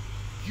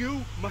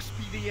 You must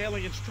be the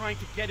aliens trying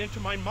to get into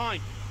my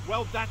mind.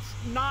 Well, that's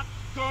not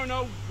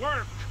gonna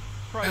work.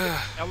 Private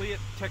Elliot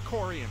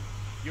Tekorian,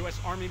 U.S.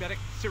 Army medic,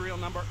 serial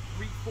number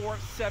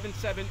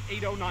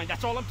 3477809.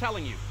 That's all I'm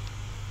telling you.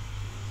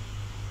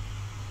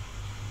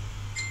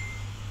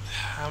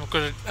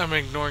 I'm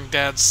ignoring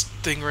Dad's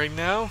thing right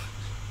now.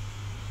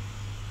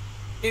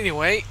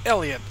 Anyway,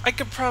 Elliot, I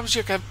can promise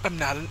you I'm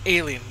not an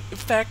alien. In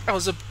fact, I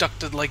was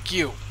abducted like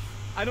you.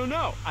 I don't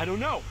know.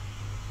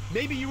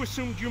 Maybe you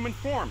assumed human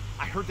form.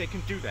 I heard they can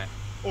do that.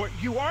 Or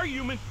you are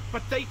human,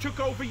 but they took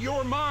over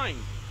your mind.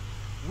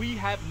 We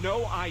have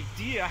no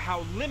idea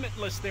how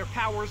limitless their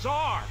powers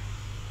are.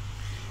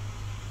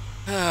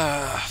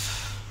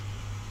 If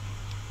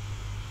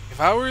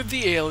I were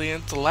the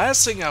alien, the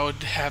last thing I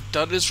would have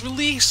done is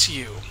release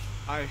you.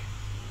 I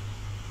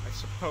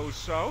suppose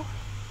so.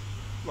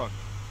 Look,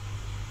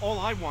 all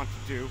I want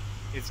to do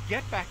is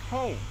get back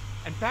home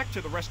and back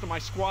to the rest of my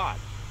squad.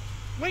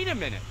 Wait a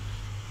minute.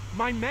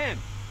 My men,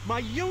 my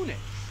unit.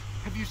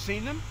 Have you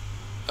seen them?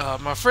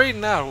 I'm afraid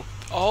not.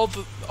 All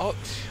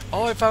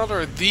I found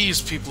are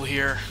these people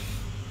here.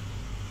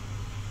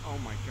 Oh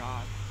my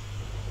God.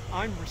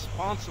 I'm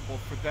responsible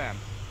for them,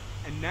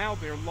 and now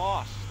they're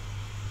lost.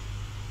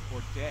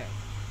 Or dead.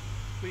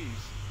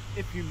 Please,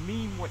 if you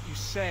mean what you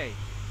say,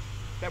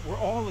 that we're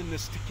all in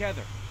this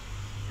together,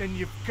 then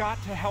you've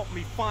got to help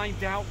me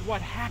find out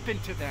what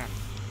happened to them.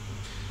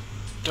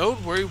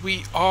 Don't worry,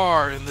 we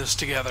are in this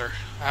together.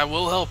 I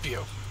will help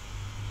you.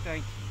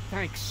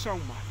 Thanks so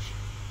much.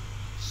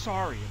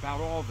 Sorry about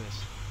all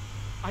this.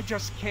 I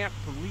just can't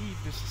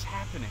believe this is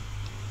happening.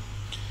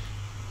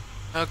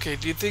 Okay,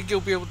 do you think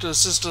you'll be able to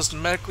assist us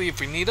medically if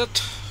we need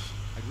it?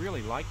 I'd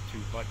really like to,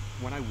 but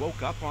when I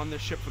woke up on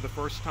this ship for the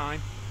first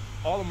time,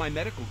 all of my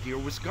medical gear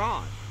was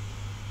gone.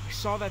 I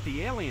saw that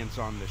the aliens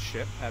on this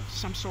ship have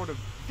some sort of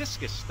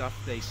viscous stuff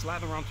they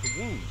slather onto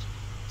wounds.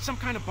 Some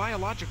kind of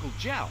biological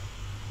gel.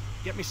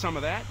 Get me some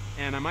of that,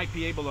 and I might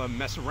be able to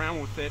mess around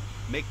with it,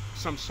 make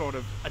some sort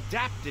of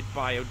adapted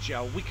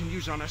biogel we can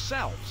use on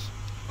ourselves.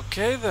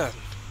 Okay then.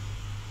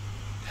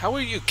 How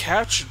were you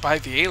captured by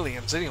the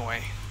aliens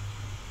anyway?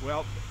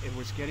 Well, it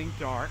was getting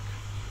dark.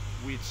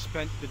 We'd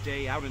spent the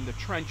day out in the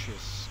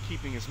trenches,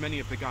 keeping as many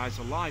of the guys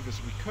alive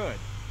as we could.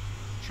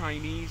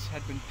 Chinese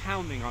had been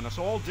pounding on us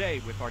all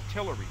day with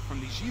artillery from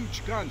these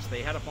huge guns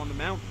they had up on the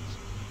mountains.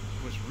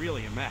 It was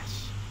really a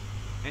mess.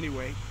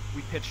 Anyway,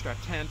 we pitched our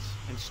tents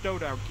and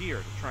stowed our gear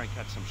to try and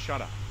catch some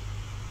shut-eye.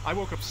 I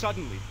woke up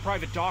suddenly,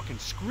 Private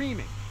Dawkins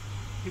screaming.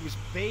 He was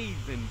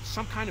bathed in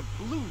some kind of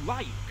blue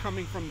light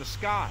coming from the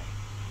sky.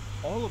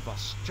 All of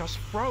us just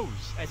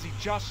froze as he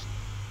just,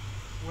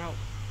 well,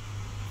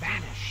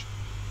 vanished.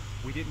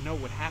 We didn't know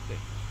what happened.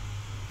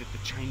 Did the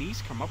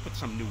Chinese come up with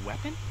some new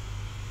weapon?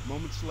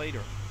 Moments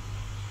later,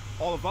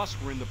 all of us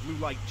were in the blue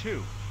light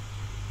too.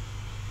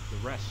 The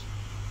rest,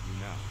 you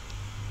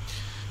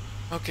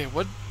know. Okay,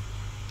 what?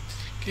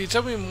 Can you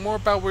tell me more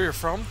about where you're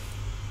from?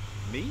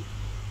 Me?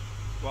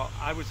 Well,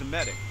 I was a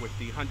medic with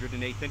the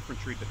 108th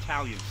Infantry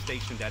Battalion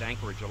stationed at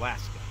Anchorage,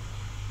 Alaska.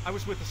 I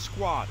was with a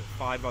squad of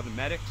 5 other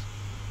medics.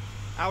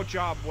 Our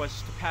job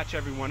was to patch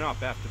everyone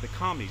up after the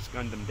commies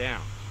gunned them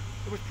down.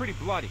 It was pretty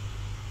bloody.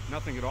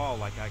 Nothing at all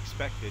like I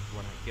expected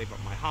when I gave up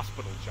my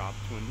hospital job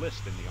to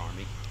enlist in the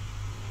Army.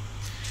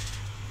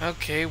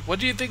 Okay, what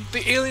do you think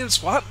the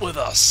aliens want with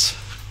us?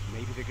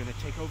 Maybe they're gonna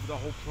take over the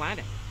whole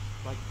planet.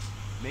 Like,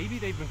 maybe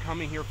they've been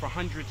coming here for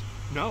hundreds,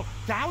 no,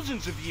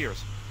 thousands of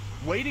years,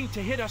 waiting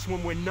to hit us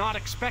when we're not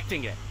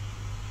expecting it.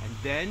 And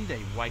then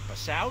they wipe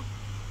us out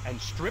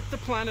and strip the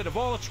planet of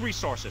all its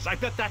resources. I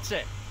bet that's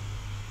it.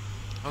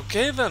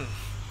 Okay then,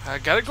 I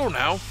gotta go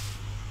now.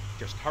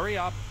 Just hurry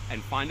up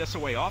and find us a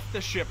way off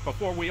the ship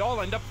before we all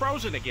end up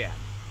frozen again.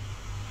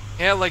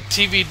 Yeah, like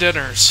TV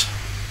dinners.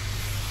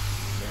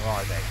 Where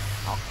are they?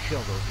 I'll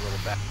kill those little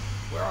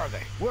Where are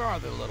they? Where are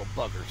the little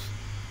buggers?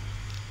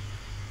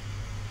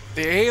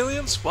 The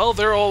aliens? Well,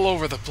 they're all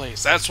over the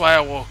place. That's why I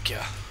woke you.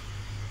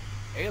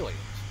 Aliens?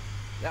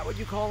 That what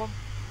you call them?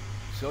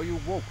 So you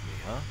woke me,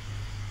 huh?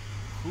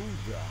 Who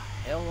the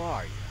hell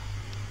are you?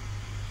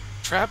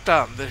 Trapped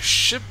on this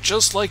ship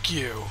just like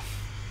you.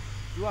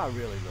 Do I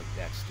really look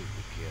that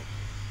stupid, kid?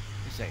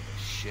 This ain't a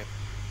ship.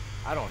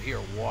 I don't hear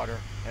water,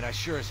 and I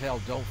sure as hell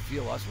don't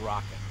feel us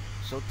rocking.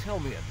 So tell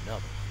me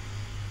another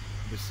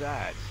one.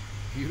 Besides,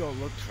 you don't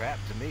look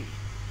trapped to me.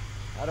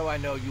 How do I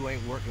know you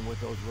ain't working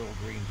with those little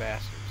green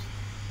bastards?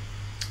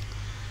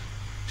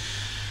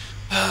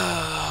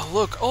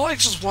 Look, all I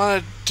just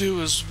want to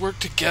do is work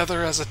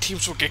together as a team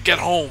so we can get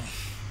home.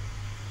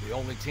 The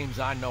only teams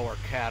I know are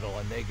cattle,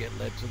 and they get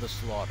led to the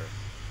slaughter.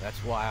 That's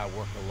why I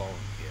work alone,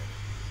 kid.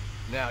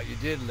 Now, you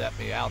did let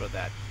me out of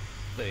that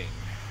thing,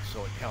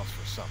 so it counts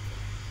for something.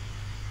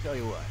 Tell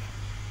you what,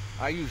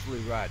 I usually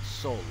ride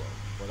solo,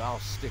 but I'll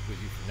stick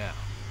with you for now.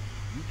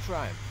 You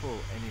try and pull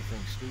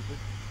anything stupid,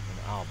 and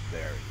I'll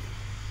bury you.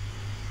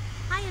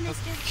 Hiya,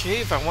 mister. Okay,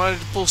 if I wanted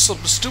to pull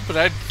something stupid,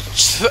 I'd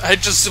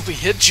just simply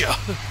hit you.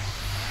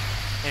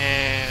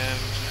 And...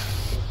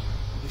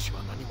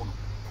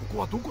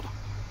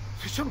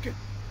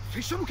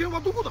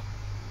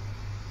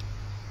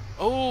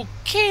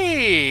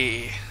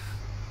 okay.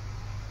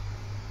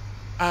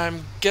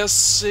 I'm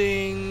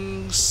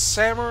guessing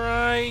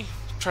samurai?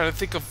 Trying to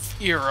think of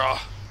era.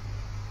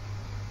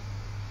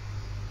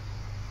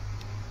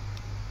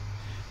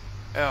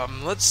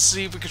 Let's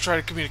see if we can try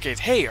to communicate.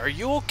 Hey, are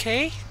you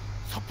okay?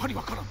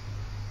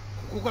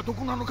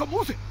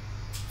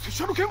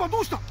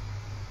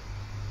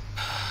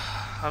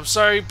 I'm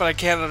sorry, but I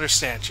can't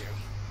understand you.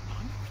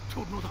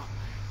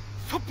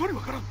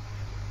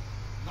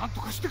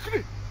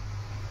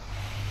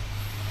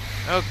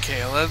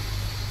 Okay,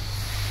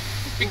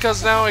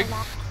 because now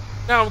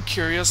I'm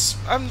curious.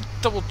 I'm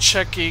double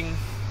checking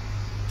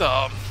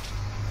the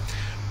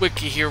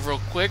wiki here real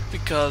quick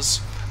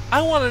because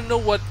I want to know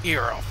what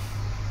era.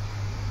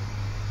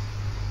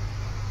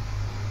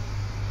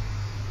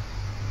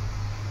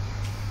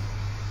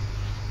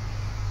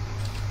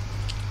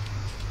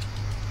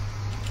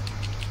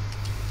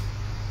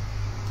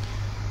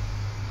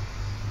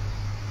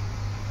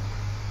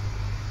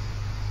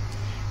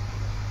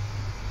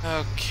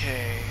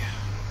 Okay.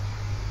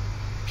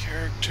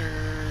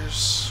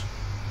 Characters.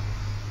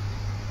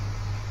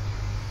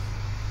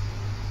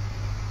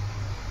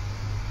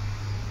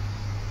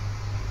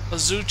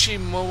 Azuchi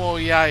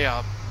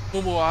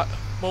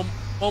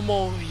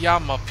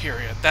Momoyama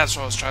period. That's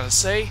what I was trying to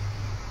say.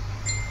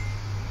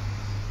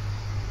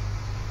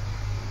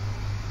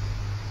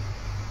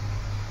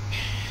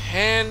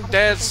 And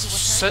Dad's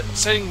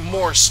saying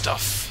more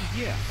stuff.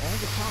 Yeah, all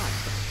the time.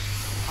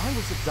 I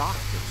was a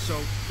doctor, so...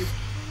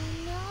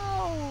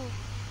 No!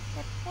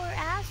 That poor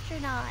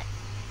astronaut.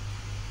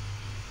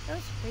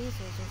 Those freezers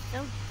are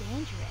so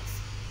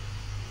dangerous.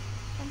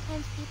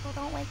 Sometimes people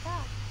don't wake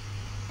up.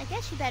 I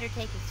guess you better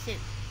take his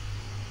suit.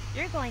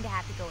 You're going to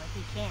have to go if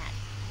he can't.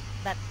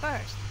 But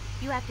first,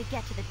 you have to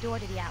get to the door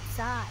to the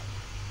outside.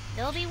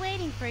 They'll be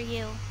waiting for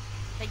you.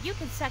 But you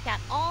can suck out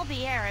all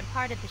the air and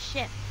part of the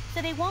ship,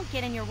 so they won't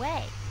get in your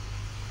way.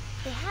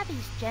 They have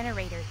these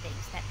generator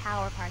things that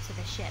power parts of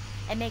the ship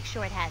and make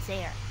sure it has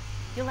air.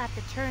 You'll have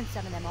to turn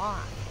some of them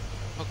on.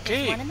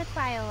 Okay. There's one in the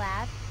cryo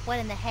lab, one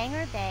in the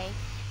hangar bay,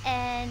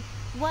 and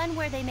one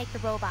where they make the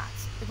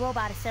robots, the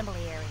robot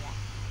assembly area.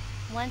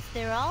 Once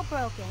they're all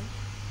broken,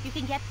 you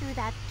can get through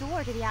that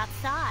door to the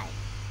outside.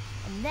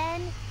 And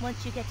then,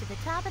 once you get to the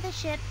top of the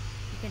ship,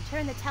 you can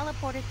turn the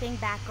teleporter thing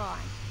back on,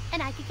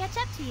 and I can catch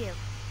up to you.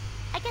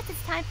 I guess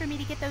it's time for me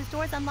to get those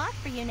doors unlocked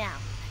for you now.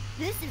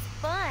 This is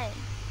fun.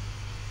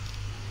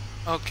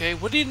 Okay,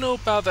 what do you know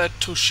about that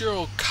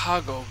Toshiro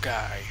Kago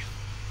guy?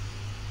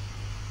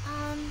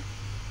 I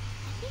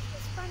think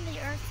he's from the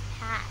Earth's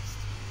past.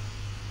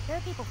 There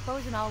are people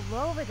frozen all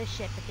over the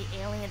ship that the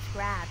aliens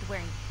grabbed,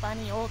 wearing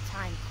funny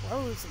old-time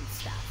clothes and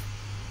stuff.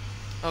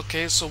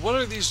 Okay, so what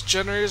are these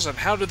generators and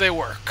how do they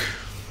work?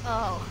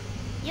 Oh,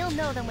 you'll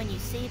know them when you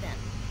see them.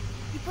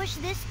 You push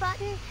this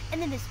button,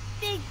 and then this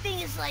big thing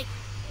is like,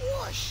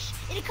 whoosh,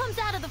 and it comes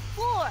out of the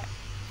floor.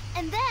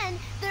 And then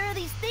there are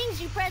these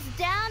things you press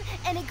down,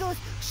 and it goes,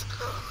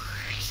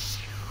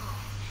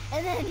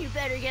 and then you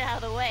better get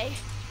out of the way.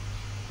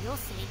 You'll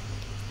see.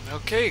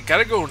 Okay,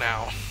 gotta go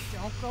now.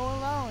 Don't go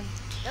alone.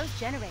 Those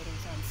generators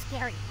are in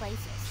scary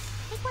places.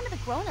 Take one of the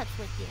grown-ups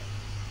with you.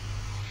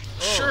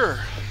 Sure.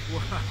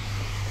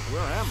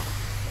 Where am I?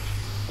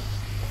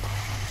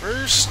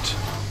 First,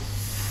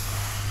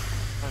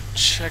 I'll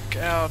check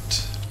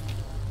out.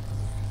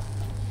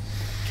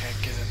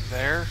 Can't get in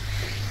there.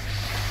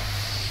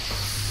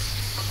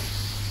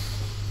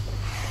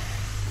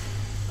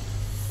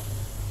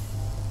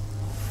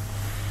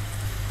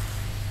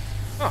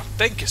 Oh,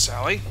 thank you,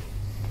 Sally.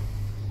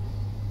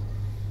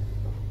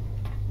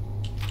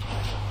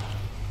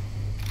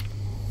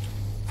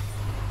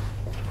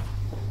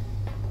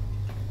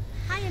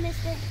 Hiya,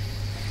 mister.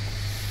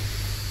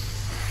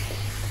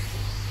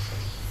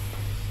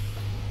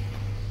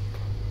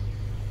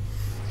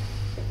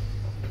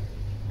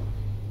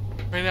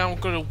 Right now, I'm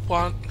gonna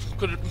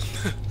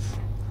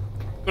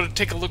gonna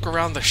take a look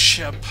around the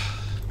ship,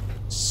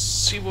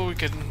 see what we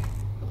can.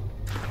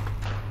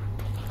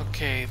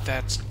 Okay,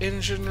 that's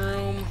engine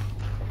room.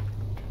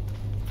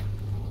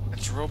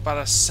 That's robot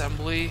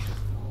assembly.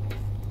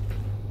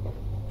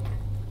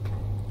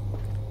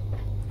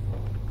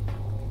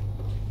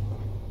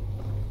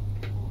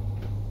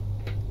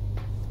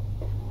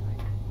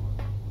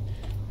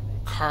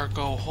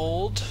 Cargo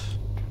hold.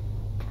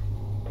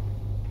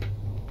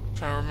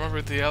 Trying to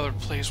remember the other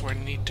place where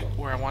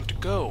I want to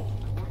go.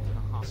 I worked in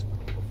a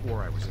hospital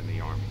before I was in the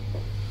army.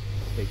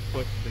 They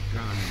put the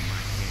gun in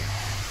my hand.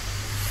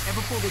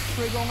 Ever pull the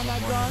trigger on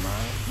that gun?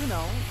 You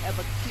know,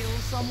 ever kill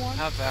someone?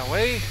 Not that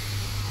way.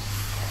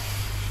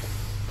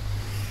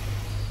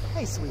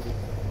 Hey, sweetie,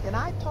 can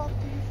I talk to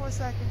you for a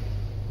second?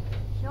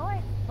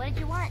 Sure. What did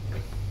you want?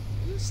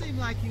 You seem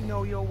like you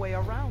know your way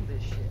around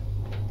this ship.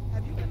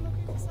 Have you been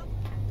looking for something?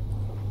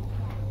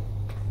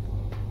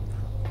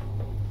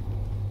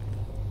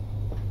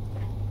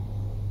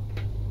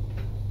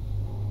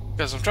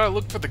 Because I'm trying to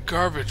look for the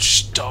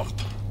garbage dump.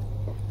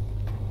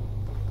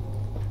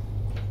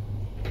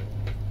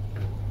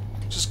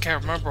 Just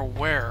can't remember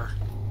where.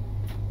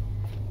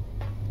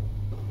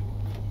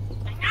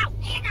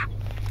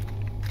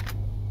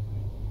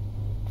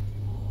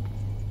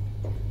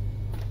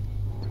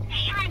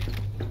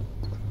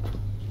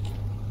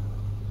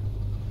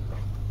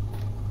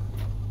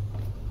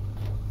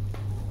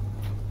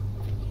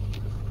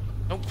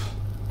 Nope.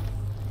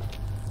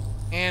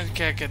 And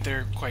can't get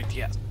there quite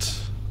yet.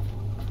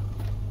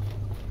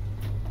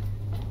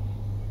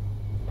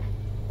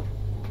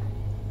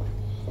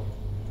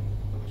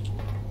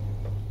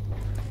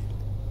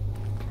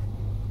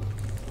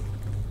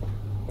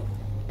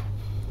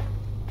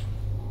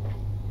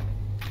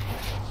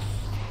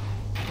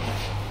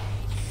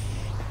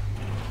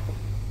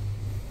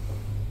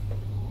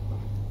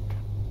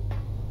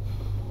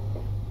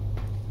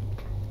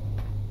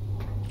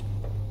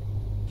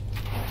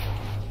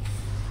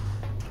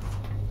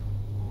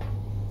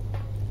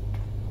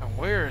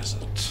 Where is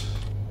it?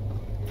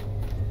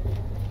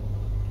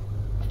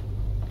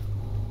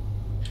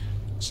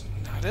 It's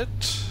not it.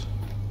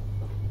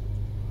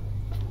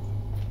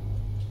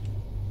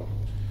 I'm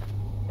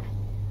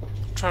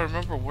trying to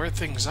remember where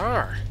things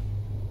are.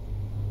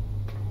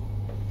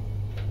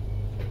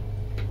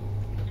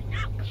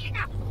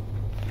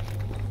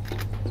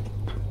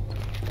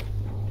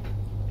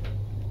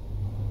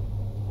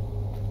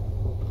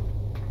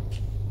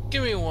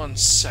 Give me 1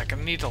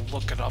 second. I need to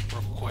look it up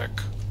real quick.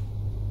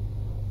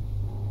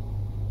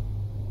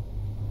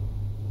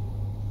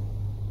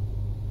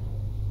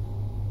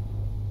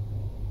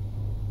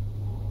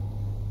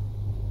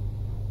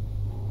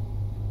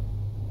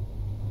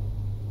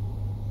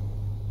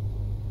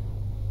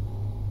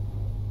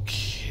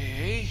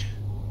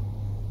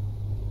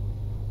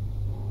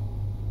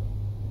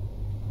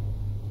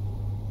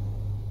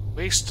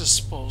 Waste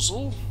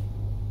disposal.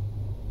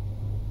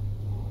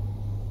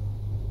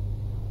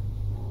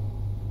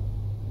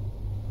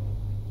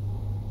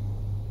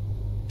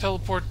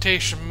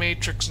 Teleportation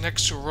matrix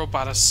next to a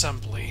robot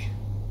assembly.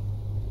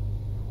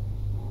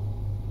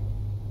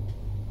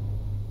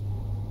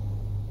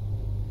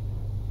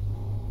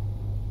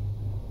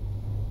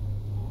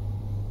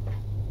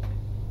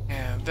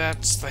 And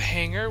that's the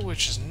hangar,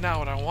 which is not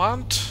what I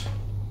want.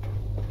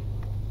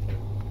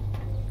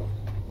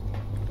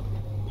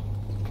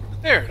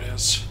 There it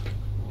is.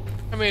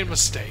 I made a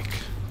mistake.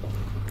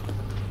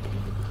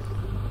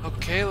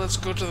 Okay, let's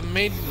go to the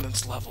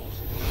maintenance level.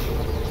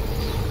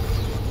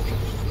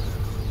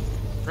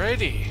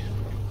 Righty.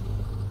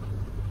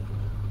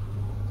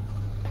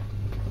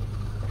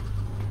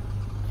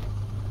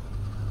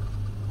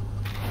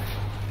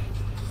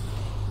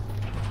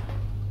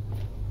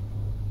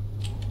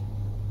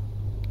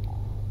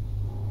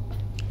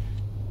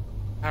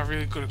 Not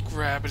really gonna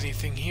grab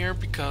anything here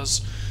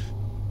because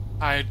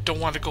I don't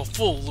want to go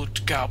full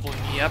loot goblin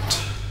yet.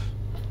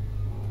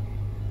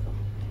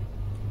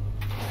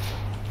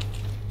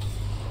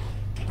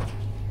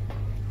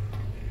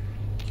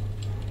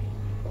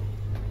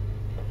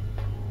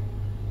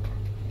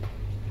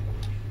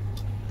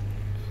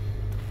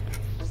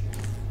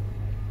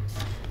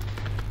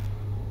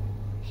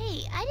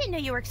 Hey, I didn't know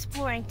you were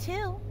exploring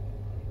too.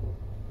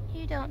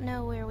 You don't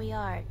know where we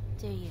are,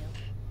 do you?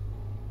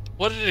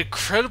 What an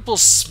incredible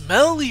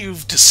smell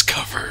you've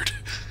discovered!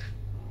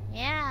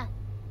 Yeah,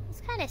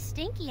 it's kind of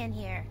stinky in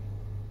here.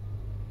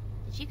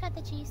 Did you cut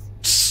the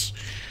cheese?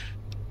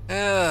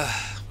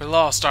 We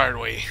lost,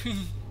 aren't we?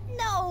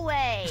 No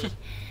way!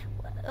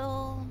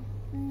 Well,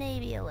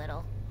 maybe a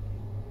little.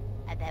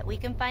 I bet we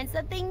can find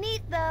something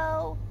neat,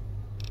 though.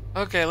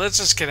 Okay, let's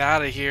just get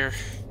out of here.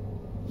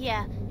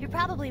 Yeah, you're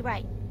probably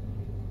right.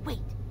 Wait,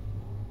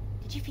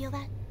 did you feel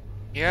that?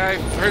 Yeah, I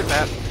heard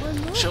that.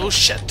 Oh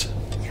shit.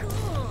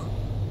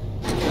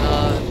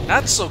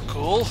 Not so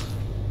cool.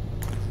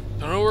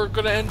 Don't know where we're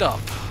gonna end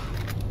up.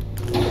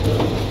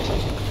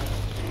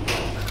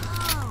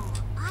 Oh,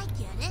 I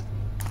get it.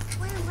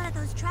 We're in one of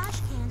those trash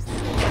cans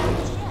that's on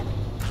the ship.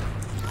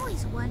 I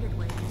always wondered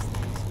where these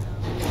things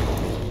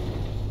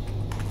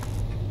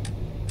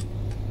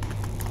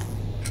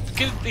go.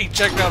 Get me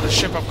checked out of the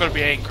ship, I'm gonna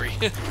be angry.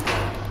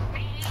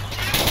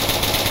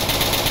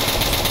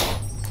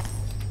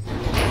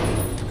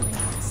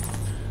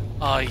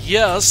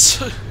 Yes.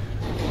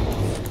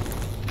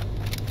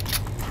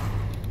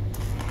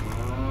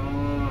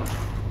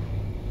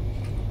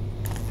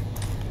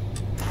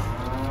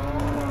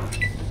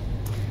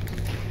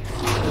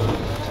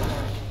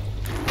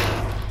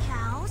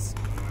 Cows?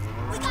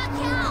 We got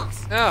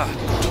cows! Yeah,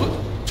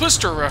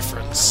 Twister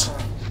reference.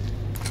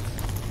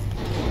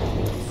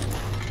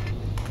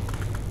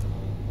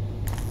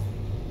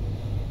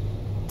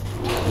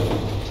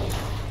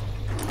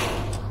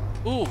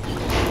 Ooh.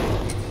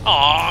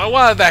 Aw, I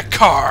wanted that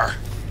car.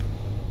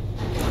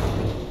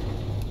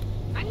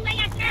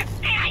 Aliens,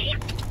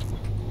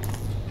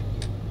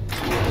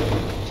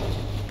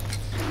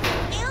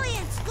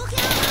 look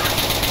out!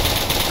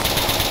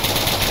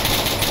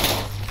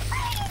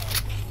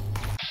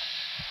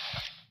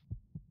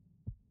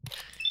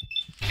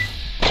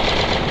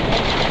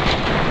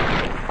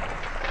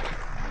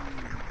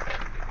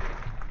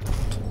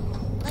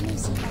 Let me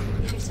see if I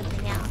can figure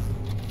something out.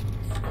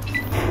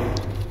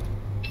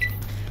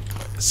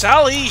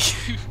 Sally!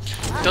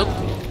 Don't.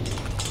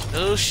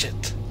 Oh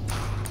shit.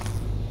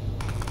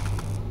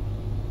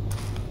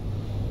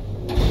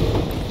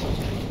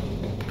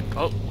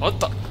 Oh, what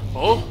the?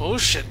 Oh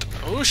shit.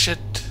 Oh shit.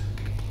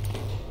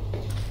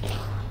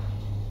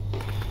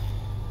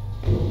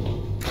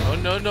 Oh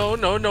no, no,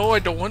 no, no, I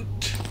don't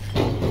want.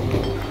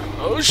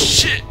 Oh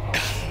shit.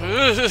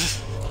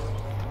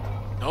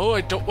 No,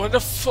 I don't want to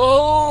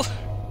fall.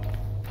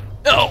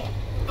 No!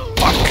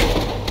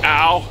 Fuck!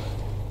 Ow!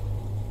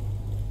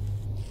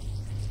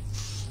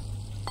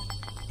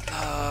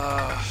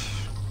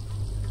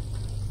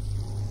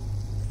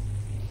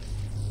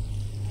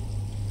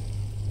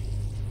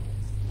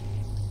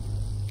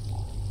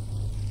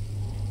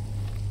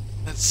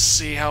 Let's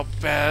see how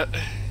bad. I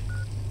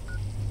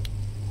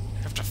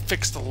have to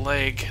fix the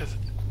leg.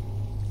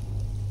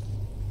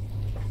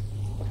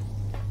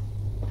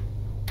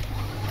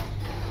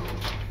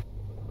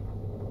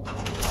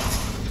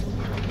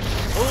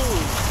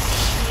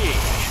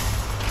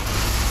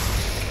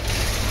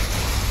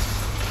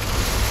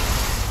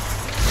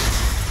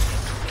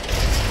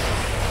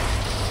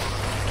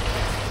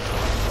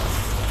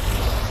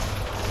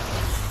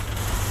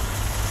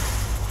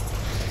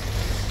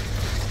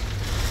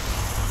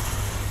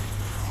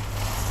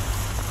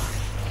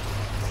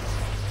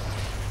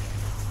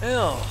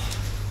 Ew.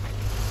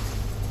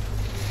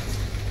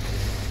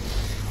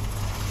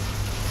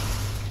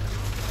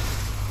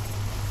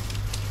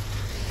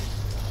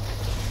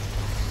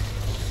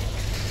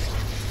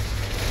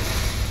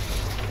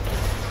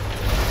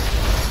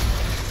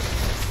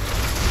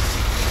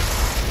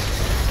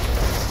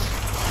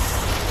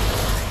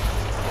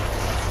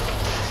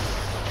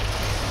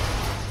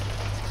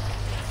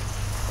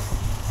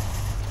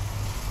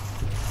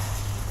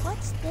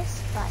 press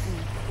this button.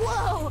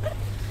 Whoa!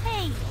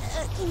 Hey,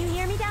 can you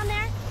hear me down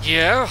there?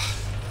 Yeah.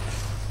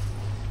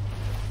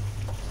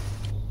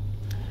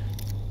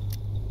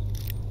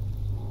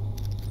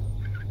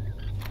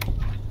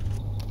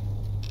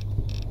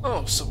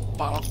 Oh, some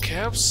bottle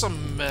caps,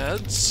 some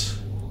meds.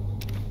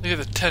 Look at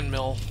the 10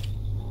 mil.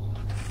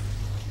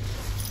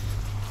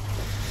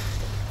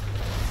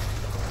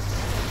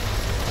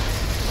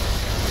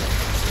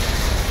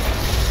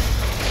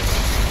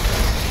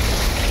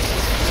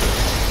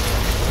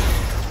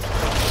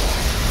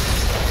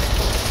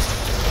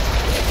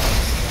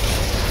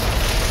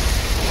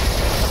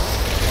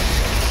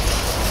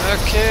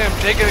 Okay, I'm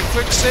taking a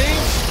quick save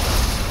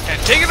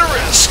and taking a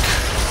risk.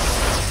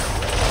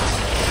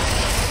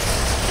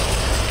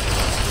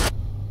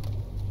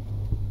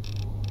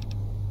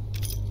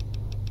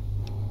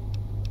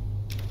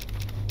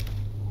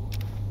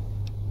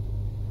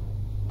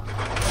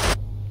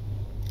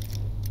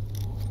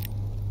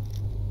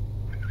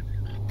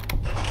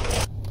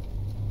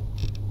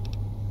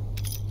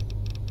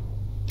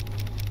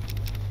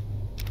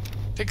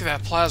 Take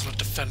that plasma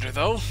defender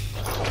though.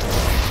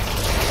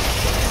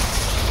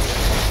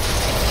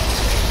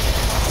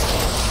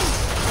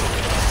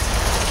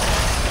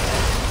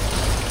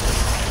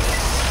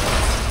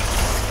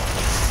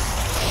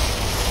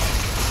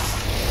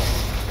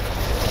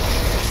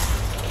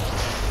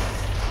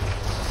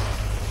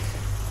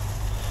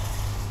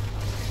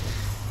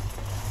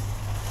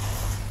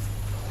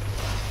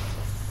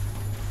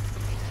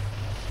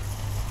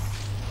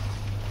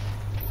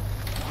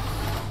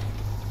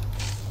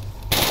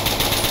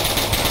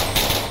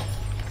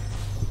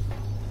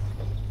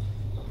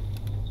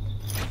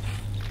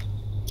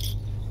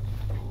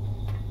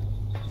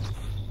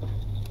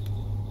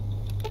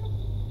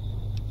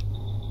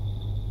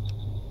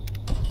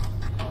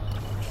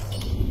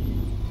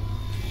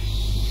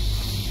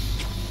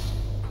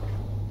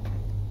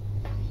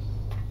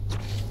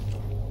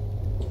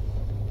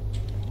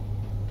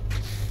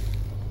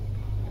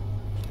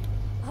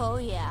 Oh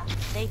yeah,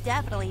 they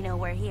definitely know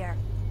we're here.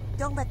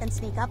 Don't let them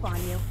sneak up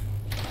on you.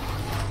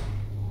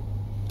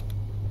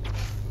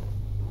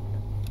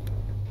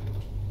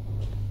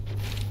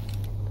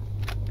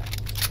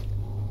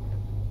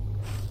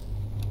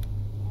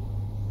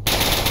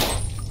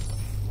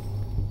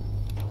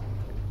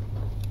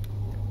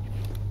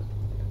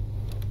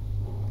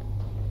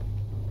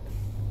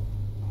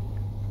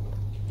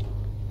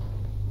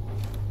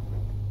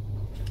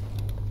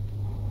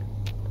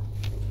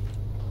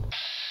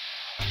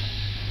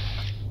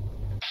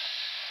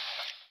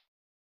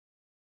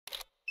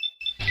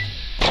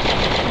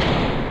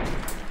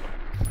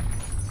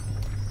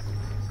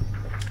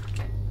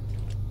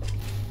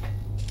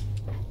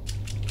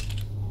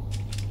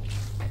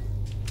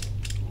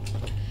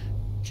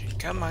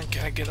 Come on,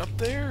 can I get up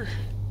there?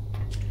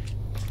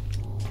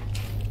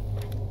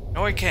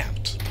 No, I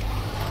can't.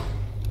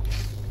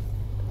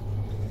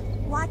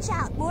 Watch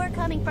out, more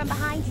coming from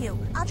behind you.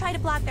 I'll try to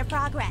block their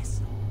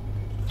progress.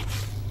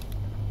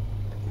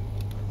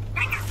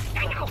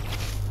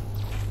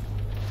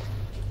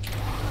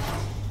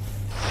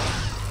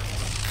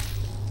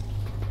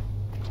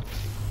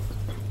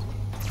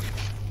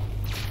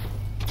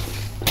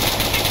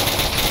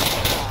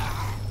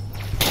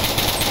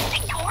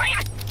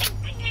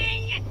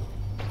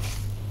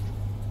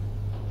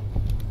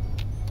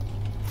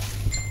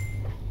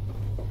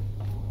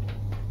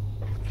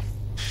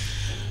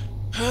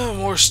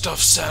 More stuff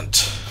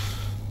sent.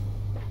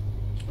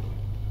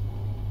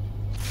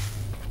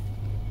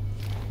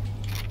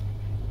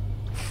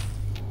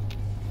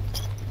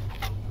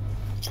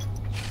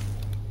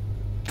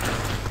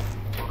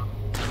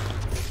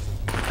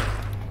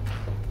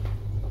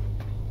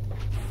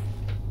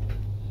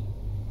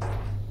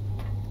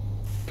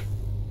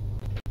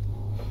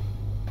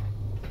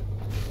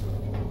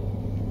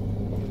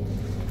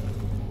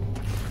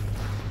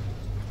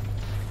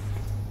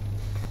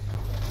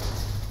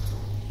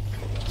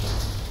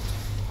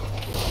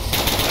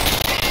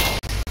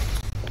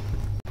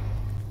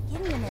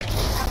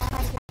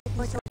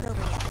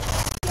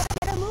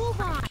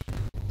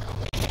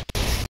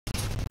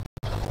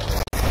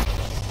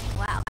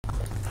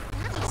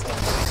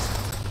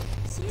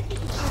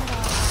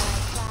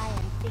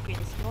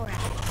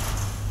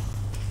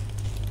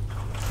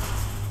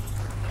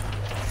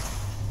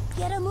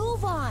 Get a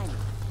move on.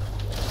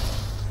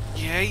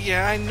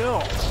 Yeah, I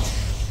know.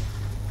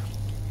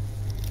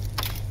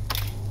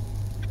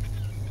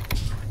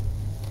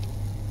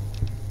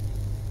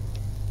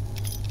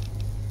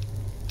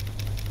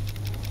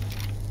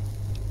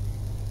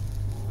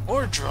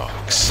 More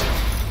drugs. Uh-oh.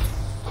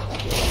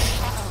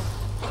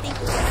 I think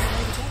we're on the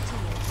way to get to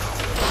you.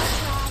 I'll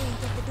try and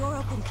get the door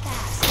open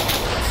fast.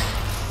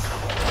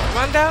 Come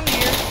on down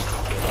here.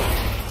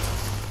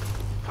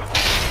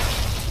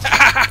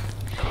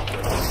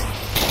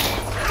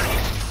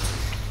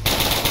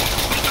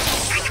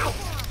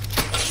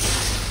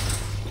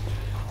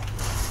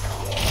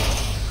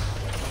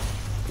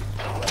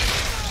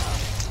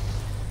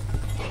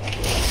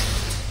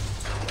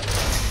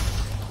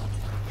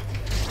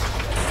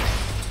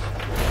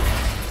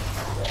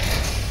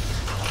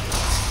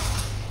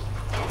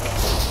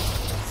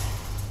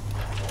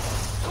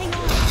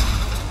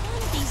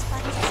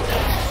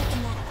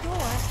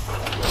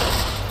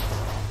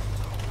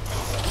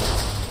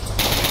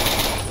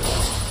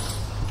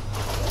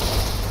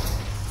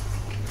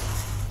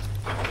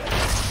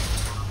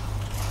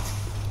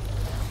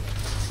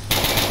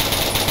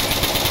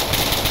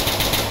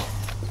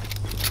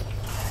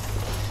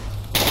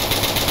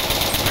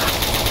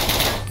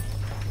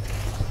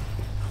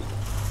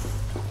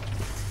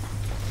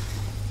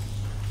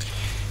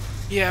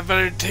 Yeah, I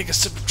better take a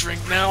sip of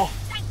drink now.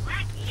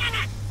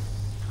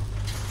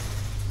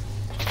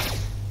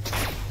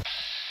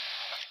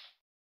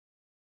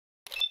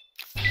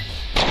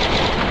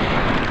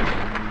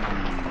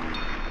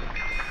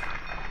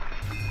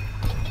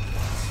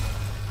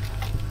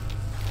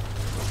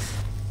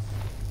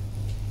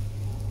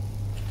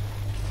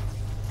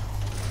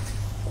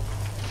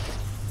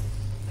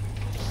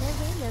 Their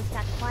radios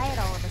got quiet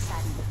all of a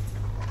sudden.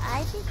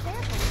 I'd be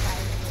careful if I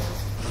were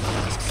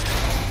you.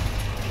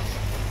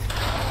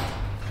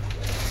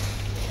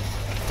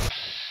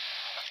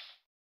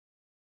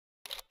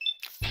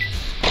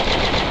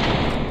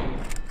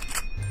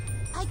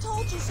 I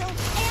told you so.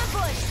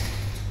 Ambush!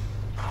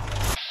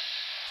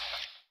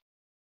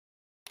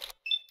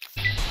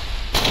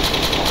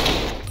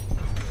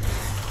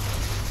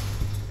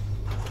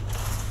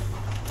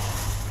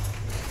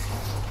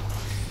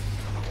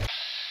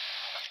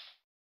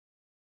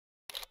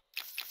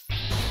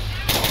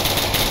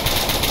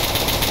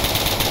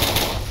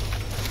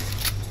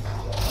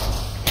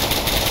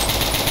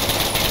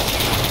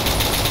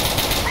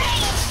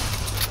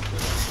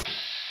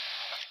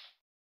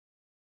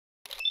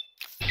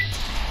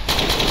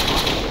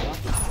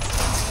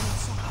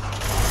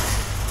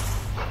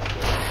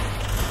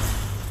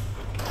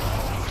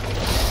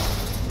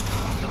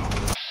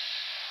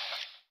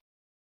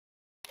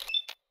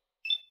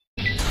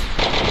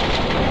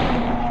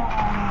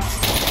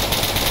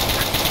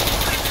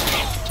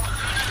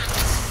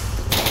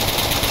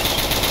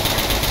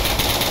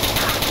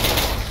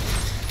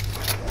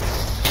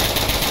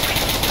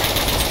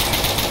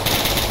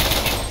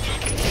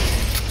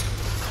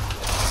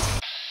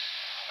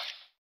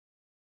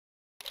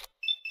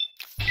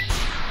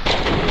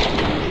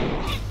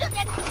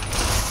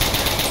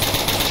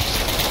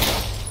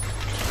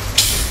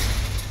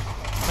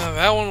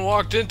 That one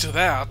walked into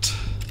that.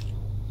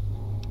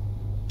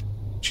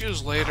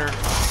 Choose later.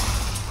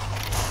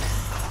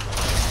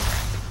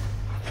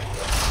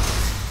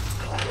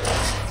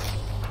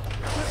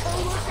 We're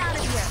almost out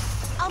of here.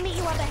 I'll meet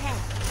you up ahead.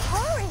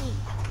 Hurry!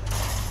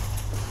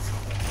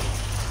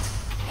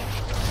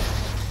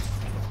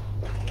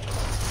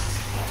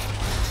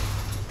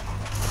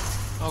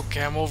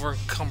 Okay, I'm over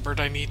encumbered.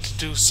 I need to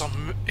do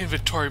some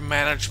inventory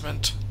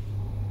management.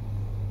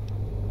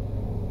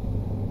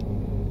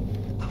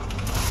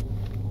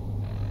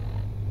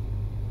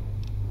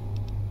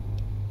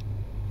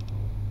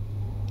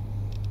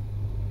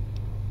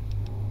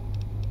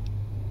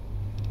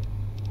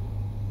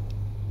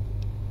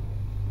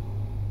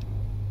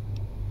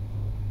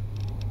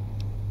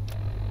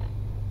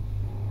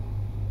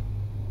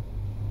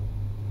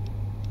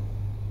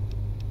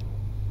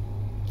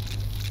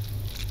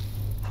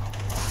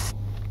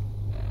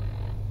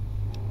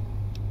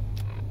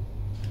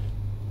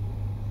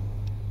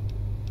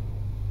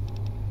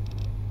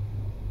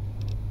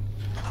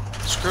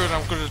 Screw it,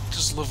 I'm gonna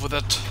just live with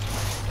it.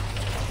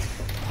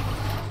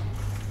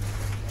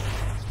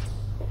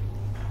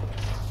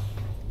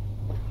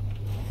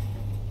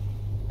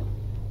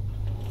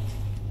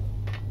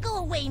 Go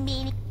away,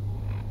 meanie.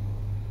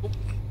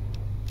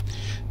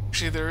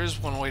 Actually, there is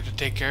one way to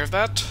take care of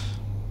that.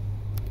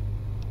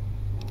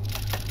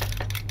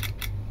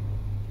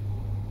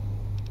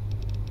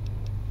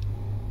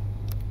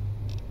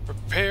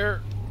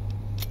 Prepare.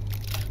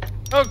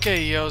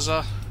 Okay,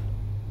 Yoza.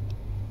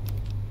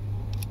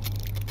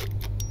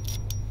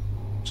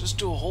 Just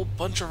do a whole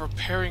bunch of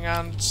repairing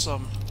on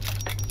some...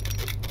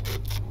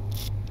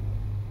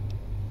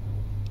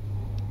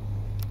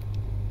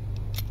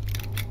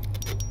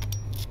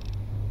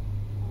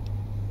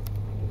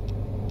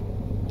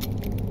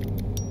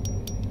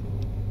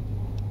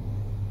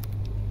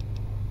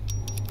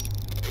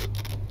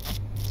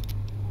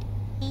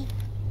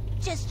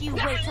 Just you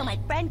wait till my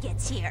friend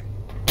gets here.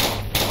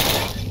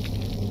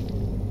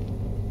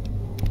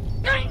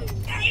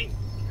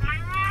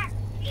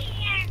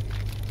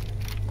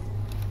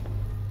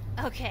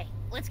 Okay,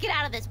 let's get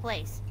out of this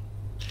place.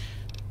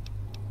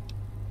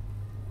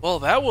 Well,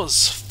 that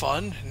was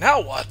fun.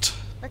 Now what?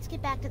 Let's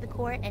get back to the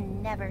court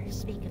and never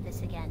speak of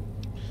this again.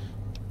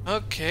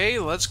 Okay,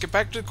 let's get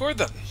back to the court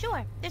then.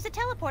 Sure, there's a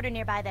teleporter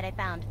nearby that I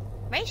found.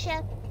 Right,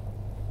 Shep?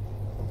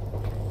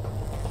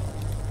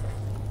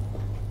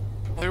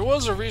 There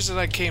was a reason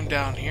I came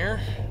down here.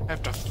 I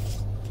have to...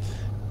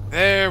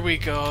 There we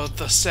go,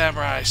 the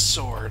samurai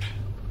sword.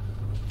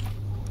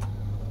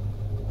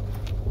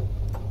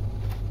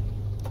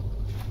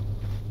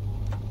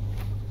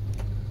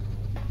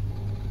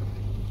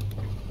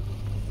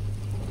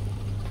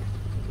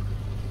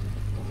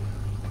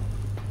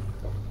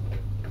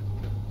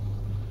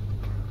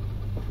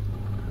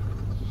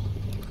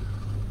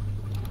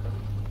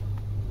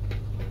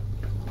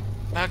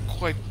 Not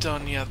quite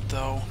done yet,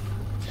 though.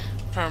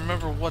 I'm trying to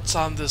remember what's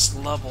on this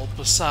level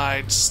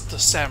besides the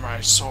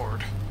samurai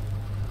sword.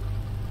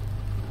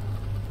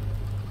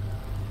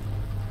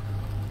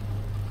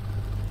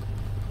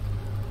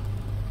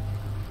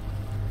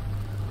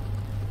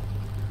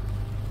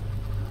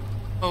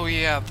 Oh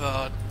yeah,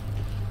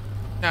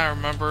 now I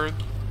remember.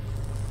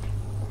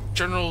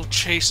 General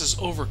Chase's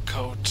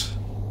overcoat.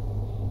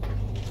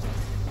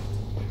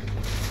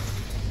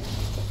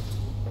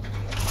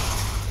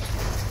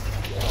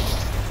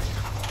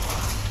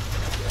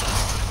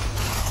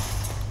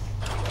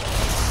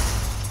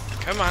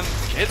 Come on,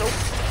 get over.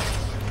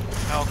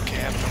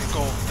 Okay, I'm gonna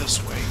go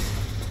this way.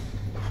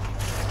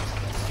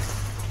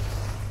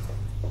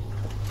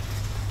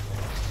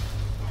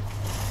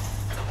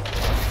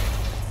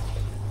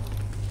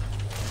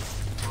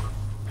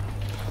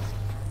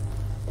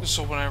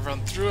 So when I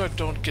run through, I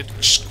don't get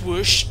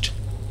squished.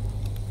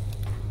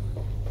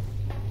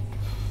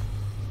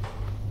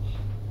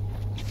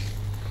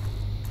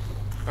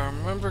 If I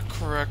remember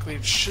correctly,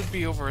 it should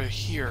be over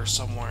here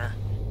somewhere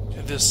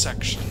in this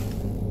section.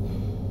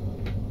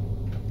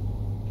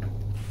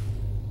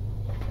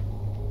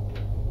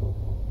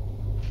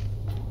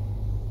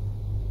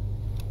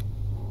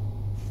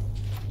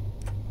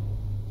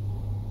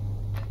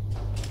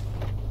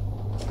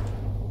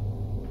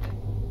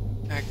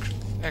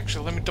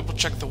 Actually, let me double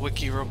check the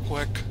wiki real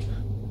quick.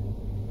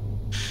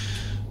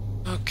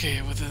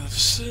 Okay, within the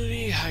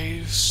vicinity,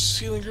 high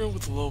ceiling room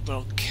with a low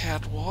metal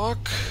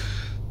catwalk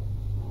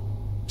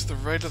to the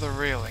right of the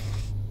railing.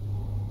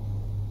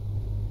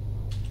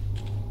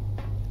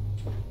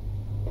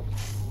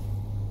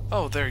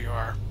 Oh, there you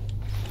are.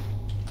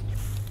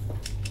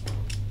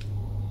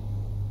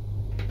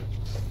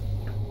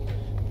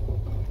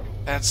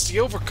 That's the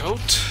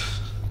overcoat.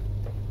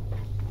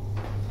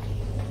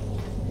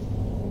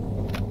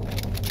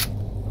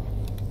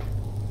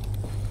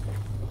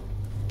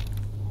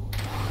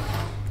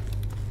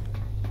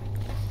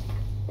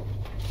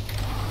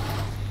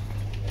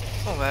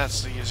 Well,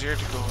 that's easier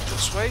to go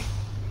this way.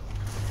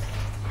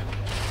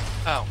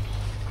 Oh.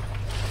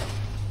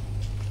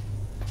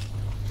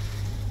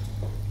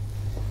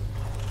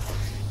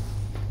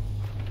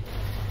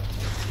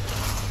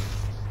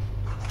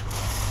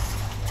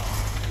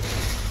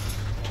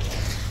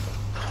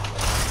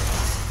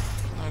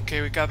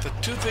 Okay, we got the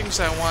two things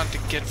I wanted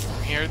to get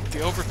from here,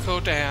 the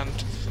overcoat and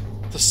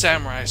the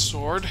samurai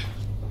sword.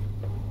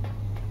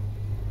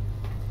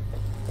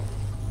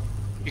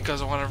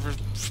 Because I want to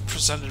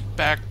present it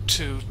back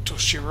to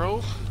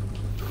Toshiro.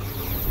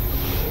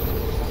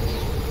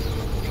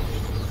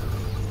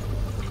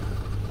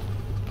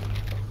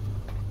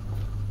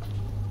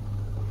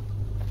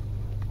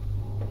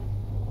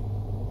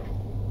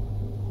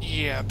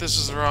 Yeah, this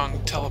is the wrong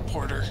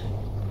teleporter.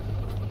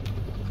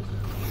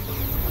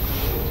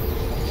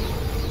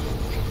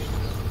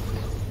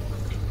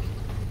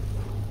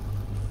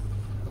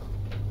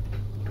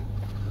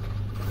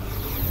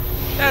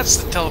 That's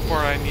the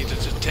teleport I needed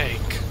to take.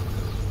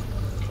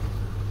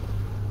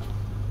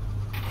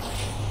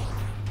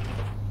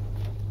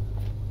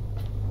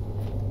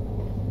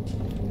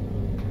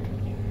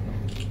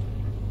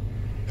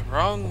 The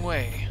wrong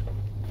way.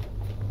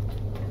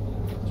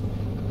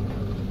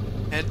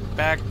 Head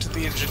back to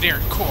the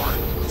engineering core.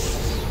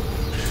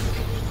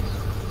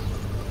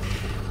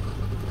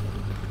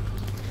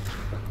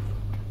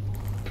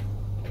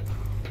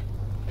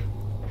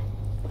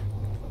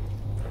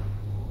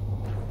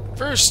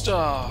 First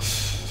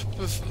off,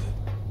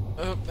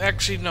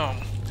 actually no,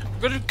 I'm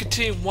going to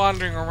continue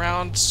wandering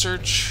around,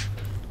 search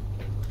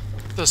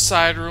the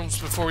side rooms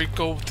before we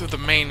go through the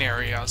main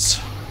areas.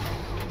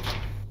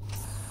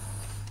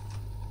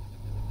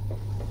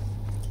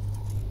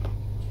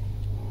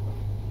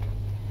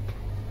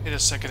 Wait a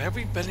second, have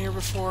we been here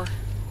before?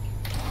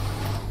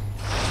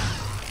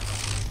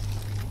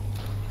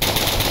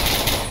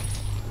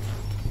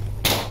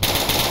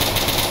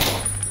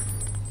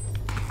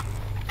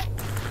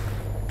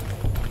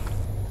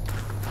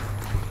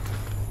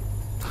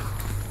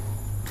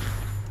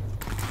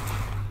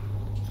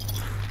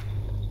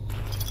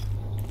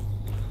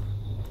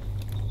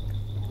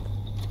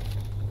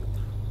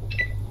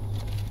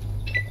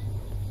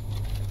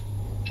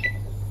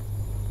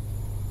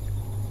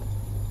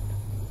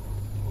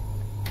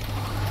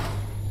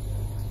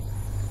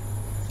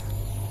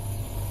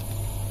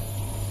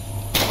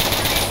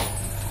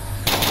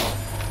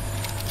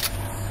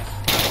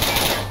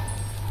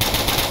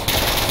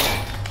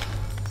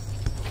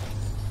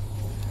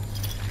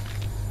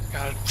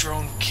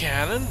 Drone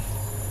cannon.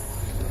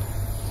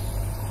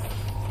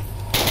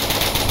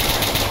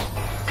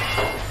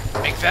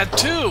 Make that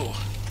two.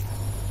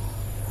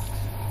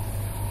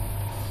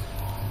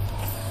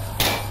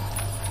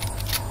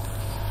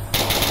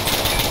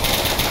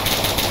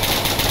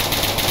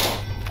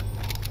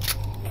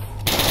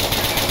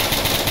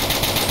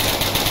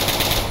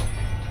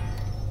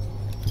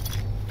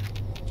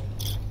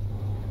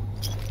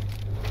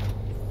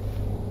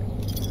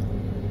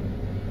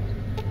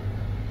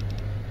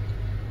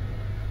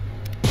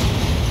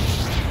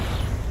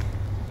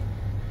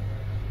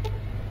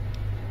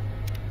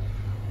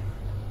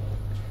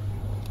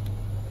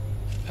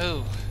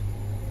 Oh.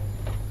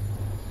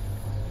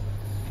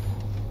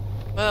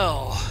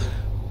 Well,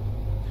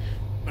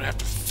 I'm gonna have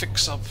to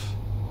fix up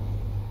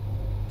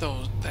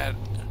that.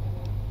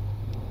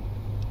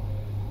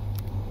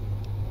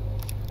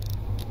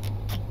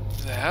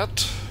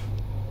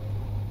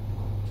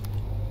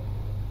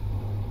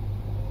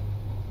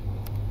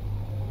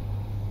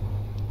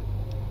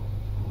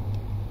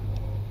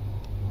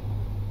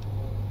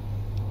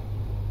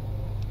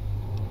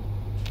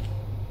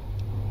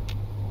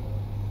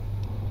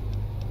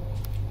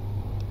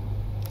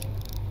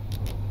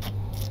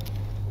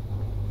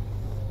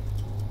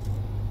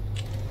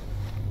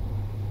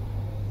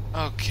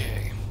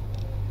 Okay.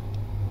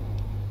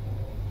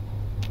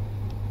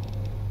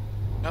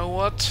 You know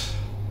what?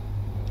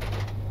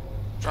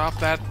 Drop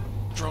that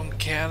drone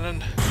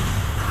cannon.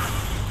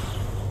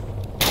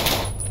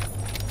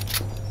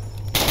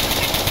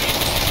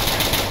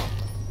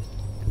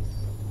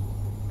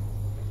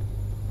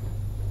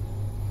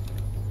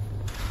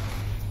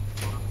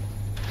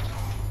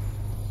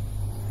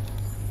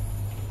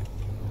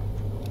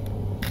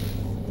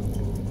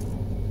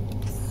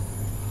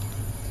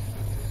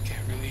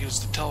 Can't really use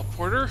the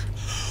teleporter.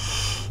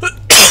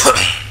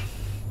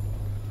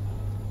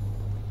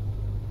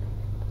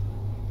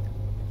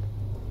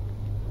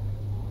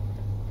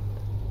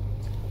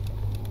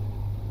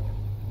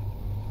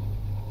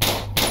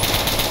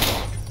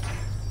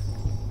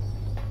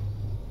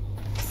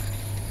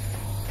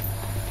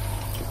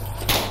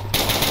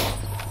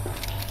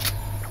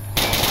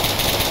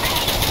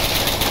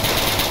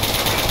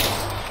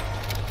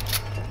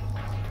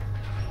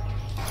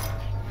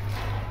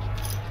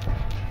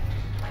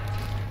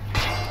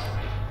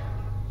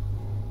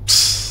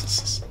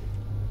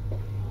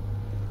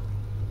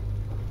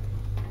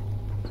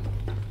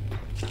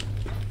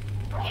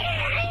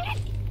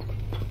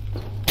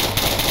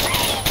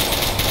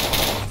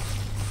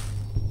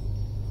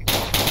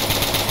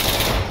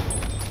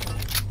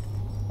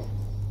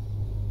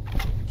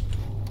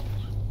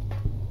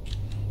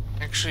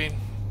 Actually,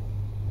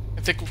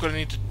 I think we're gonna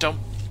need to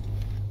dump.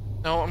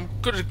 No, I'm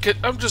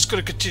just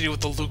gonna continue with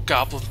the loot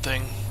goblin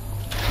thing.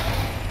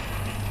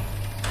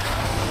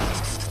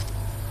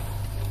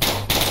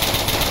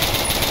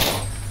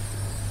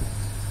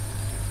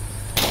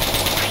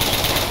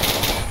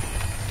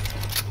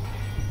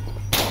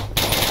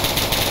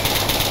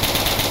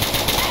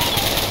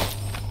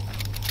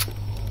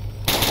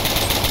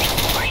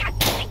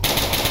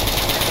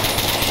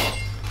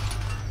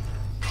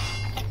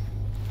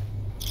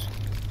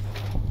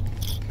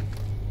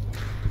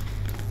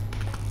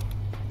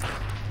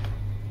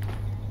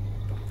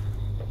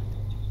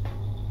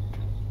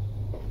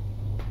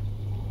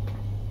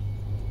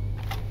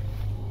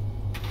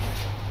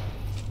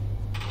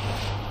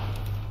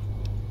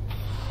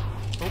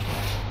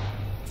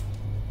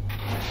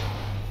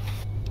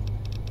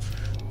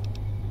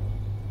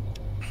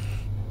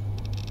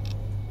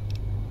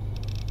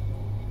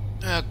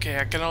 Okay,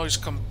 I can always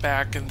come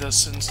back in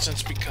this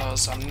instance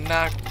because I'm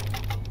not...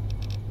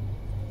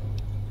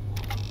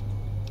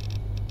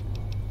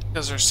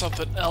 Because there's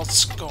something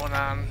else going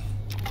on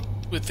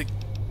with the...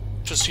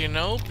 Just so you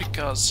know,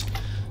 because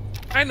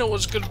I know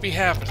what's going to be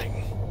happening.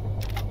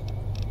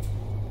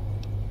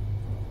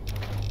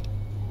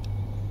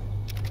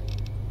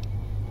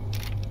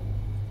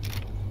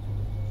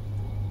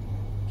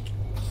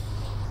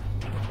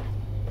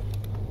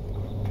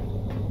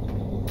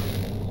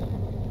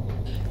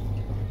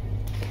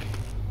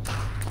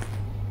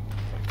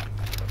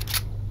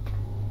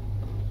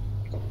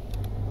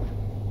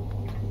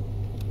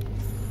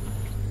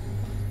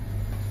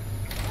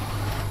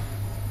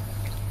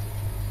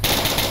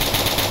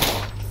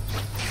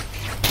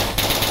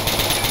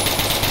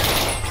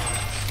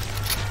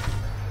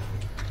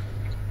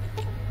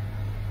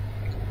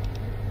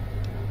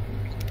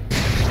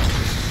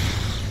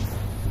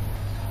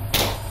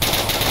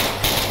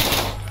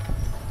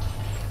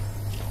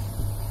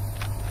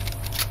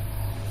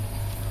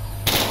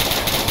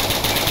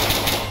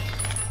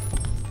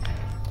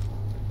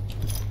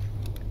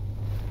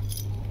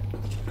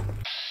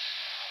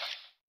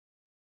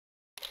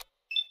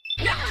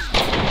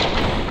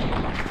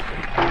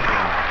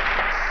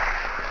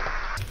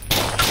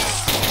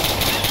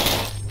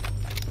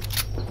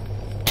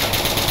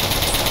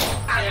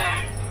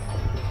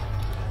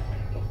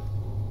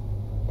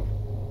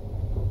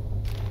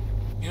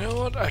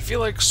 I feel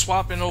like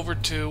swapping over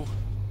to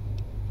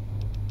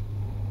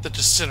the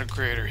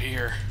disintegrator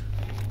here.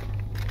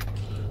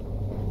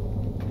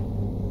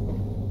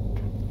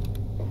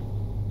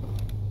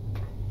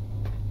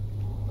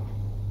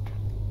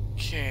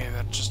 Okay,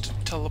 that's just a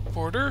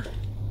teleporter.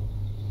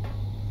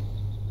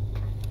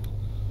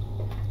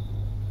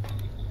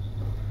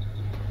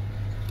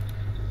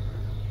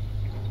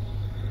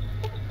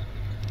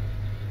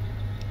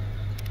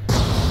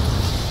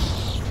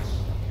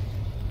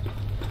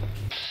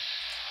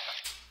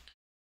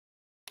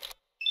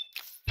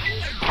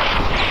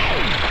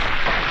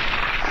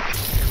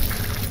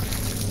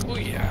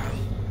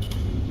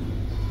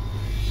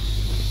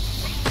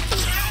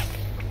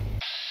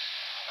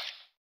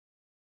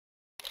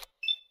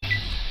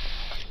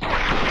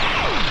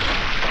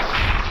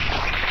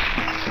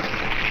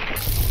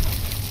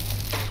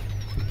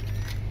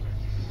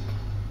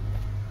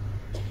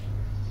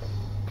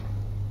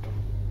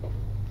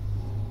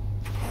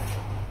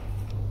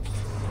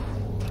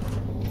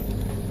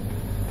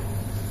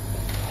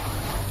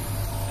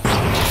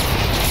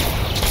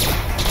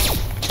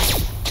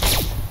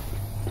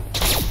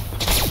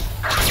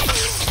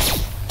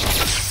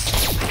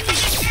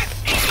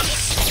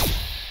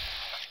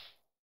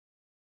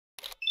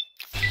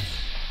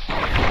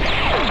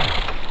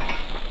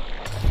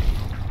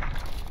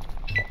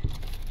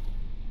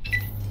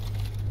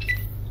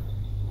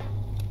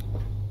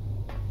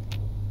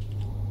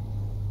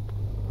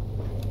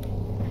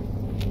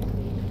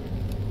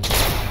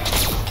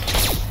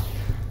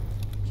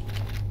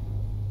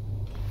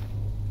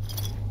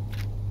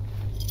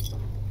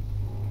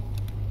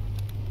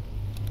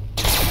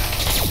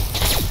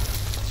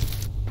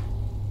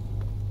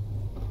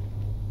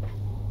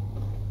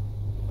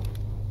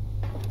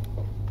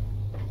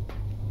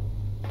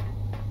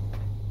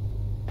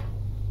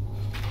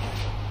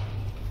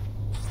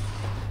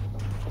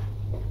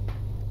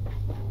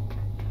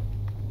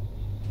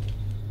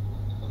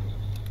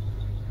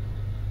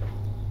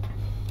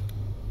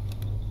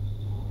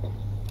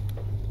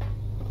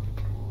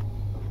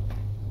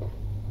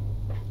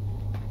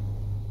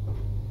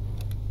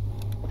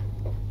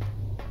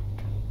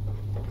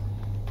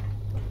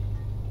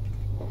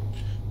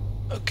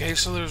 Okay,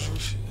 so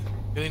there's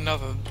really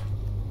nothing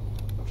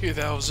here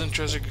that was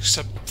interesting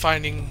except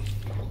finding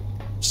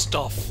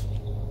stuff.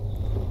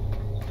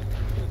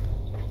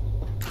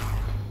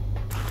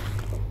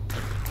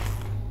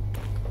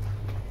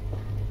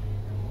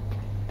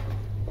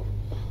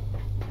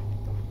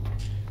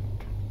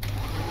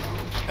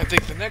 I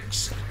think the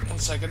next... 1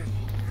 second.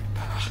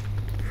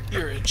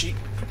 You're itchy.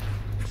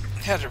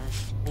 Had to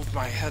move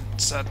my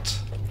headset.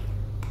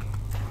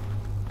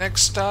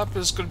 Next stop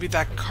is going to be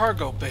that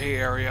cargo bay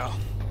area.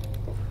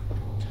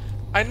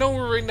 I know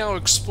we're right now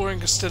exploring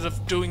instead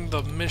of doing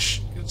the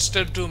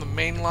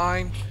main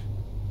line,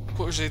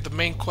 or say the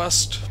main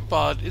quest,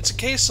 but it's a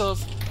case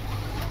of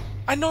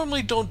I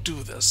normally don't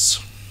do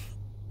this.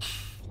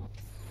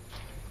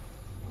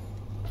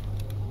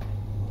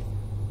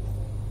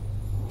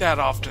 That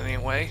often,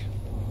 anyway.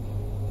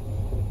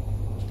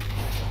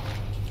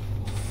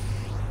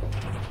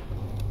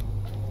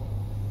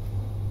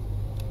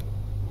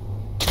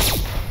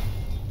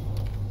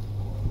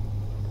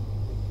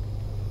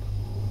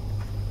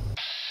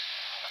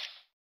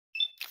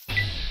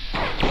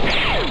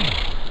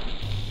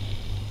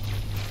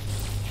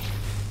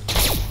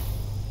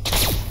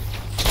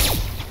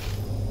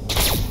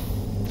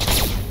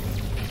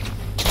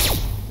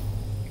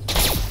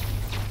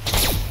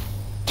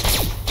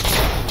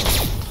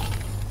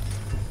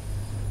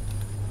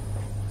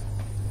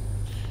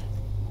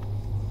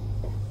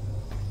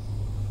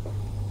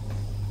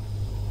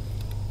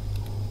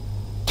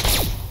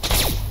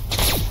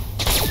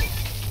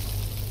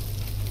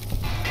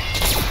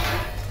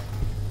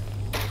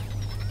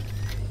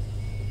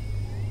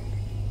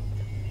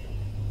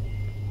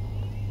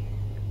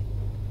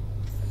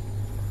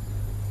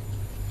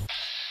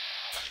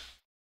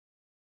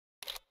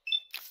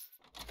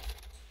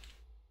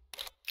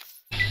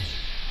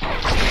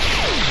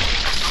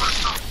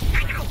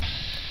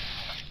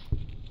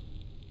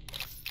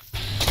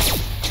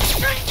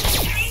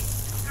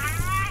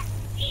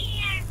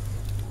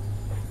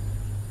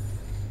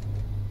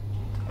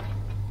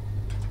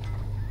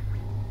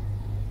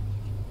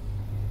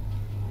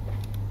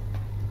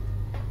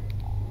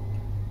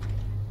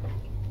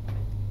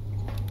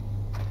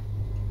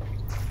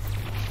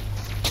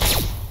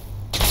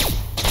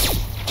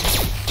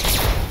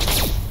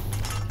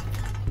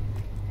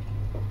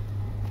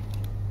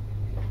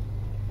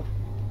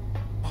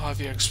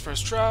 The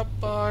express drop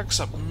box,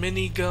 a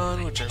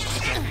minigun, which I really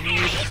don't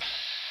need.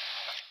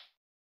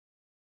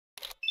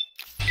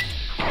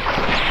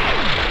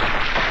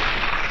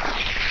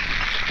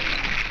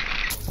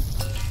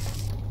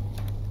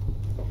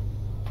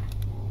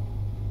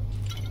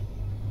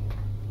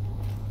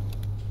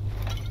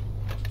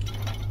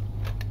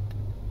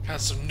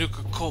 Got some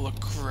Nuka-Cola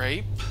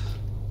grape.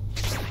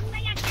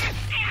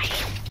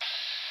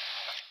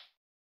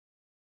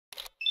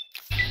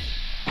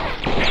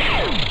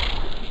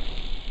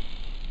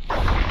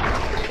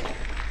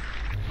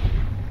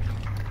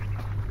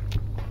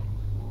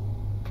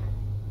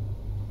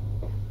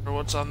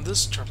 What's on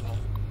this terminal?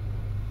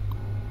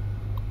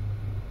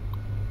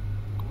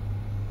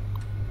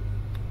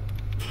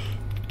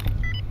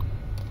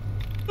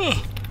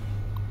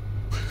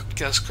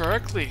 Guess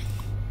correctly.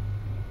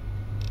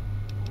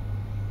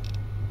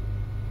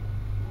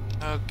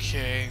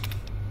 Okay.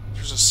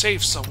 There's a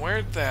safe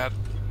somewhere that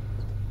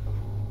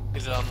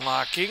is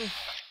unlocking.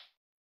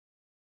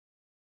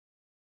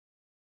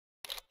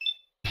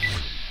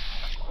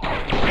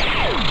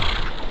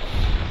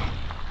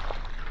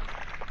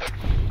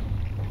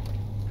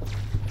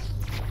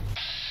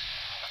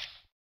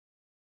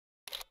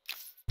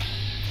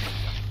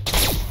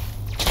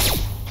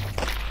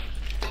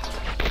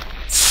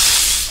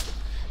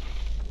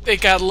 They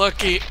got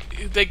lucky.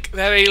 That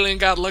alien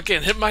got lucky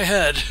and hit my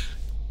head.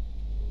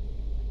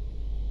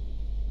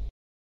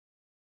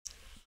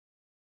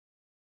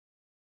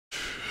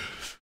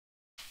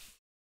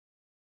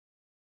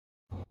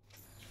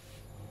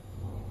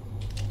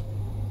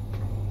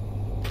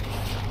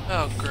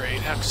 Oh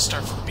great, have to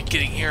start from the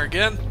beginning here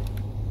again.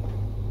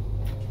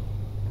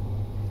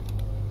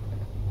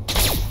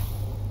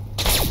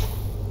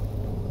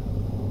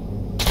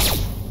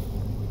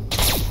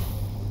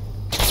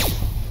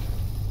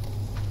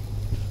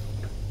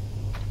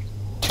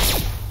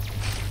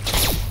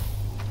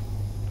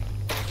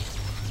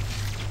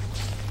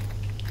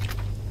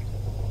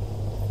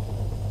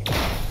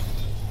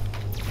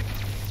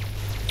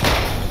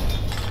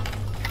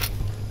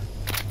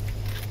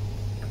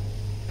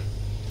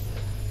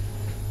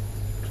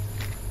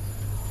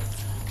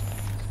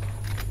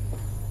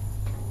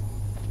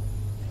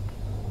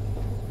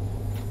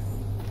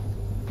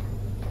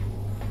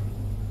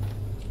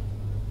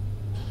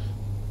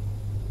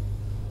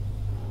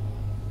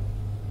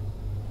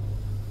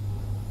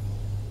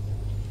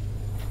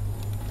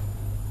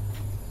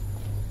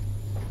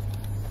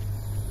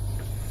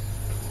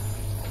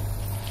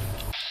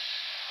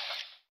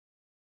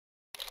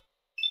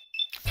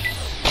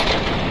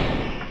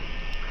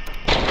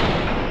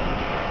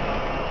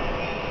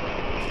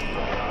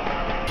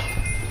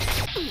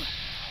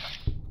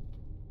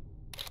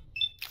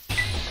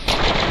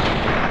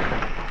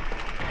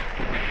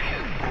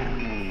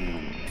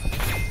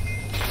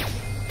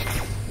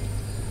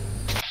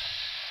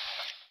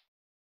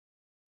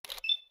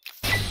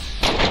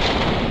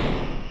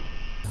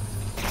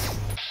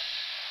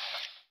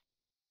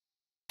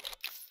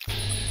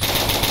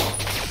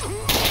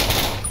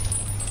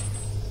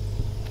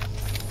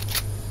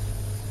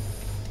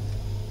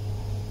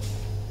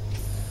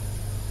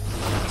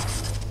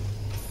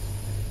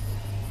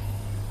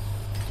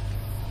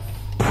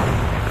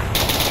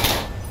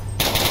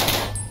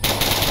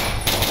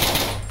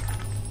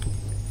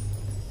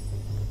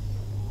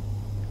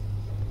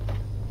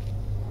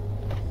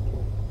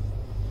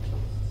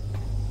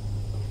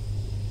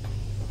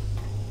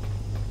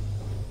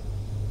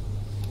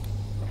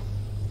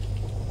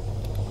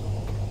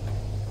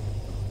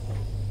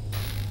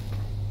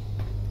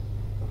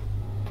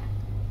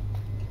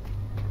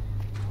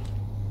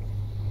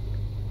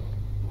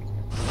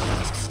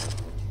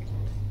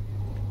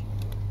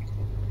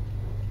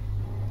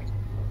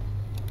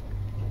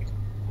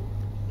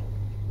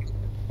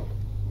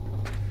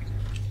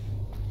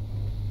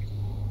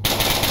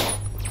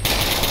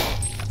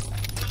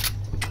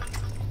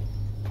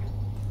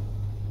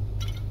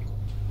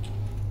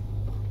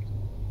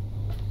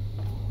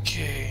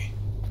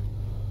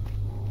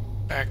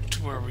 Back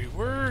to where we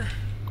were.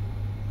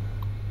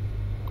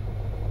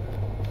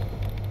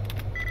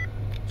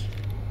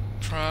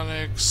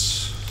 Electronic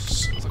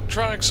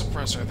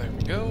suppressor, there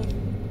we go.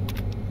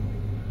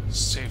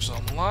 Save's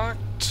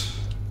unlocked.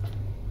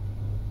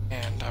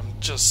 And I'm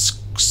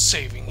just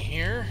saving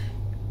here.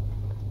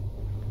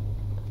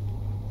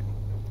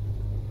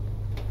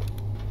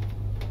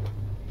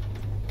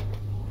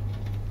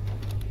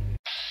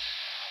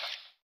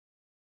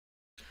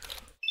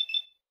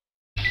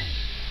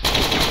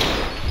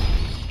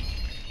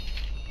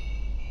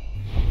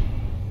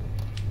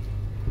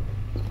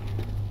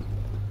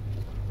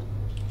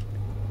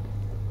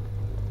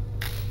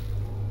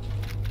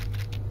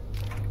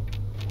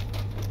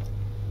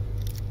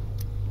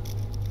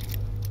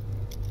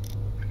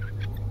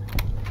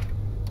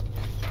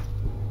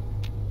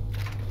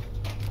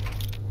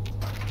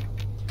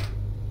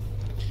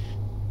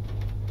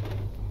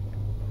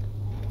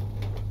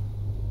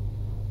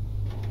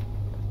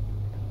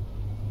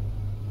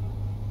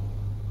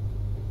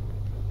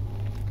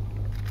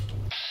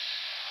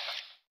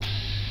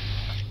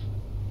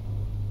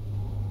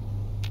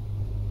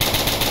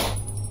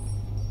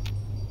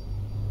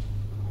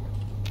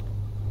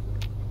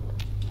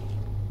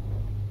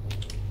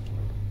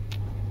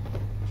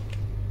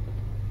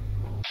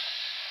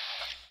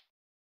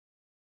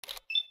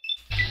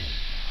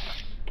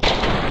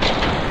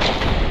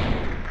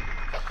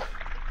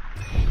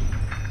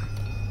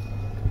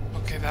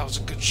 That was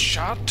a good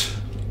shot.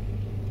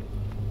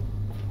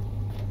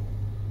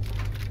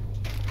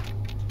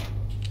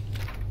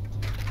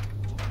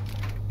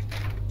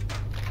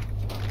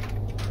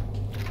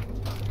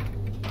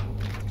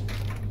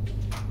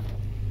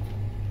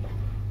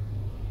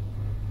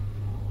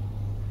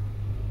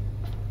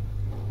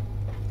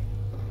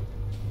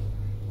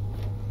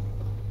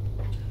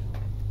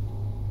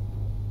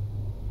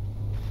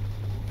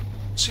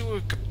 Let's see what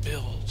we could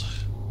build.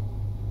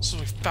 So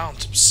we found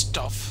some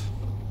stuff.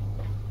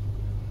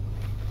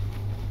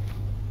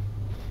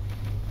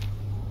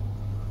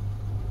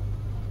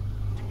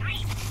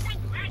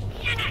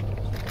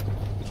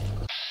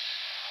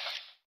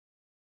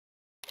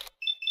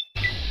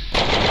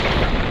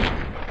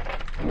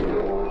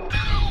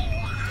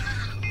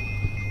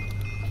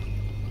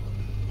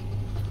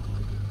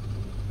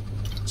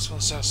 Some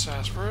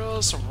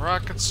sarsaparilla, some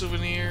rocket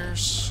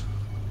souvenirs,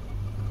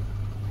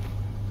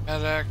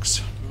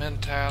 Medex,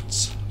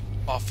 Mentats,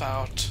 buff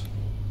out.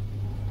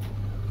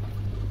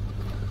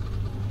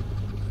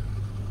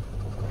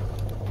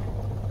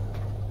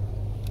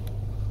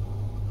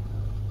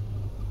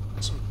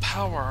 Some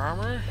power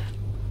armor.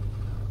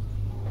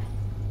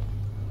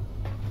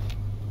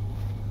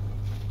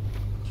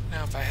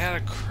 Now if I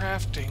had a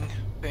crafting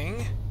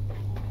thing,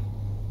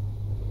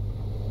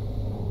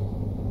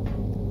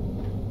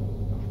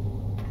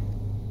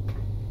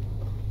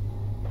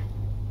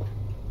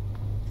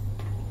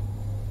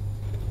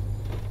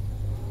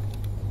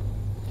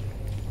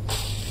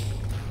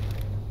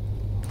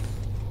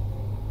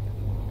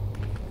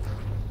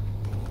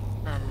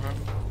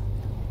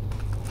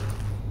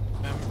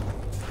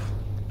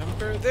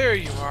 there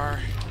you are.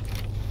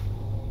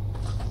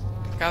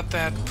 Got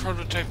that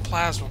prototype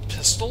plasma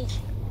pistol.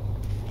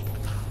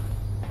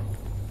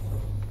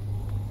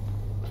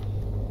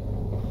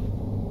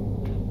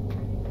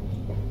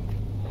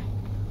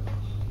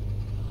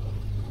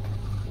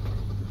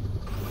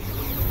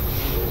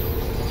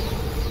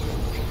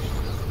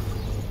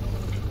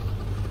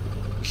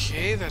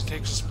 Okay, that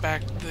takes us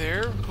back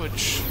there,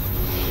 which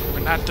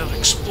we're not done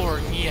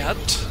exploring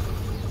yet.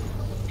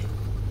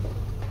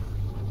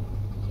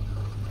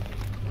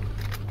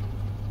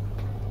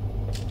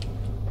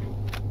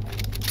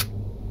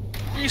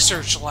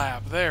 Research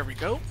lab, there we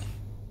go.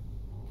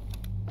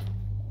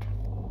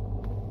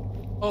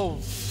 Oh,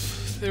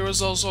 there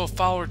was also a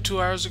follower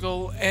 2 hours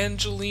ago,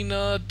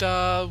 Angelina.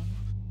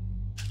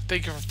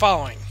 Thank you for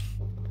following.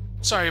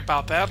 Sorry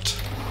about that.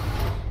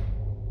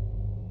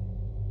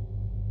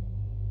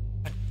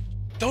 I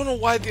don't know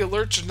why the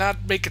alerts are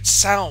not making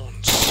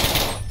sounds.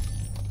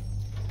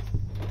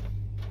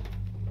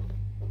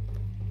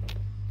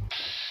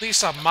 At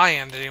least on my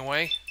end,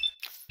 anyway.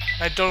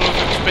 I don't know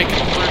if it's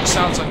making alert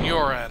sounds on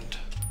your end.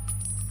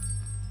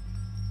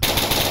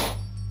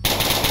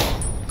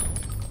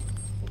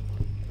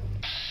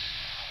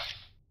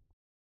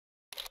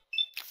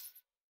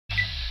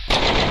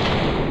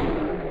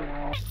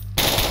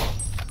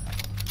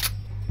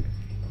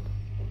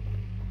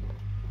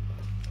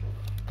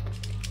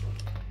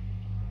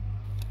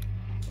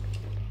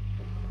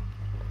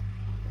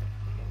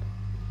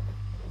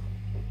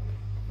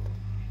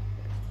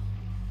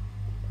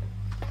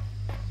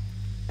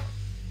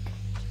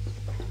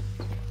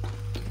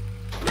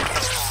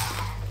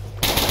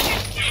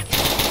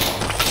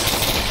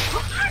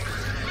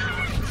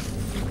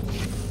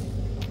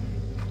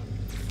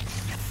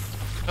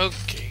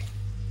 Okay.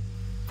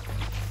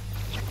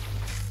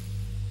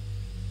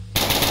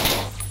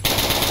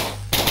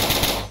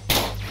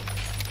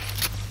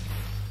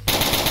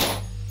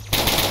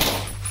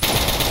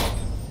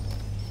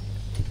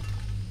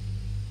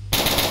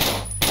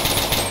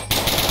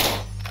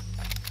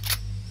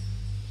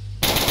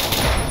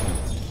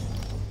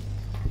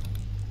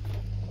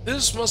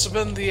 This must have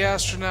been the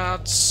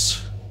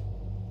astronauts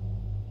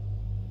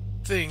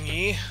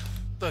thingy,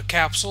 the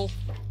capsule.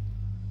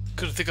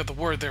 Couldn't think of the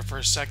word there for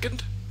a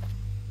second.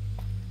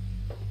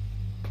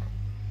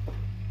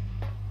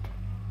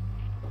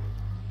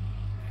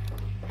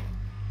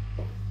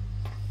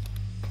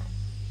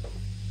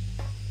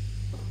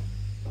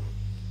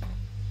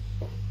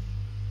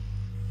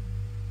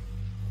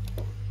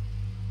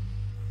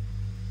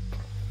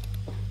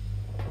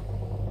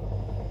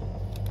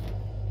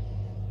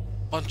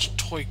 Bunch of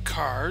toy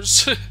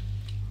cars.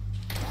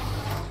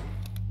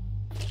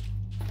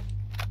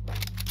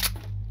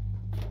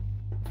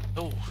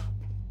 Oh.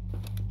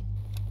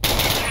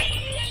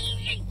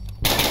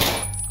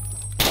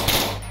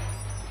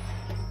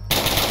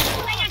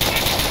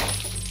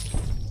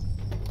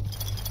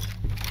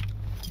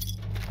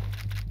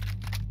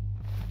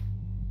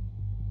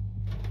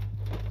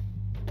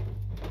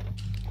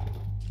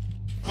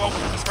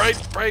 Oh,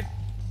 right.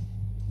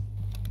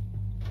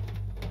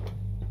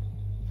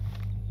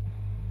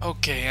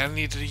 Okay, I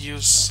need to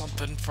use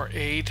something for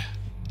aid.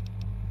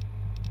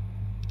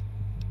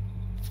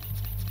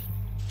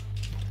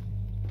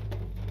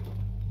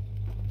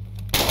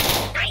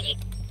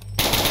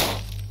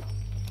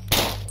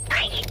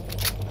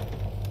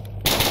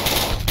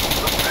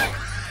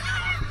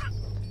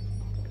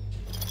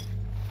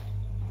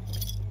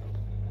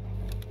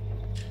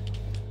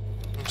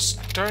 I'm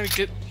starting to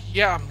get...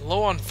 Yeah, I'm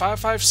low on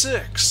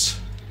 556.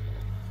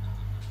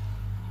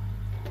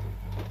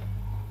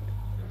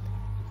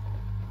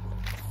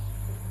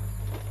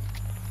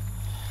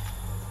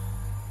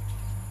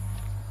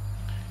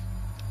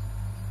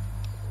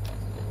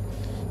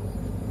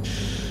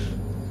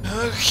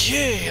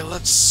 Okay,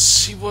 let's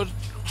see what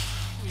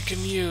we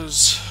can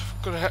use.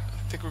 I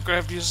think we're gonna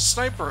have to use a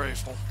sniper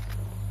rifle.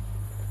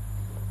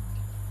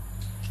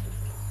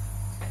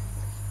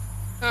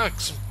 Ah,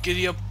 some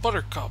giddy up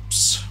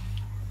buttercups.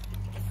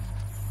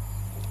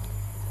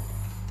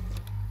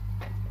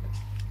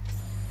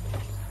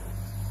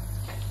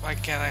 Why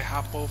can't I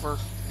hop over?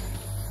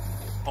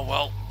 Oh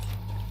well.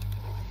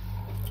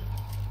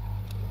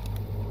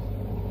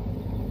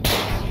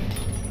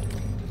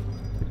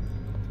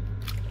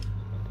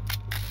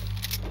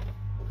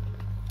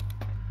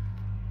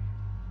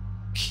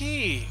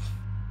 Key.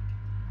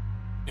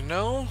 You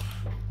know,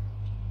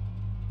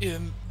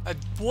 I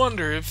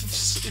wonder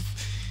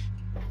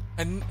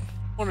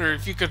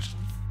if you could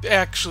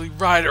actually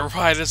ride a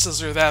ride since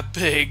they're that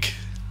big.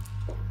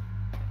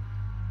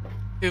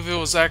 If it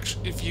was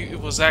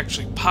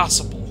actually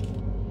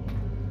possible,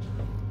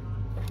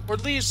 or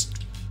at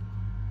least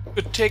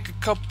could take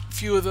a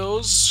few of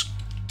those,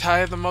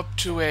 tie them up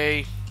to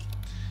a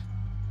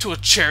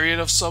chariot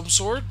of some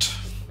sort,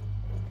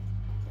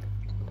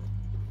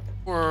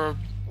 or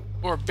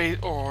a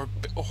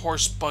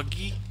horse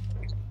buggy.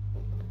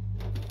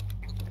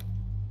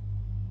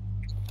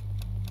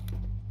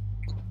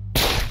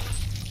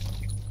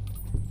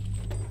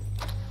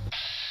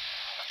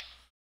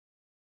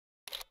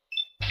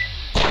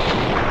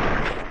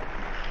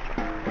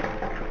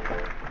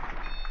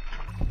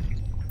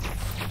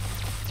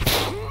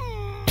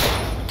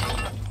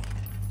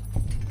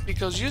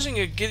 Because using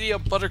a giddy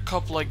up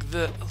buttercup like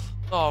that,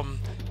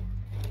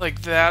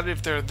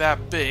 if they're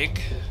that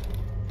big,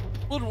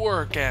 would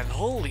work. And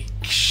holy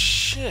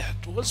shit,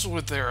 what's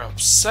with their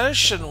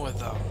obsession with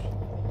them?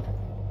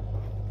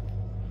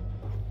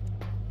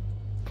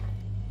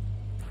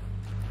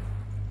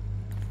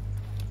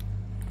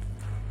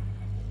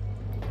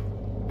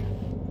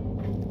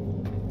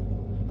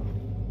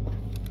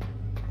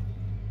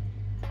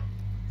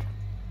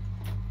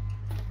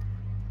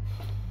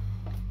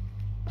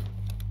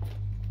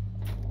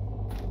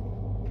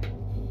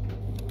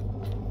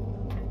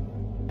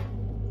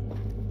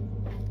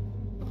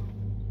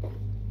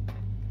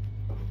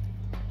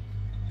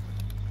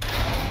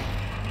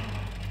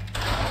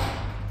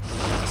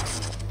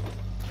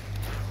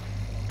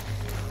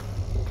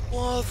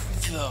 What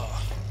the?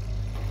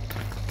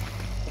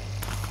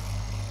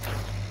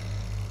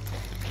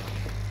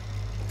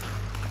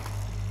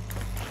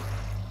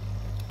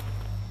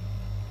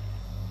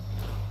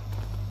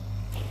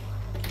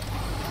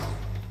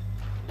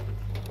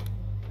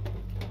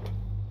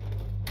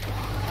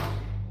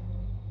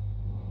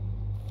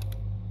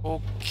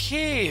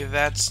 Okay,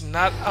 that's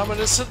not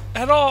ominous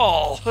at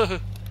all.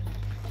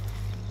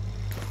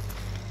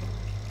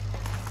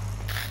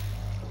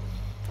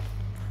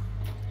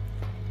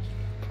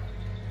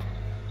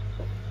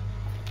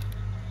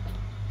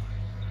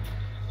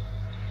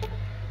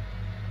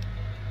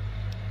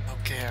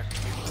 Okay,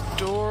 activate the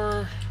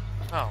door.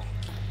 Oh.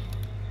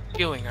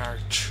 Healing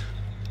arch.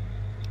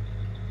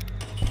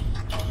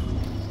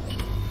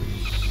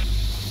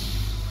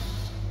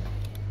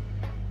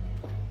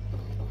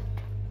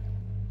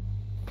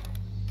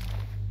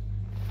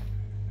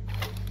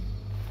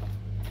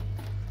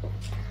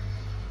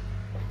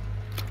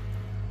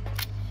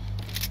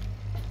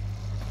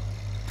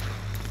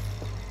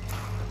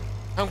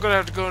 I'm gonna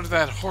have to go into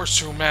that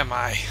horse room, am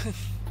I?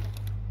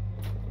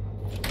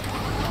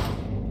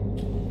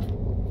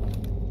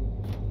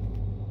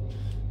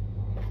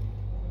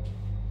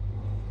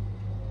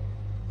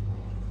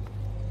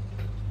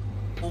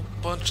 Whole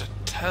bunch of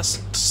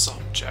test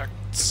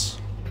subjects.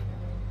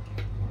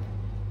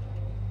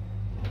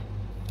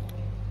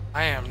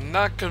 I am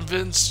not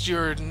convinced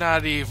you're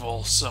not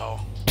evil,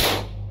 so...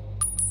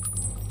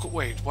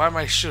 Wait, why am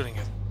I shooting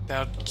it?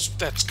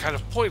 That's kind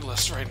of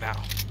pointless right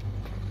now.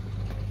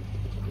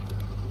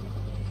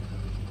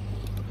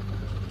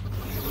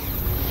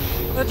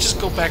 Let's just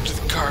go back to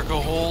the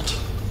cargo hold.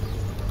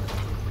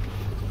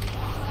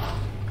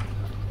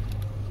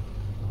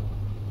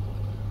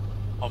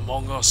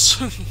 Among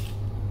Us.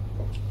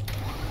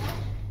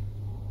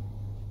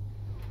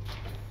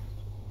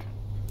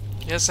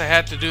 Yes, I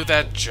had to do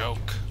that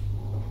joke.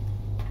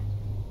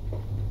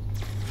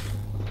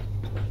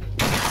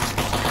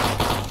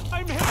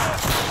 I'm hit!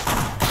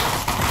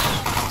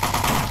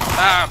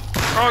 Ah,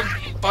 wrong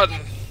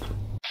button.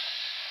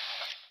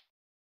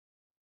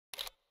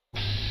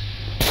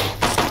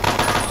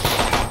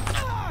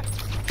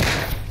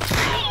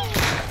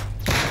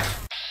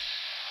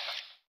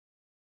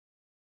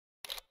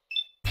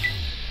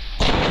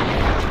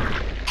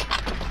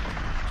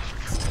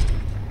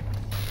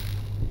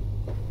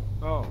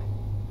 Oh.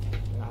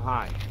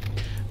 Hi.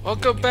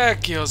 Welcome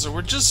back, Yoza.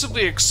 We're just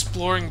simply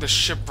exploring the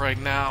ship right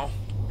now.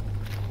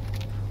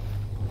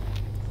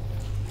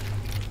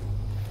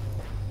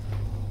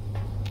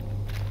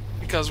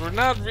 Because we're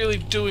not really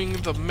doing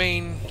the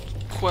main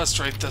quest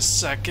right this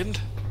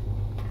second.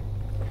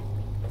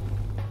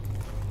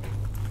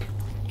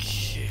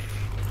 Okay.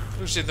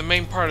 Usually the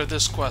main part of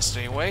this quest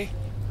anyway.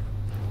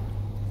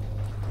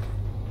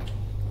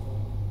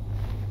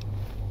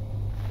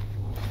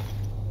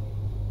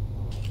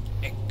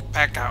 Hey,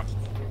 back out.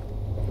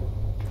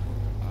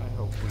 I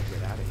hope we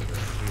get out of here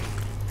soon.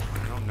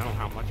 I don't know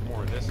how much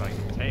more of this I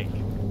can take.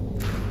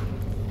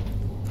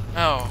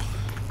 Oh.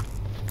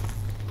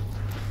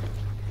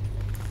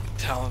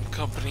 Talon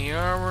Company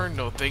armor,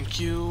 no thank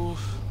you.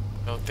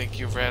 No thank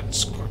you, Red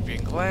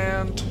Scorpion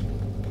Gland.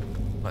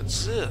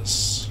 What's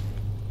this?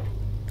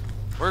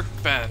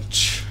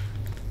 Workbench.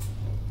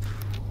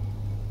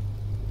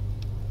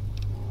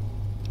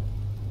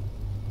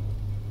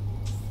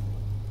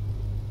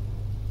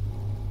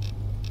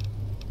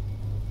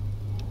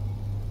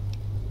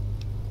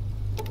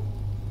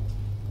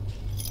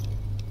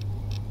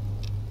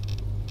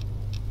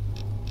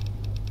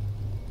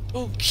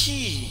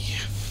 Okay.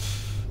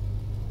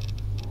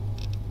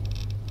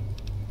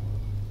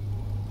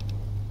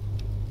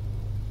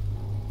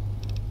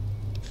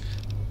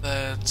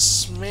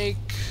 Let's make...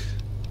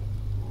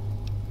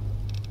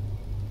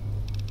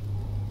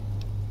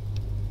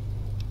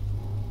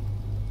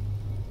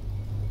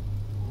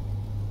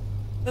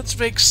 Let's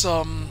make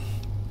some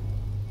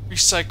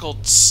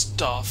recycled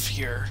stuff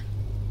here.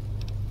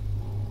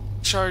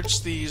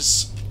 Charge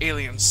these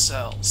alien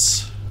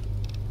cells.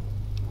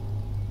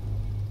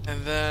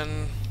 And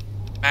then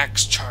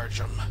max charge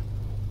them.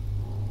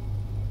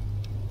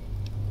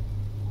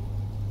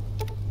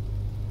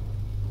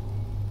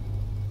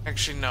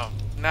 Actually, no,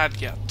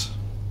 not yet.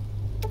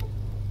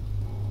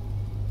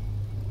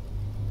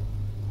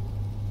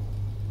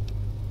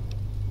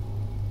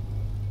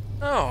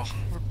 Oh,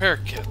 repair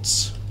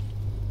kits.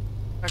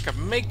 I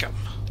can make them.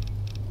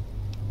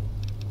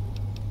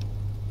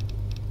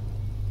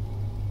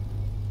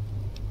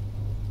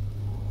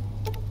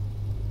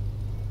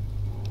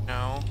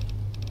 No.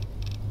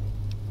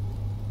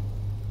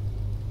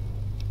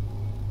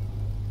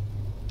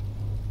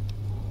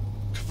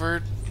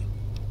 Convert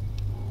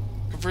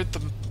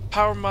the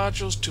power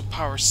modules to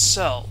power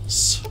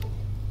cells.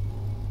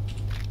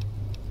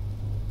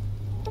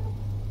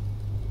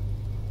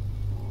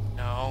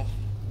 No,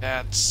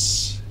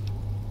 that's...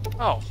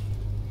 Oh.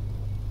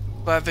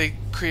 Glad they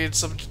created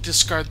something to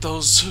discard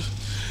those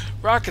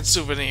rocket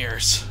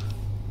souvenirs.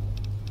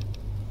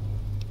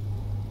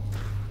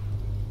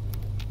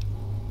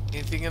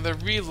 Anything in the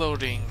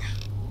reloading?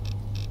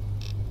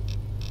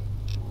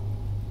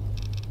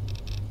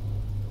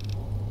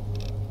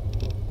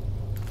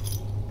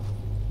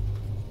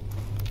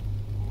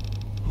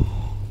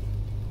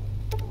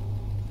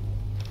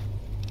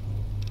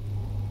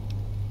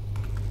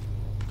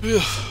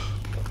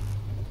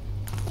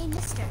 Hey,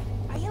 mister,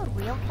 are you a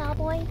real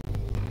cowboy?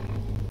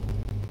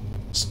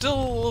 Still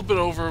a little bit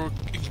over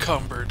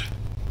encumbered.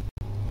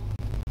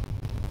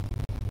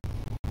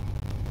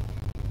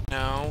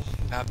 No,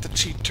 not the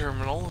cheat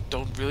terminal.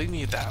 Don't really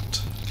need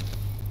that.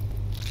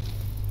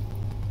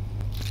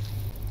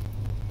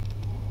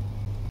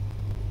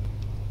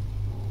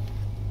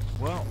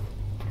 Well,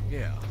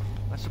 yeah,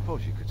 I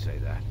suppose you could say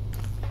that.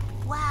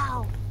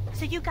 Wow,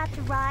 so you got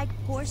to ride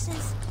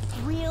horses?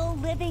 Real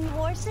living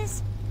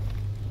horses?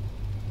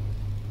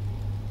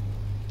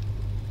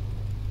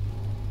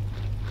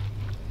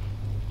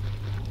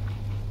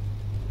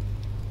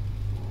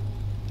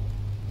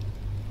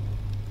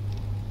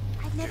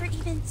 I've never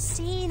even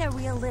seen a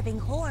real living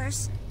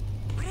horse.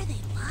 What are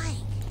they like?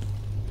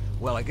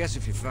 Well, I guess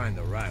if you find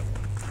the right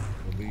one,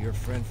 it'll be your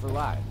friend for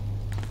life.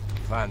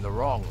 Find the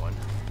wrong one,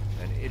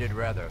 and it'd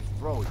rather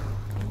throw you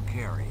than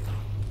carry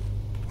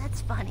you. That's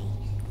funny.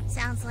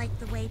 Sounds like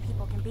the way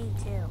people can be,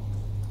 too.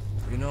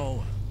 You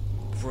know,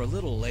 for a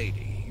little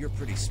lady, you're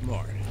pretty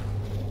smart.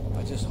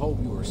 I just hope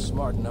you were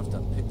smart enough to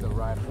pick the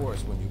right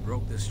horse when you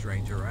broke this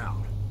stranger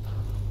out.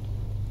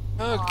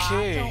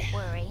 Okay. Aw, don't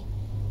worry.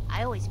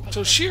 I always pick the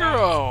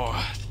Toshiro!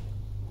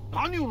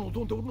 何を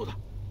望んでおるのだ。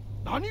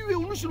何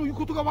故お主の言う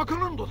ことがわか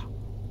らんのだ。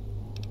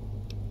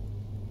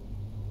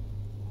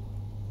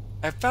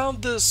 I found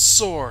this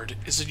sword.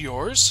 Is it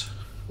yours?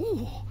 お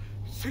お、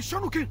拙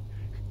者の剣。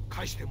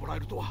返してもらえ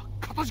るとは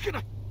かたじけな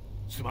い。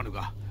すまぬ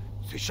が、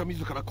拙者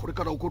自らこれ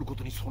から起こるこ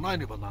とに備え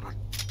ねばならん。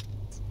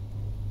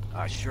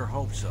 I sure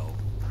hope so,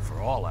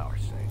 for all our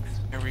sakes.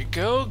 There we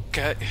go.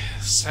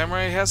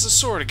 Samurai has a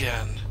sword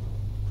again.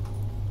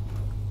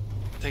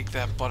 Take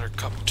that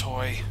buttercup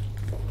toy.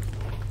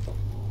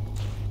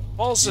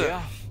 Falls in.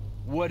 Yeah?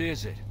 What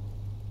is it?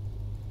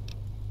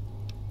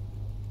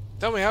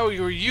 Tell me, how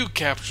were you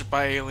captured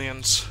by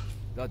aliens?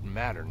 Doesn't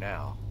matter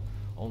now.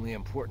 Only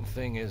important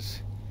thing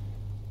is,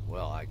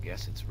 well, I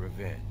guess it's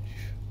revenge.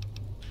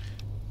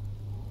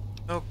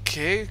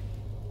 Okay.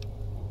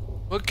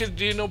 What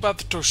do you know about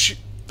the Toshiro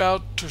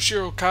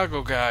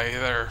Kago guy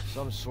there?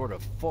 Some sort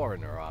of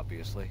foreigner,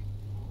 obviously.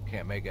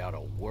 Can't make out a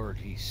word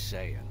he's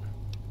saying.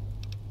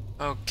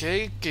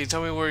 Okay, can you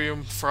tell me where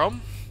you're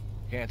from?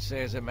 Can't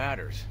say as it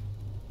matters.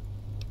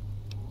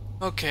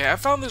 Okay, I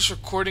found this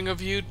recording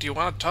of you. Do you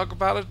want to talk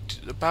about it?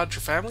 About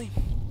your family?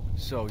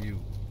 So you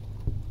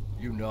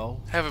know?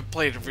 Haven't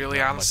played it, really,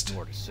 Not honest. much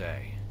more to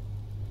say.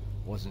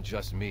 Wasn't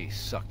just me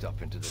sucked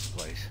up into this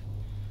place.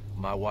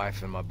 My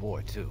wife and my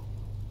boy, too.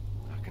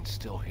 I can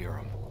still hear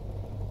them.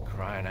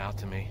 Crying out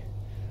to me.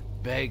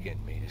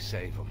 Begging me to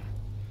save them.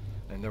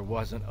 And there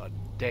wasn't a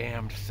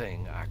damned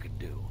thing I could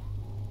do.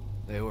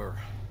 They were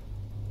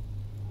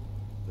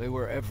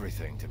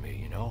everything to me,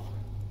 you know?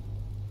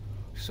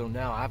 So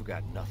now I've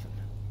got nothing.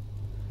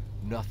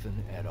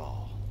 Nothing at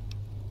all.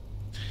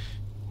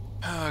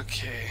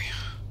 Okay.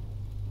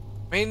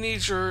 I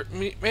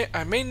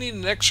may need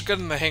an extra gun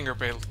in the hangar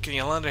bay. Can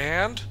you lend a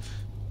hand?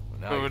 Well,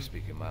 now you're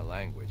speaking my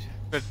language.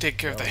 Gonna take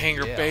care of the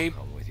hangar yeah, bay. I'll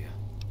come with you.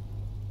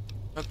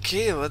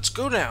 Okay, let's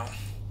go now.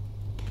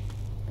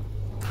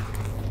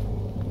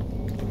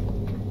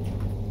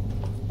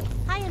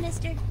 Hiya,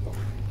 mister.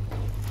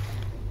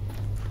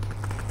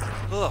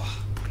 Ugh.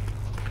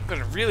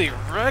 Been really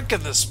wrecking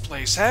this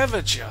place,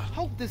 haven't you?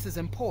 Hope this is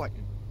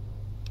important.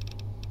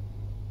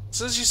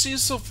 Since you seem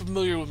so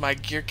familiar with my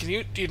gear,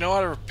 do you know how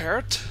to repair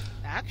it?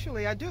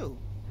 Actually, I do.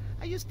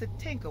 I used to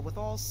tinker with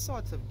all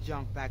sorts of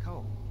junk back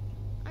home.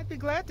 I'd be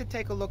glad to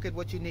take a look at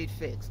what you need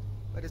fixed,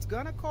 but it's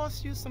gonna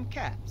cost you some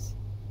caps.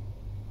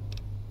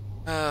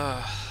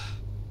 Well,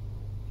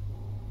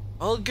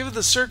 given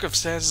the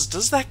circumstances,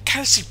 does that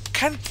seem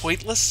kind of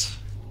pointless?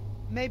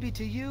 Maybe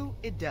to you,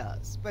 it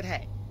does. But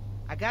hey,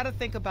 I gotta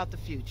think about the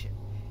future.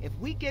 If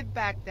we get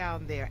back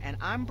down there and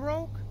I'm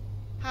broke,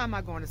 how am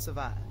I going to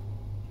survive?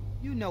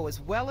 You know as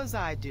well as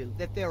I do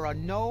that there are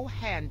no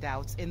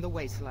handouts in the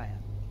Wasteland.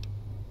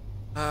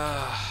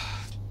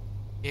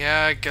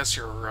 Yeah, I guess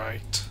you're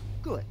right.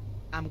 Good.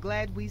 I'm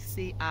glad we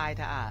see eye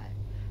to eye.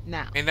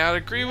 Now, May not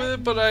agree with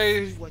it, but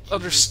I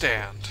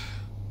understand.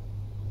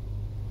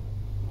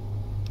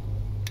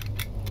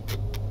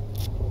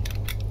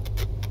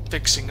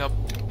 Fixing up.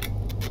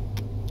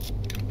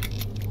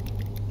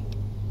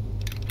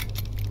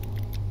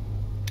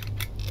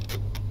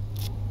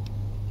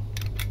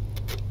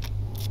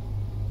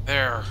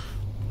 There.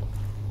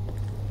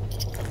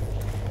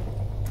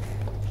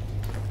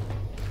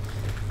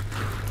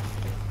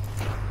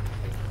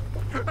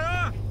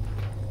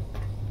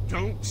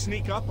 Don't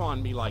sneak up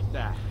on me like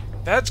that.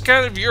 That's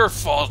kind of your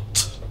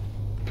fault.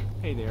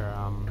 Hey there,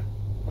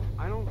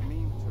 I don't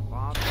mean to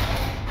bother.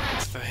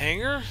 It's the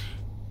hangar?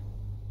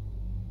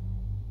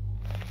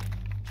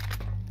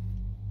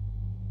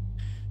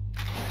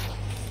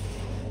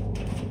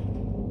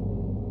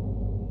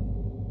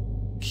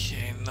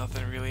 Okay,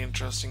 nothing really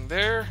interesting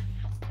there.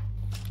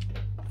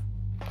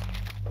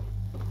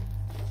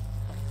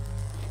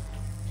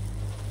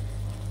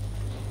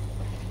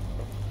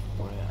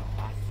 Well,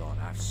 I thought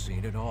I've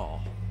seen it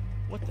all.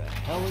 What the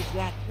hell is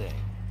that thing?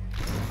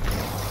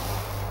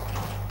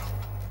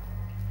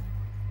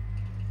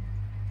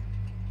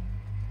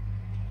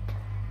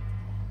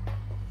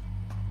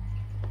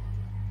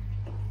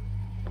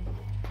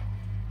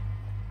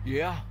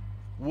 Yeah?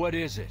 What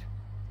is it?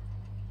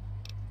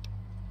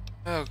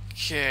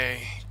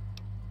 Okay.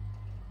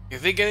 You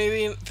think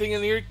anything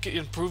in here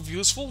can prove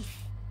useful?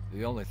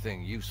 The only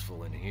thing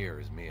useful in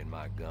here is me and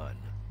my gun.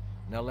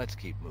 Now let's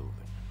keep moving.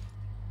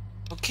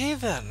 Okay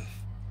then.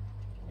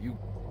 You...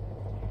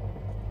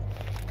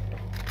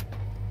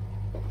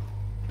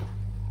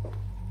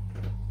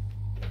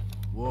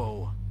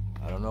 Whoa.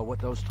 I don't know what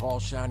those tall,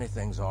 shiny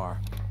things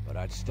are, but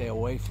I'd stay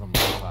away from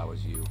them if I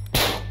was you.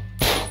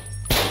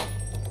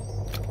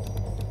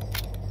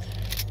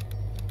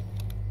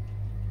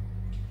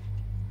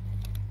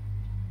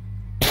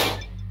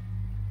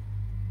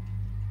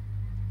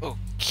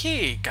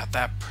 Okay, got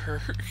that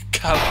perk.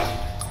 Got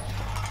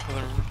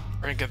another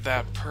rank of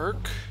that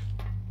perk.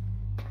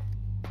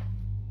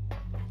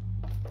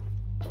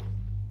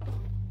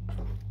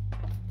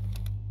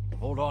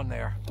 Hold on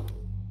there.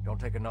 Don't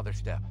take another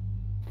step.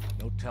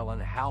 No telling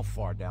how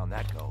far down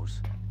that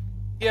goes.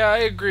 Yeah, I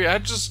agree. I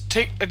just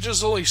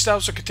only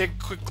stop so I can take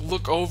a quick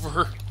look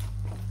over.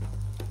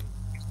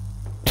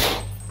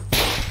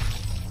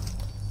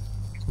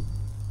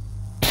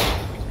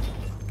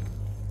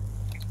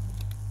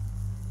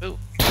 Oh.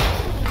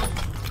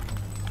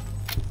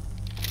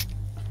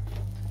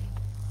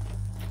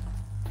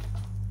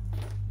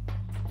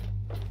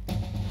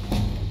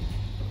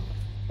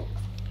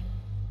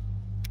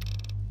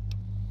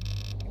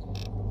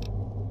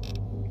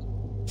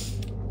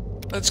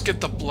 Let's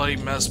get the Bloody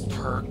Mess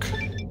perk.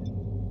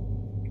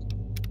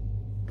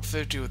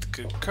 50 with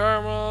good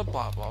karma,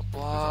 blah blah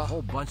blah. There's a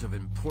whole bunch of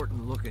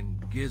important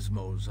looking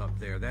gizmos up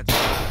there. That's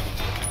what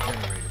the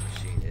generator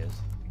machine is.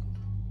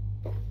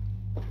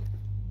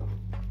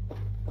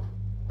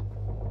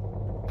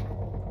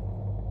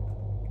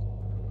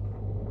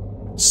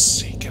 Let's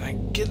see, can I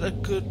get a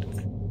good...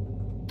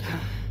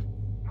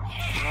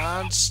 Come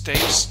on, stay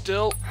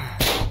still.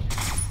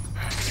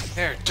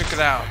 There, took it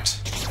out.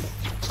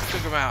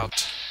 Took him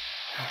out.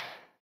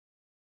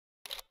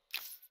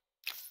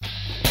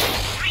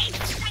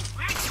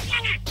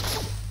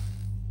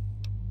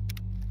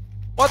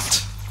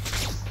 What?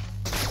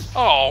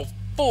 Oh,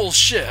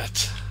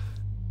 bullshit.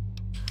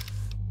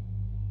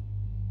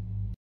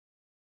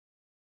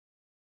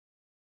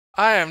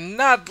 I am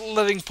not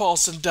letting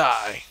Paulson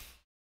die.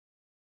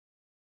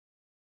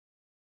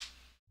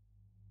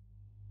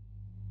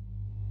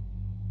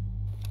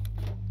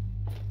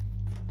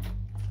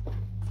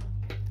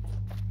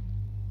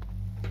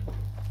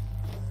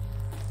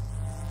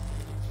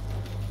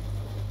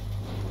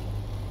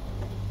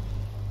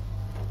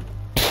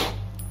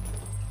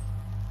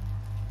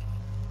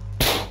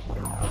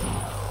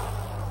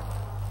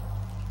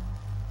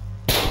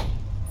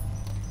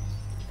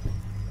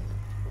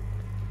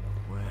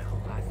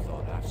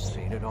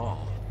 It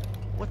all.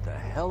 What the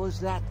hell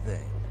is that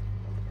thing?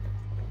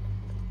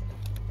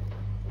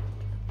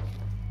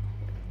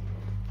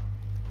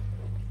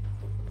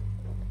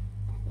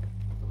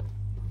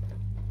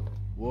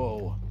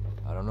 Whoa.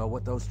 I don't know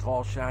what those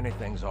tall, shiny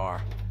things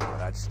are, but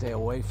I'd stay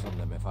away from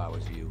them if I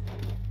was you.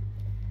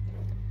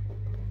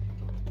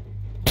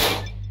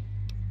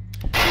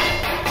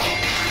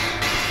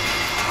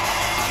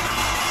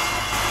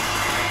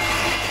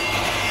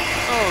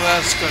 Oh,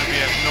 that's gonna be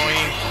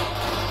annoying.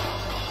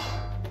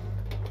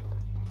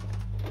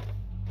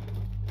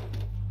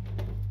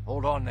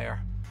 Hold on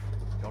there.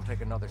 Don't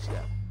take another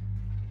step.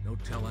 No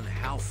telling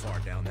how far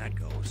down that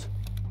goes.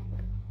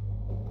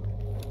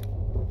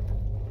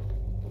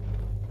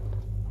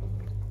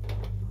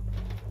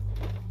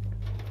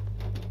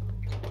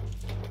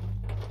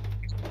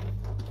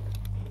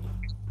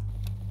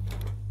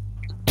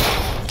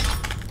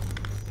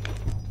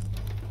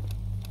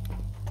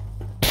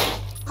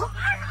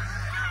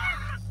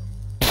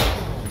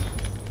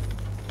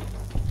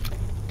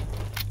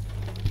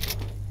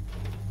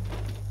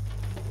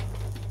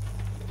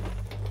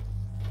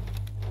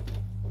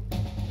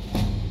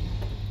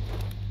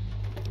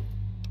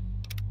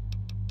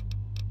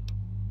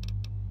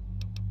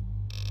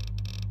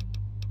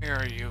 Where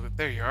are you?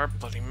 There you are,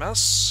 Bloody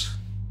Mess.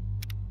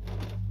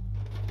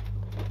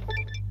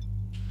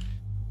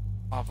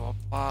 Blah blah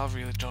blah,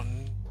 really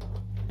don't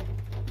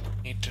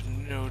need to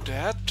know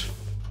that.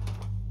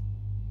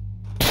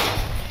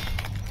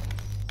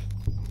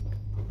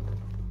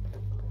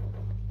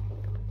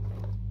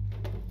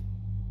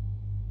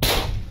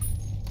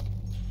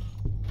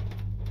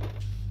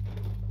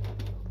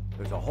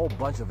 There's a whole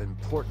bunch of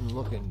important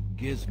looking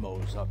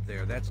gizmos up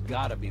there. That's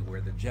gotta be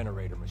where the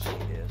generator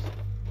machine is.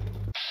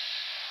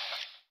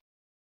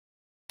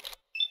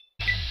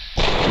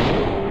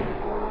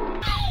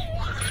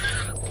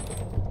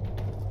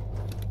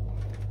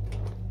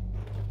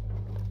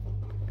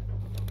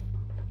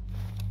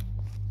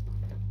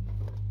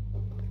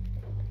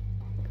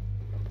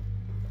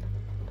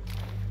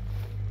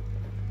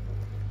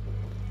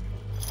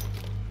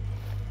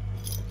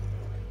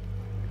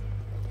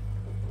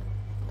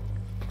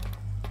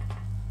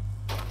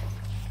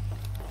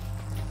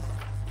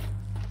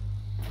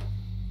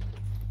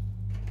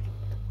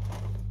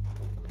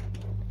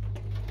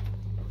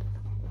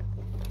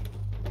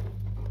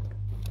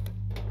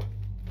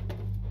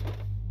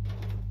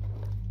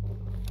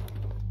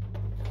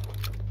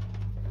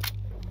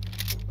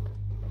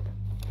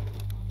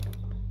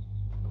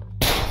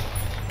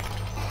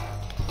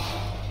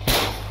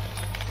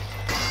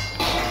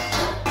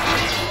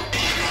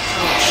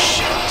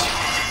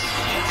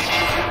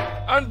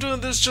 I'm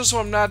doing this just so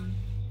I'm not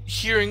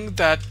hearing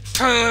that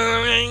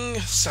ting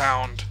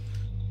sound.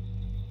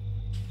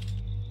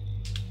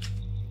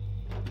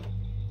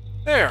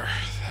 There,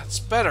 that's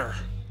better.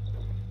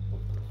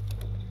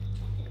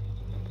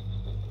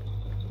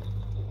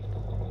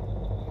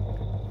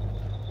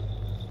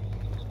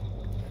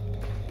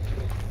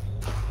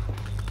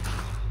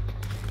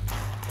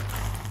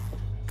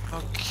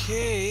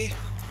 Okay.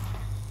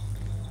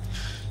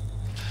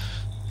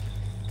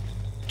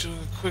 Doing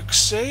a quick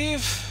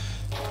save.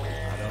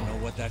 I don't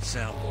know what that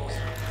sound was,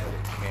 but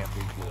it can't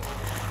be good.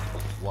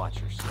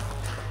 Watch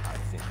yourself. I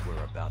think think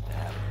we're about to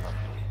have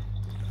company.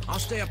 I'll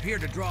stay up here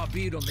to draw a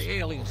bead on the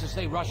aliens as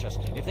they rush us.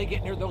 If they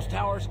get near those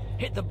towers,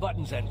 hit the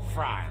buttons and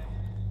fry 'em.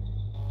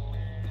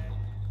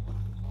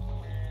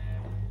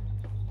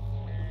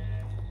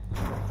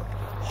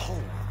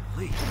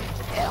 Holy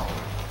hell!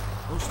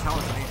 Those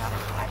towers are made out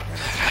of black.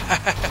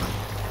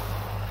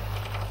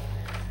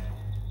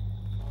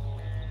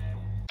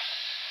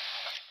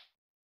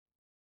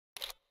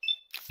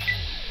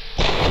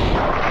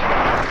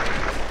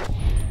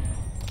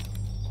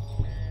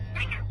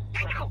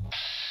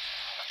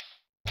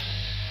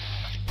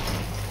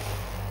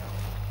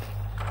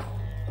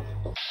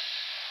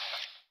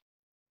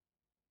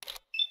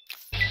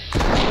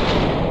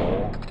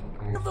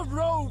 The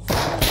road!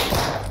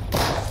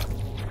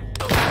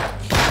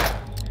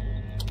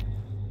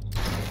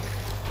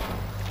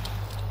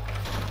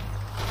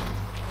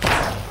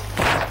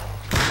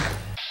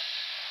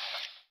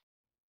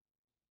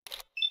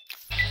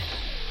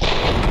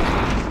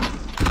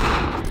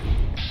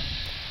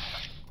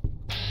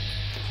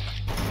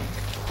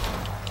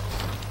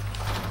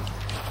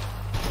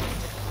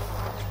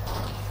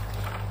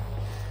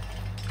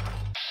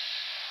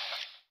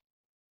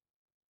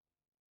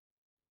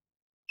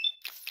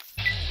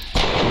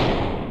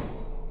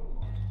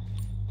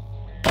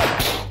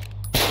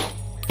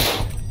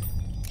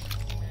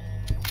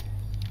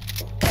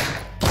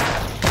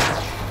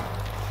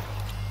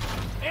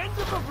 End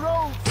of the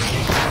road!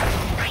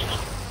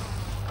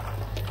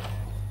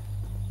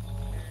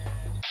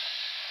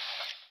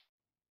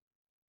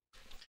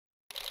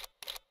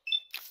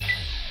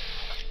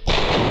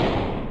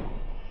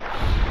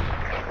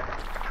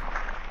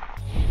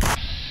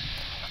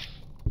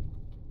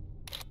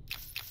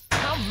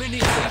 How many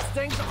of these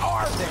things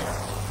are there?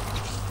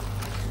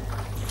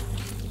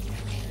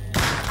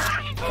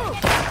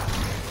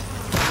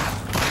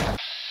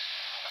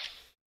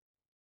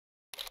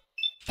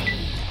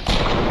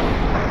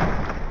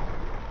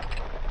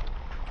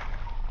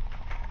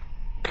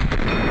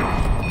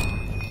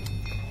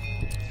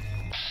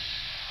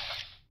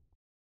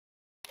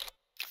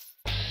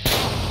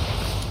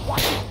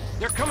 Watch it!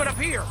 They're coming up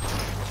here!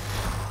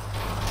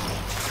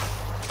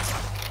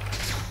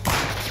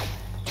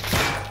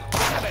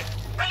 Damn it!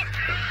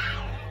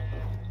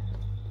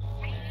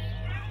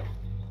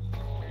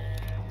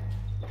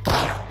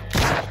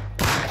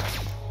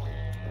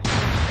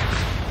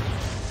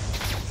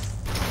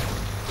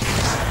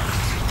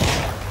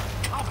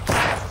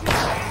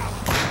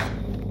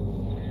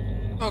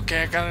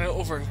 Okay, I got it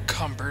over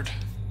encumbered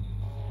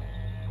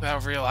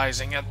without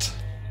realizing it.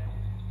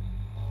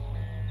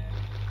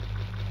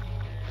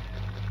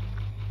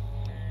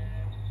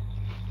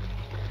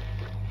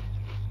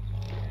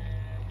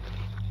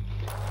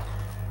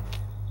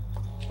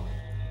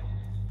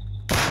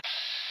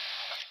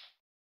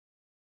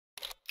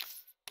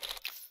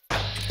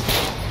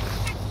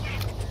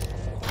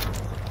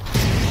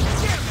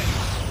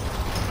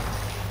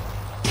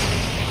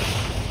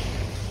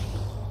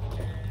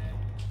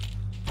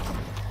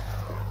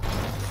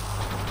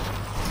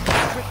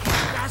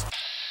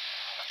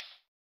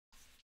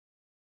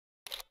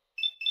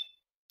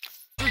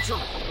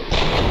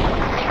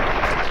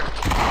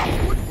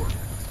 Woodwork.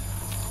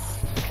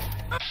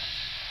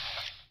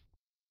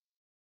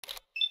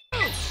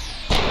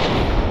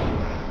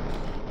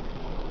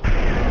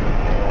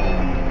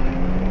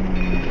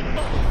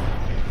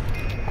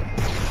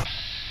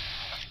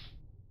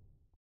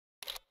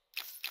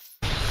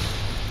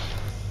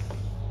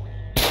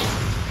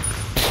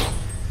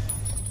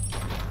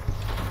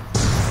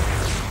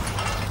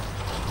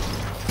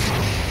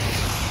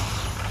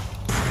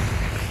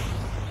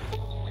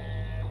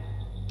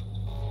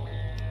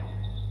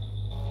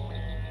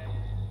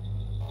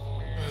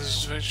 This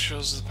switch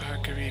shows the power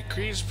can be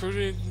increased,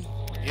 prudent.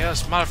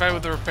 Yes, modified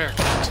with the repair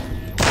kit.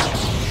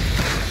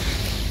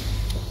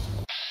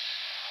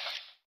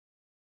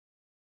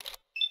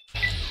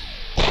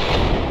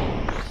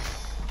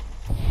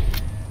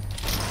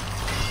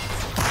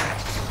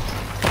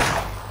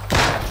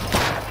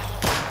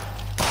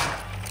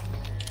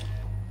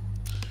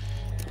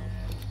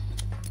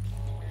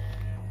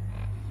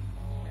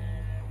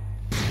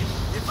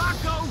 If I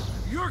go,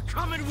 you're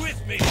coming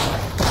with me.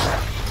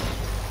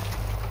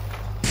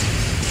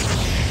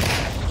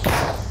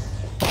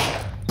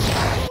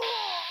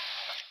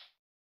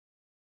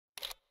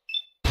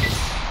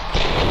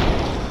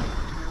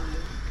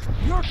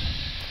 You're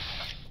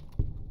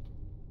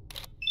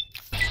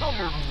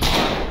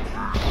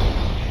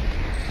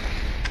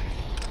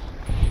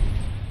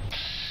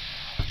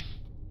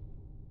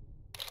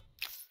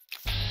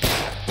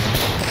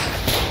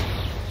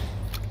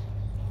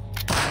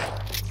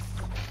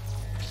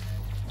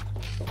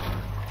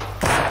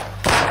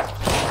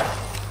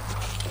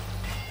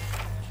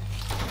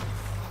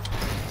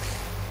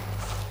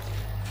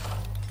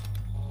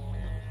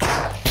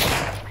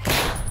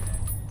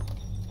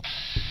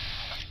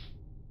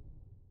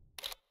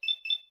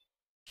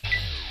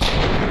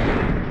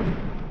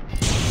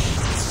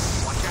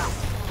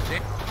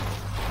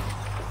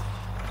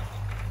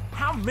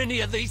How many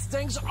of these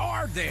things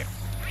are there?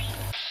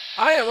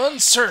 I am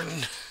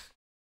uncertain.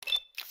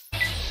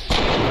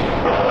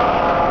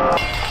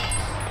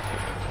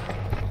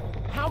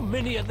 How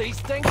many of these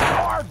things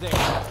are there?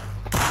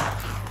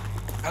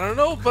 I don't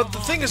know, but the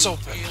thing is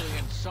open.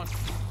 Alien son.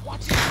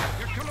 Watch it!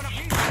 They're coming up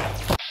here!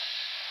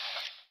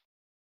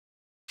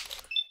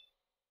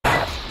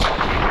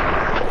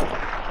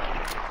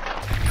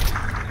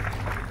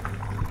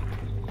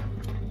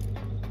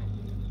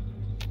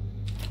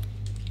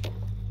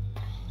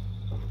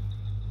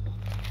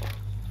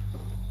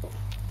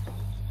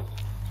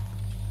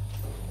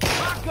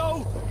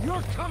 Paco,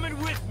 you're coming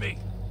with me!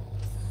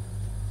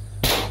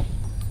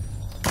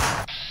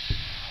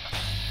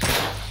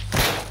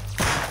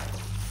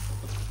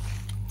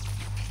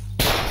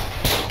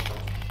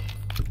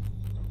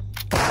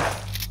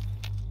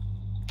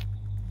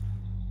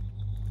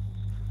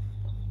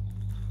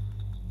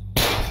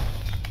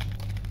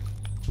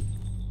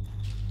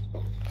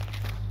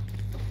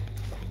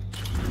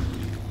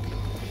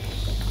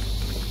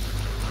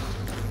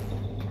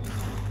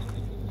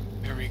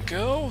 There we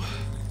go.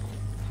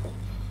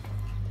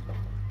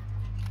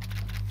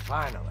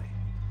 Finally.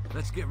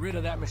 Let's get rid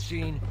of that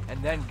machine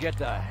and then get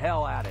the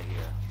hell out of here.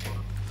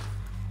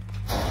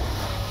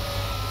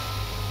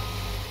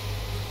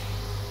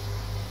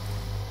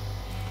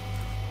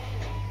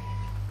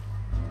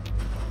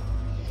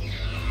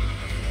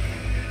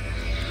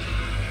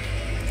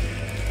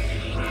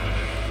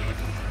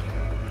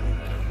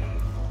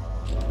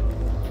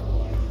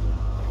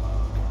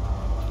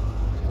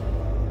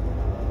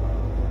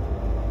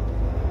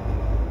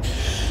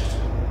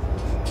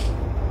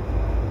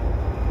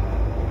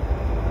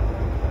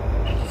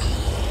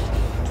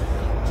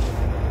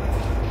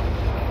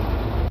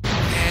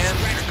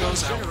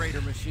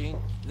 Generator machine.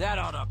 That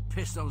ought to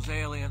piss those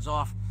aliens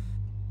off.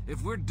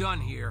 If we're done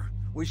here,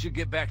 we should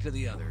get back to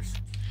the others.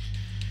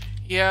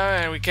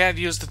 Yeah, and we can't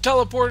use the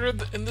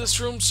teleporter in this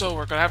room, so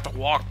we're gonna have to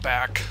walk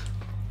back.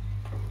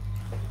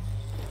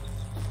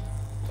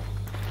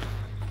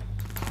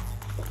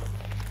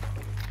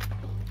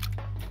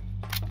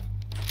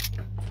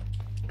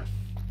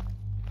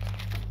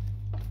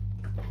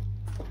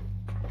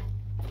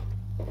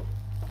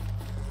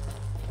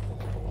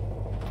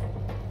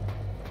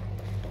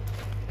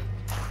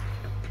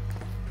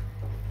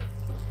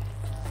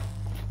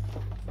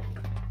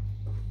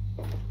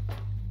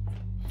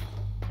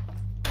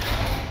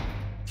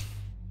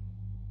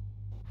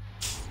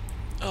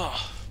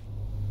 Oh.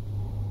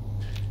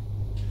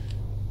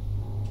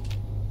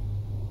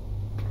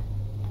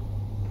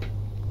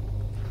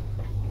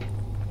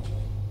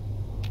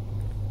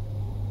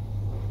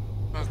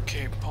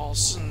 Okay,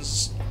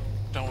 Paulson's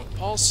done with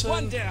Paulson.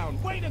 One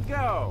down. Way to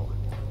go.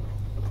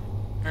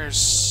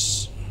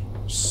 There's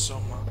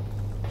Soma.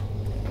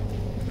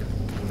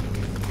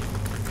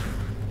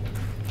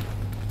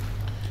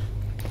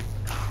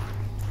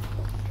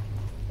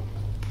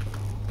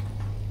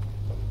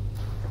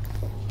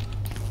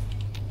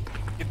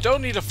 You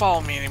don't need to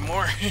follow me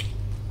anymore.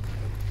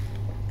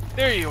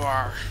 There you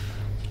are.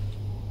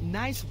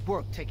 Nice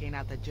work taking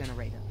out the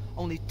generator.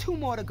 Only 2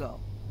 more to go.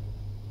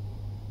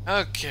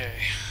 Okay.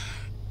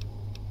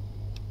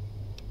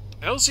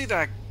 I don't see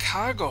that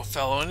cargo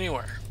fellow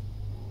anywhere.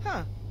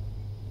 Huh.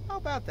 How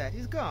about that?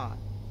 He's gone.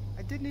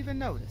 I didn't even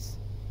notice.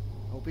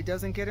 Hope he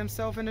doesn't get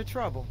himself into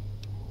trouble.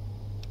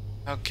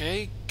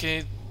 Okay,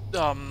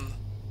 how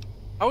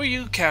were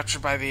you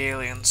captured by the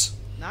aliens?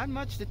 Not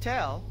much to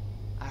tell.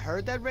 I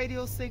heard that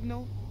radio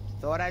signal,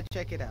 thought I'd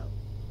check it out.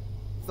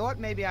 Thought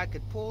maybe I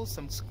could pull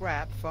some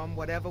scrap from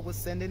whatever was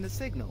sending the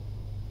signal.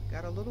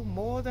 Got a little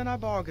more than I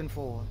bargained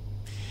for.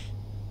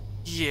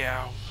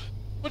 Yeah.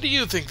 What do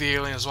you think the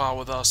aliens want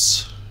with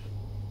us?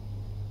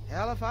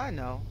 Hell if I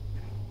know.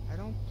 I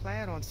don't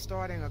plan on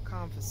starting a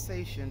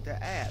conversation to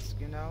ask,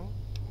 you know?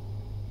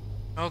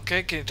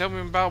 Okay, can you tell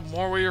me about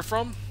more where you're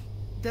from?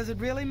 Does it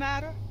really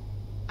matter?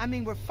 I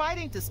mean, we're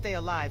fighting to stay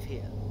alive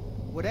here.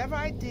 Whatever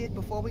I did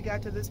before we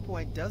got to this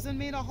point doesn't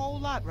mean a whole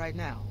lot right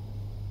now.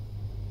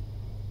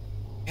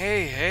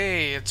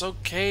 Hey, it's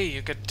okay.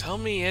 You can tell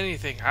me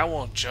anything. I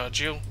won't judge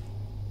you.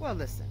 Well,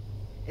 listen.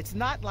 It's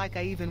not like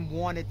I even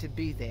wanted to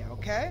be there,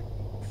 okay?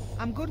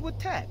 I'm good with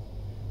tech.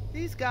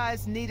 These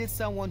guys needed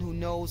someone who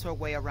knows her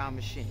way around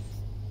machines.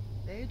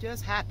 They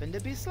just happened to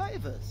be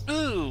slavers.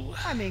 Ooh.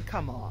 I mean,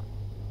 come on.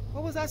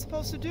 What was I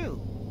supposed to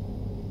do?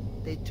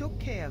 They took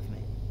care of me.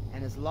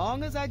 And as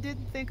long as I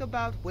didn't think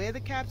about where the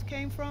caps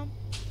came from,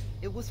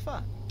 it was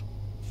fun.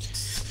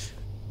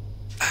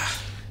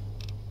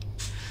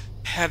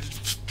 Had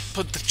to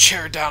put the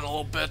chair down a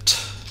little bit.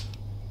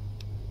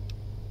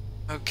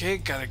 Okay,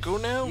 gotta go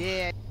now?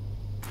 Yeah.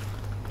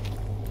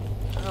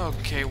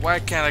 Okay, why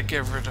can't I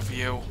get rid of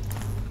you?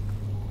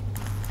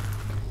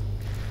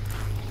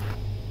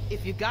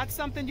 If you got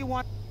something you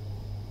want...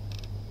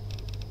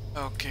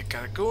 Okay,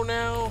 gotta go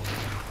now.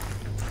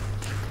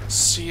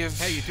 See if...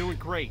 Hey, you're doing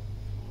great.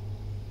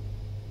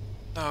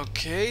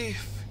 Okay.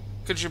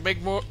 Could you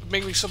make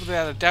me some of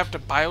that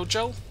adaptive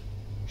biogel?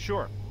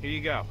 Sure, here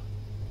you go.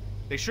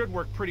 They should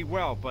work pretty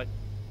well, but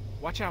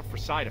watch out for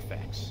side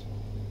effects.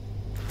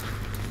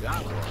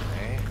 Got one,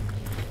 eh?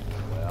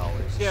 Well,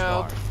 it's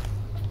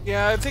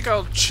Yeah, I think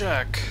I'll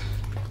check.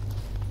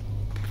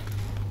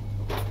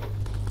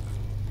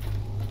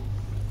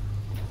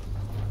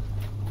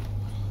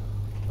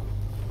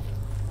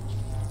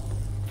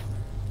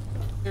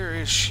 Where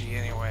is she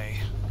anyway?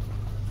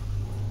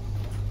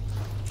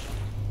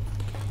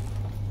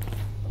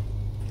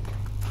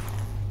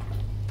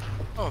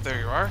 Oh, there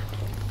you are.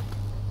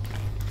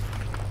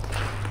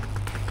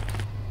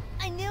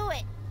 I knew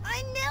it!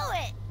 I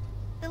knew it!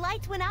 The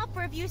lights went out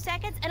for a few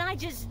seconds, and I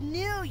just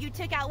knew you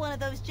took out one of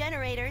those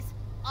generators.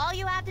 All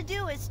you have to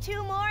do is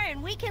 2 more,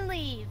 and we can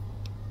leave.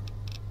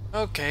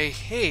 Okay,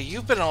 hey,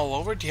 you've been all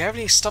over. Do you have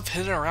any stuff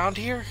hidden around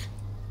here?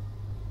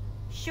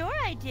 Sure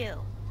I do.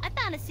 I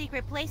found a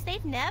secret place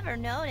they've never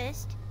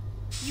noticed.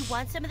 You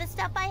want some of the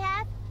stuff I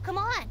have? Come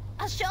on,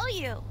 I'll show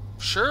you.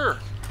 Sure.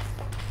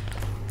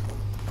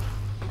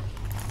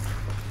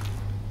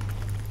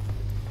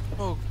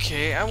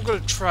 Okay, I'm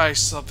gonna try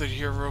something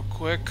here real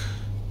quick.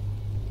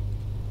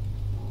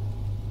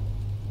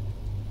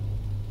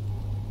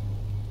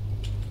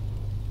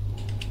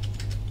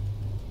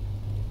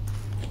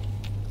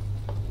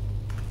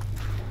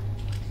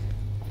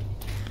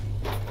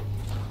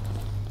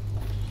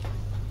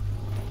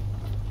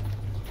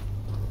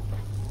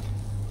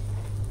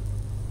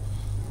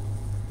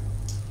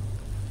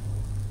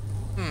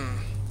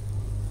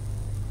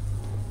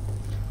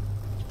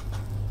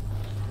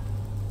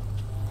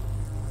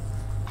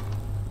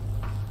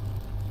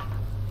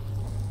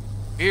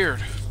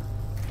 Weird.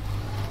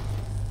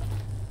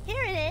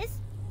 Here it is.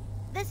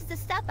 This is the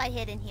stuff I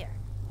hid in here.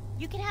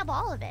 You can have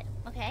all of it,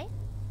 okay?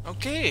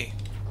 Okay.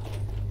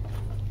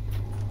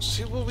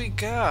 See what we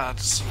got.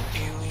 Some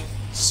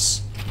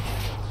aliens.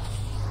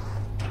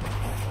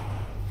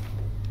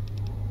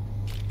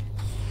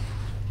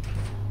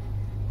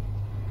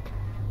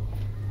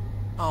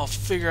 I'll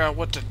figure out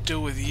what to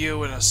do with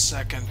you in a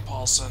second,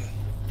 Paulson.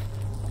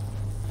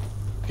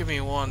 Give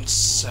me 1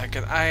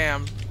 second. I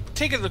am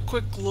taking a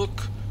quick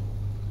look.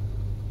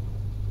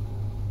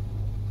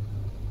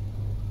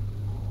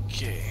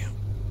 Okay,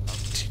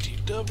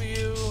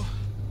 TTW.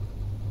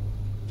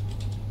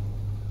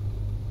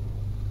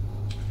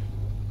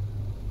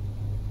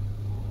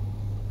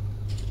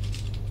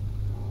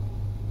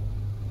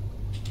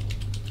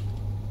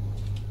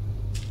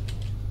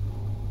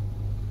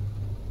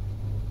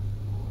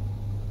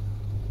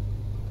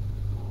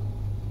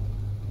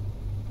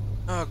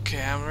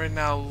 Okay, I'm right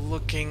now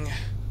looking.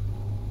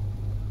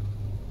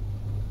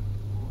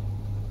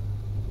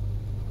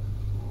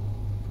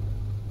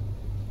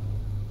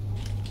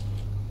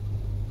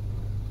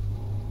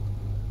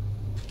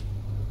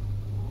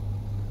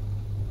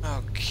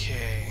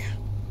 Okay.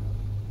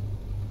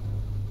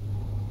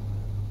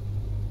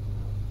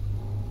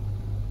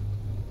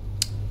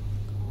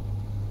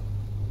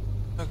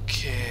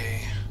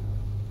 Okay.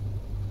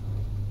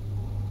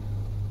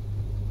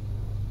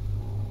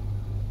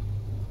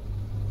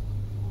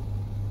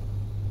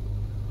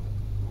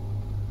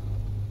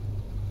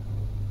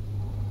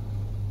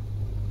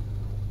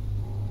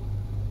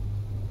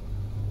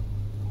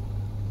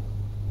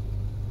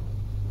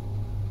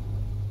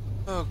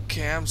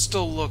 Okay, I'm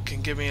still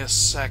looking. Give me a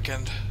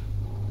second.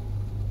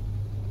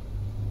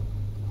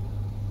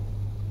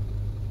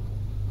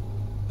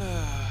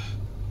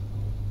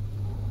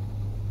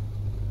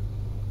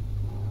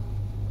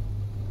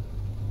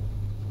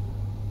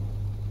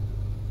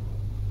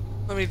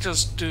 Let me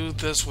just do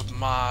this with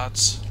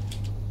mods.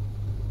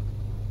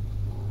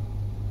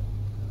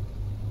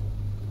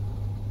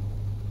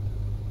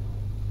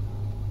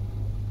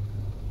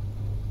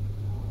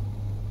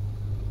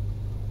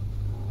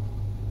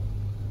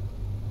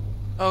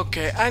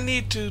 Okay, I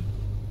need to.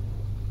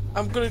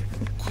 I'm gonna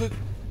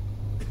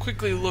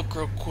quickly look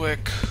real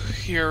quick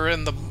here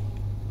in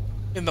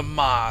the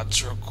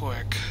mods real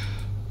quick.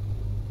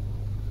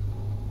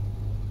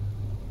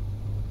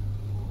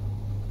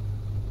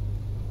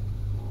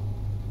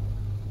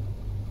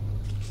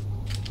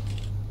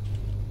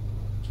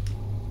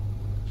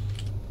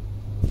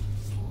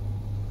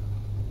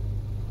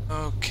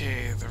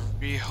 Okay, the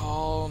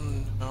rehaul,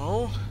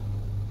 no.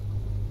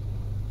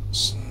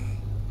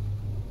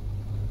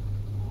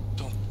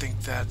 Don't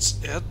think that's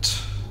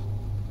it.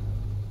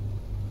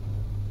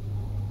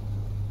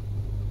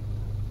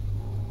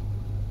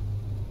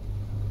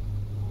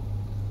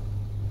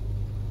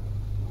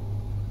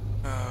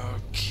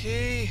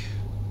 Okay.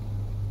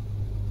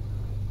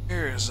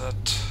 Where is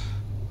it?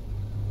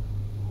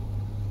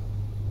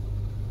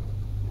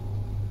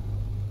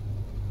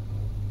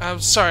 I'm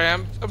sorry,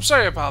 I'm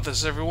sorry about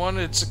this, everyone.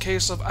 It's a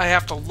case of I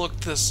have to look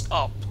this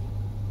up.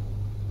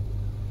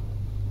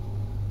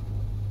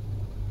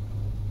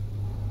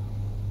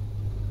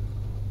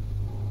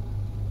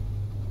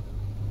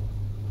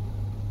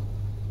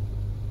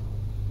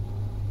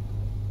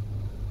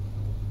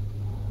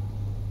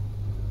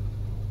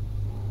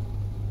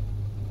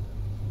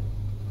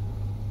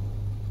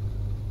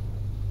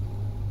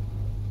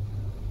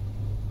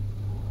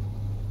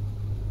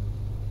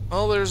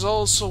 Well, there's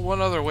also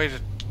one other way to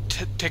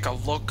take a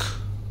look.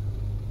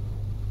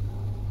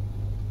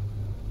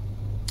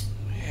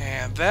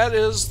 And that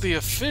is the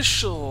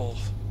official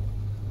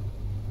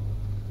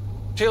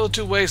Tale of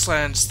Two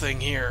Wastelands thing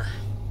here.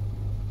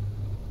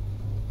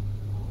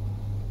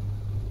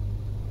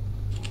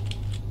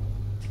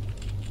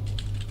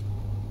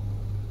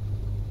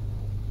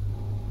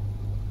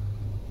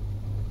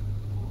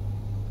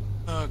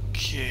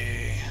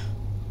 Okay.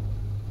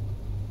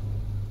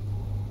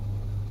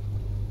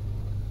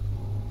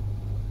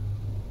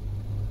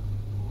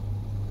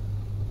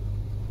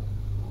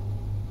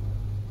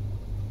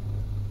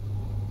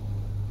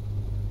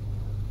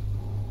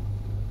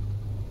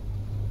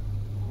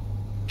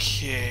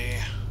 Okay.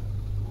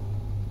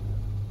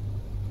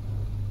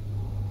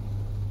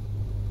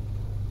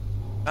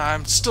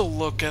 I'm still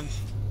looking.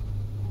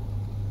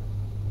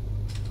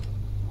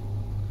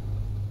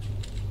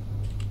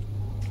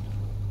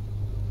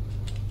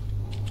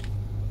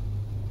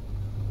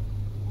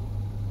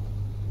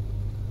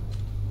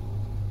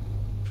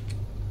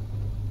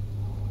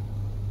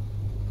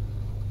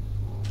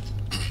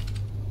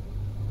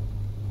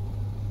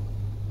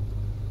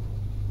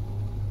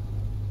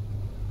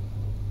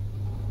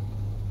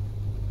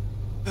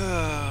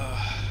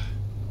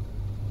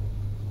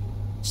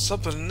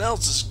 Something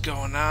else is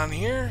going on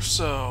here,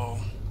 so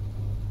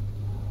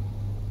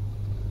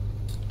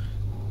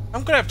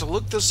I'm gonna have to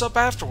look this up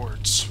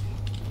afterwards.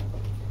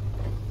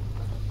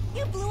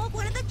 You blew up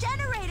one of the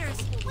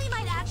generators. We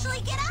might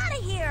actually get out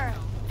of here.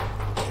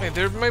 Hey,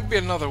 there might be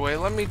another way.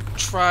 Let me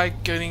try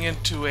getting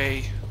into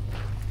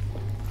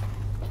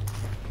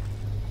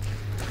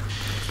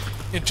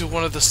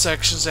one of the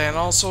sections, and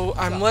also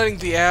I'm letting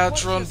the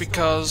ads run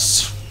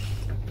because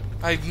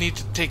I need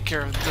to take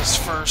care of this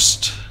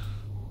first.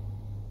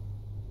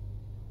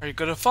 Are you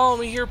gonna follow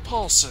me here,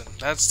 Paulson?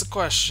 That's the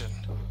question.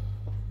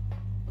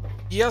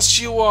 Yes,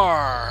 you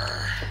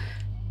are.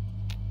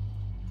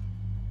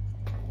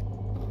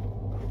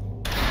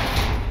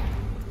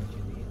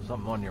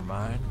 Something on your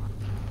mind?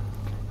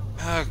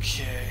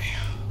 Okay.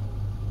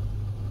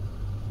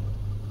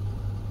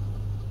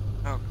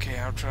 Okay,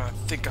 I'm trying to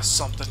think of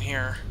something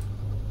here.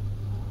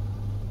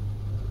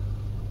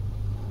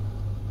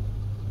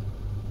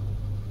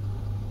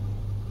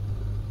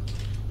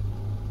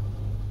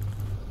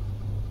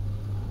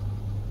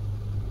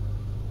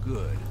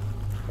 Good.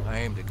 I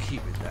aim to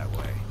keep it that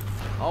way.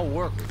 I'll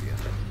work with you,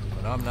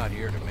 but I'm not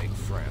here to make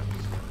friends.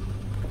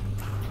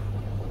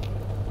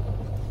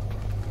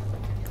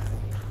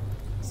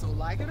 So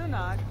like it or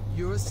not,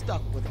 you're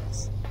stuck with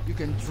us. You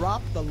can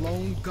drop the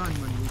lone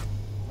gunman.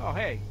 Oh,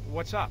 hey,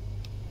 what's up?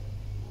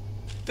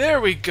 There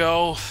we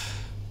go.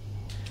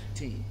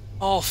 Team.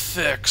 All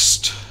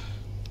fixed.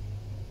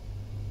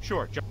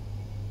 Sure,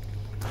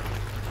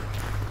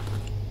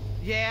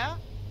 Yeah?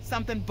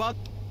 Something bug.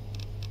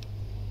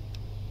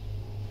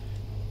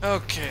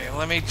 Okay,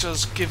 let me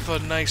just give a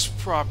nice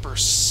proper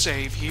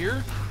save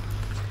here.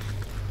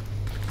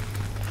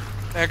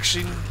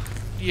 Actually,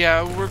 yeah,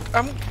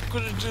 I'm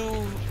gonna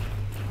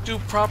do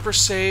proper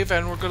save,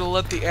 and we're gonna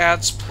let the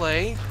ads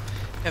play,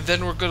 and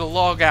then we're gonna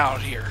log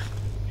out here.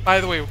 By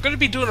the way, we're gonna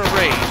be doing a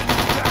raid.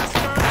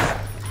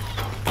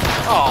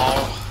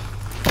 Oh,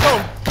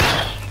 don't.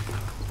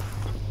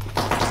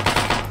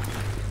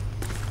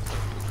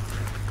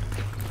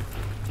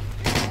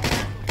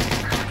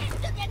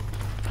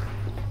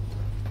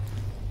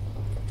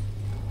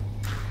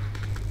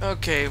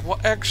 Okay, well,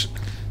 actually,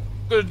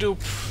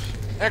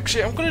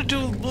 I'm gonna do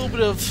a little bit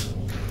of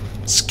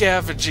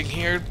scavenging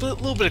here, a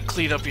little bit of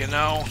cleanup, you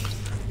know.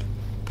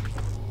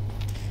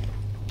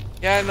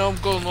 Yeah, I know I'm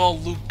going all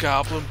loot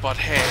goblin, but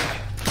hey.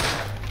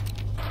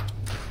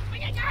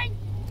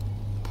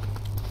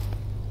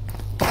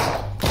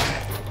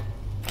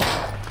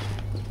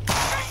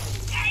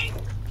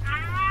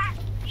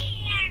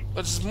 But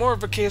it's more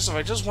of a case of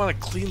I just want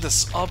to clean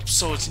this up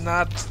so it's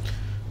not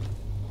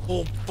a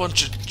whole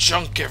bunch of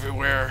junk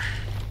everywhere.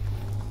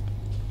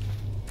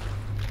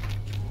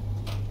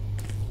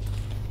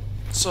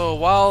 So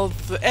while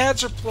the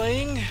ads are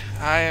playing,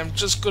 I am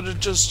just gonna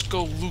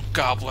go loot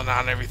goblin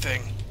on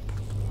everything.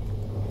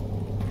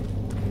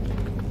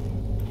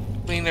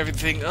 Clean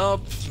everything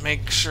up,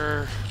 make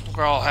sure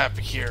we're all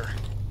happy here.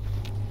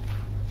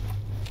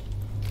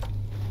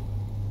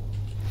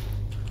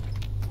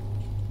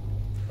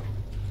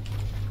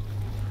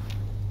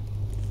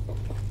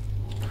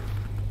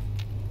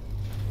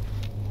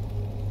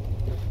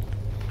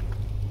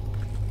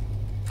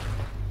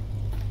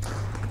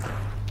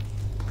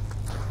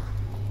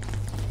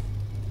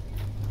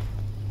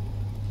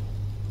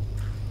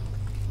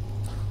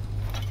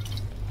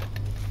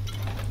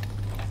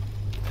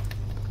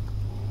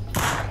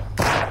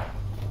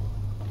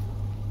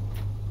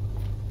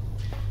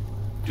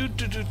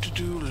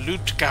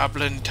 Loot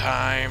goblin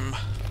time.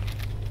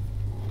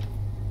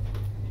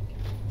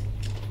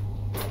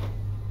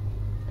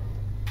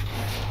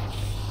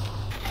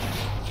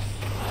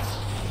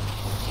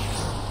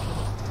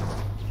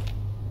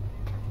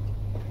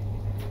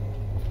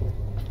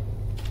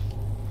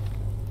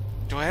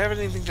 Do I have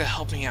anything to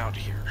help me out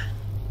here?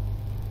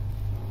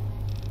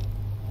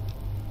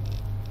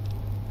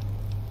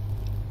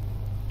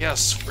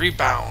 Yes,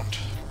 rebound.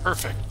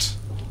 Perfect.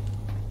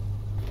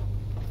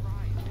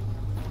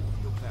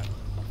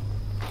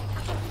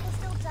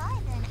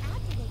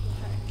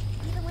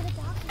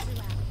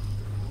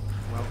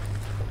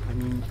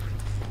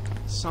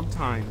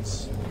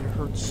 Sometimes it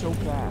hurts so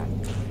bad,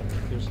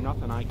 there's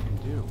nothing I can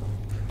do.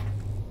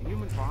 The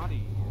human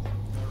body is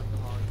very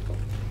hard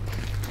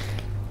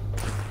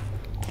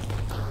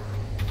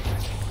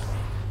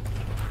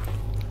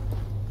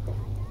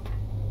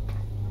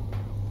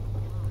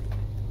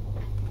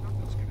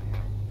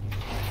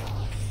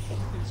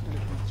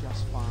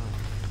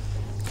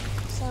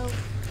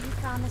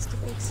promise to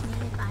fix me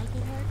if I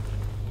get hurt?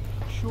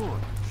 Sure,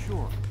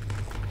 sure.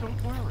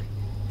 Don't worry.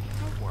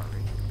 Don't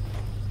worry.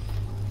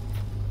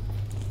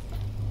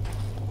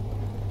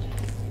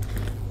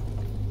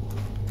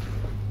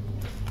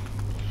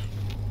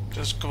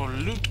 Just go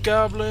loot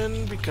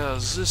goblin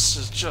because this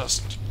is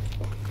just...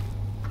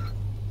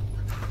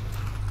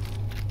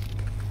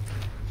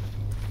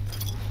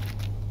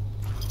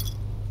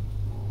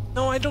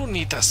 No, I don't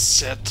need to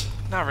sit.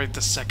 Not right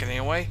this second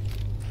anyway.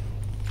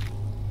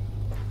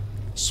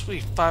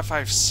 Sweet,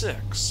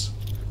 556.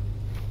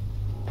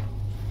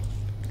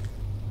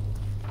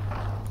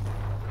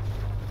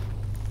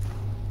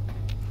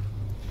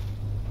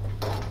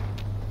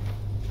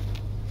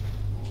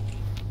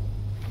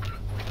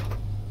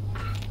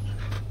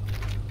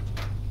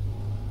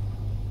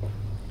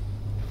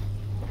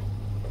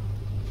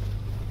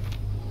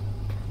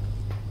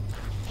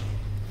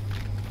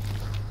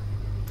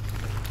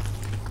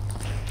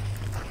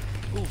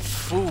 Ooh,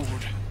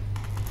 food.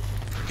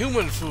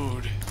 Human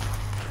food.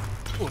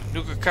 Ooh,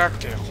 nougat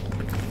cocktail.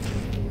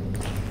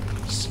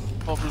 Some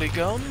bubbly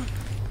gum.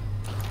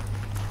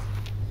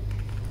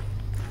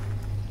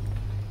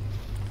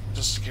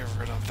 Just to get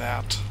rid of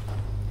that.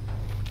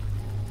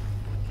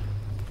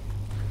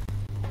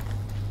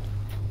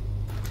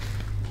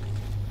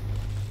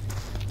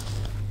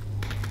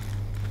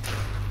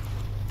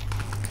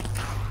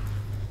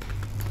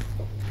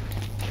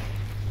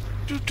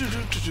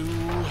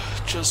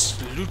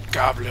 Just loot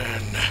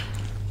goblin.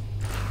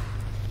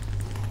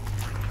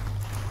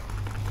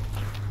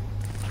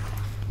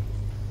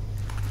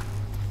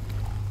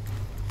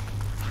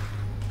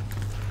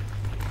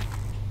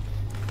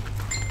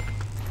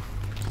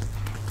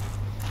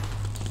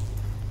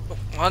 Oh,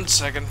 1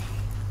 second.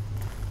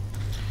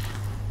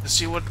 Let's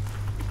see what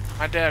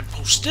my dad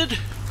posted.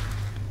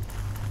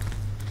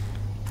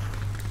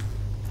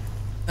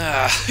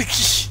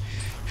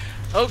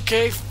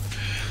 Okay.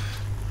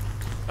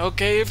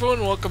 Okay,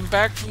 everyone, welcome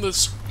back from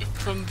this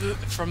from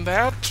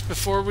that.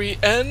 Before we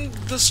end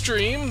the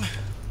stream,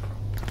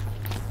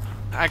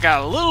 I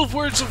got a little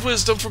words of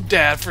wisdom from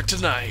Dad for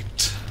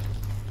tonight,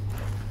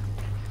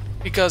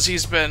 because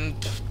he's been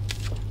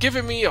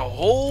giving me a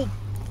whole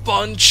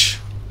bunch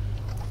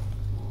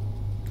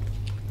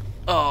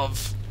of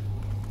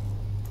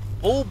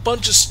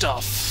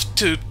stuff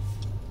to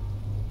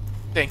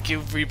thank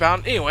you,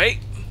 Rebound. Anyway,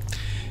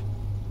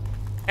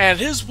 and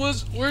his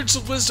words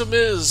of wisdom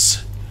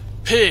is: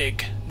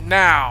 pig,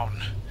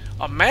 noun,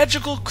 a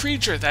magical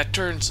creature that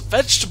turns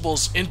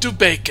vegetables into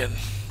bacon.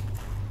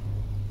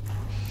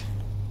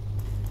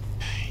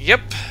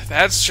 Yep,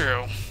 that's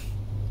true.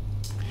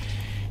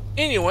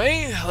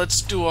 Anyway,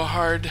 let's do a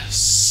hard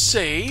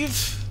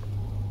save.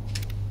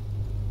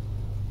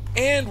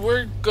 And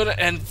we're gonna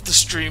end the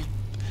stream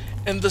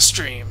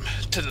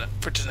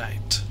for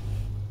tonight.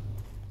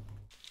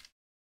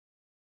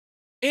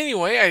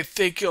 Anyway, I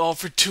thank you all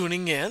for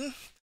tuning in.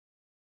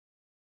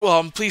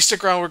 Well, please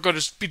stick around. We're going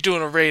to be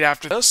doing a raid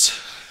after this.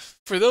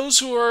 For those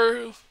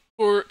who've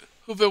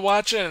been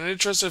watching and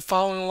interested in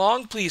following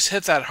along, please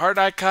hit that heart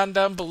icon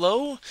down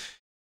below,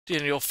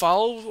 and you'll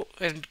follow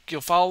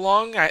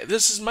along.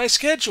 This is my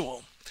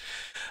schedule: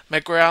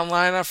 Mechwarrior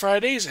Online on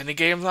Fridays, Any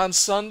Games on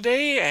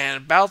Sunday,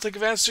 and Battletech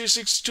Advanced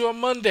 362 on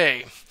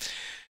Monday.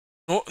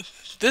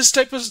 This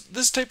type of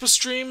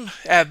stream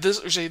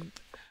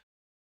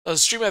a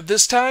stream at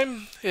this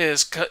time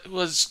is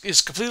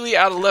completely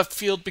out of left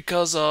field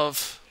because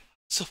of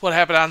what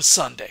happened on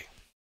Sunday.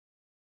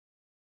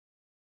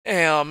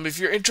 If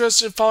you're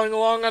interested in following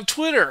along on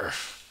Twitter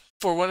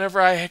for whenever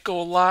I go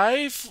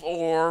live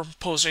or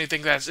post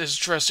anything that's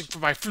interesting for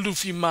my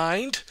floofy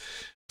mind,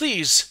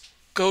 please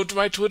go to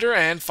my Twitter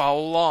and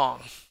follow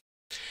along.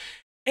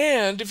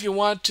 And if you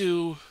want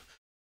to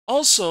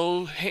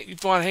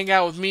hang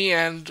out with me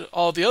and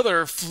all the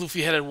other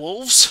floofy-headed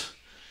wolves,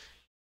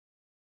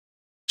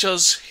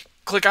 just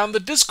click on the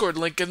Discord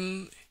link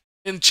in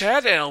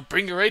chat and it'll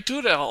bring you right to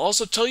it. And I'll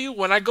also tell you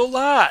when I go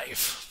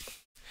live.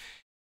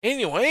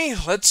 Anyway,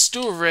 let's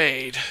do a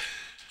raid.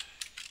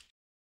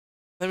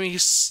 Let me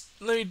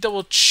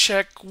double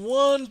check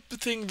one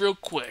thing real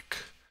quick,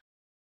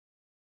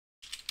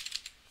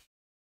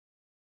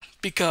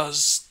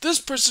 because this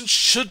person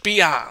should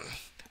be on.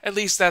 At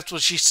least that's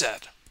what she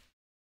said.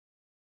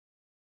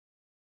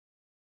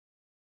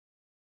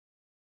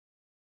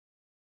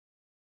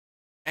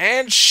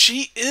 And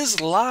she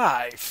is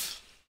live.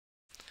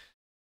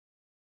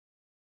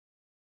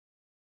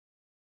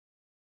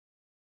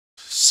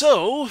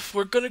 So,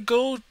 we're gonna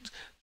go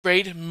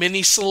raid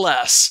Mini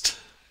Celeste.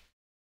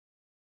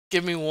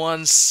 Give me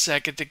 1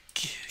 second to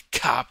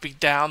copy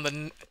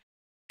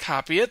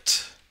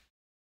it.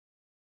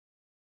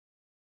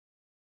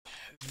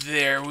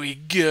 There we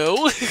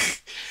go.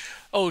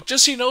 Oh,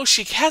 just so you know,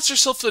 she has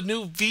herself the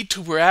new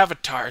VTuber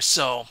avatar,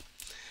 so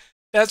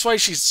that's why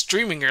she's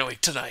streaming early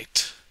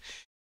tonight.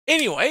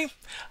 Anyway,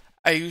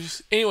 I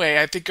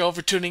thank you all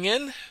for tuning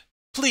in.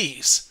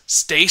 Please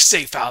stay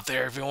safe out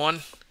there,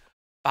 everyone.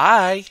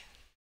 Bye.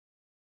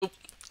 Oop,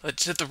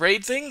 let's hit the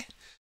raid thing.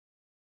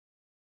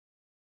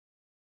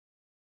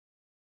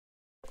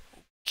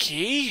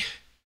 Okay.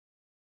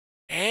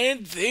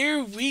 And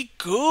there we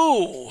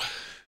go.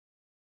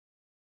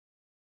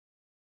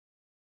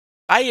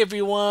 Bye,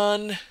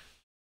 everyone.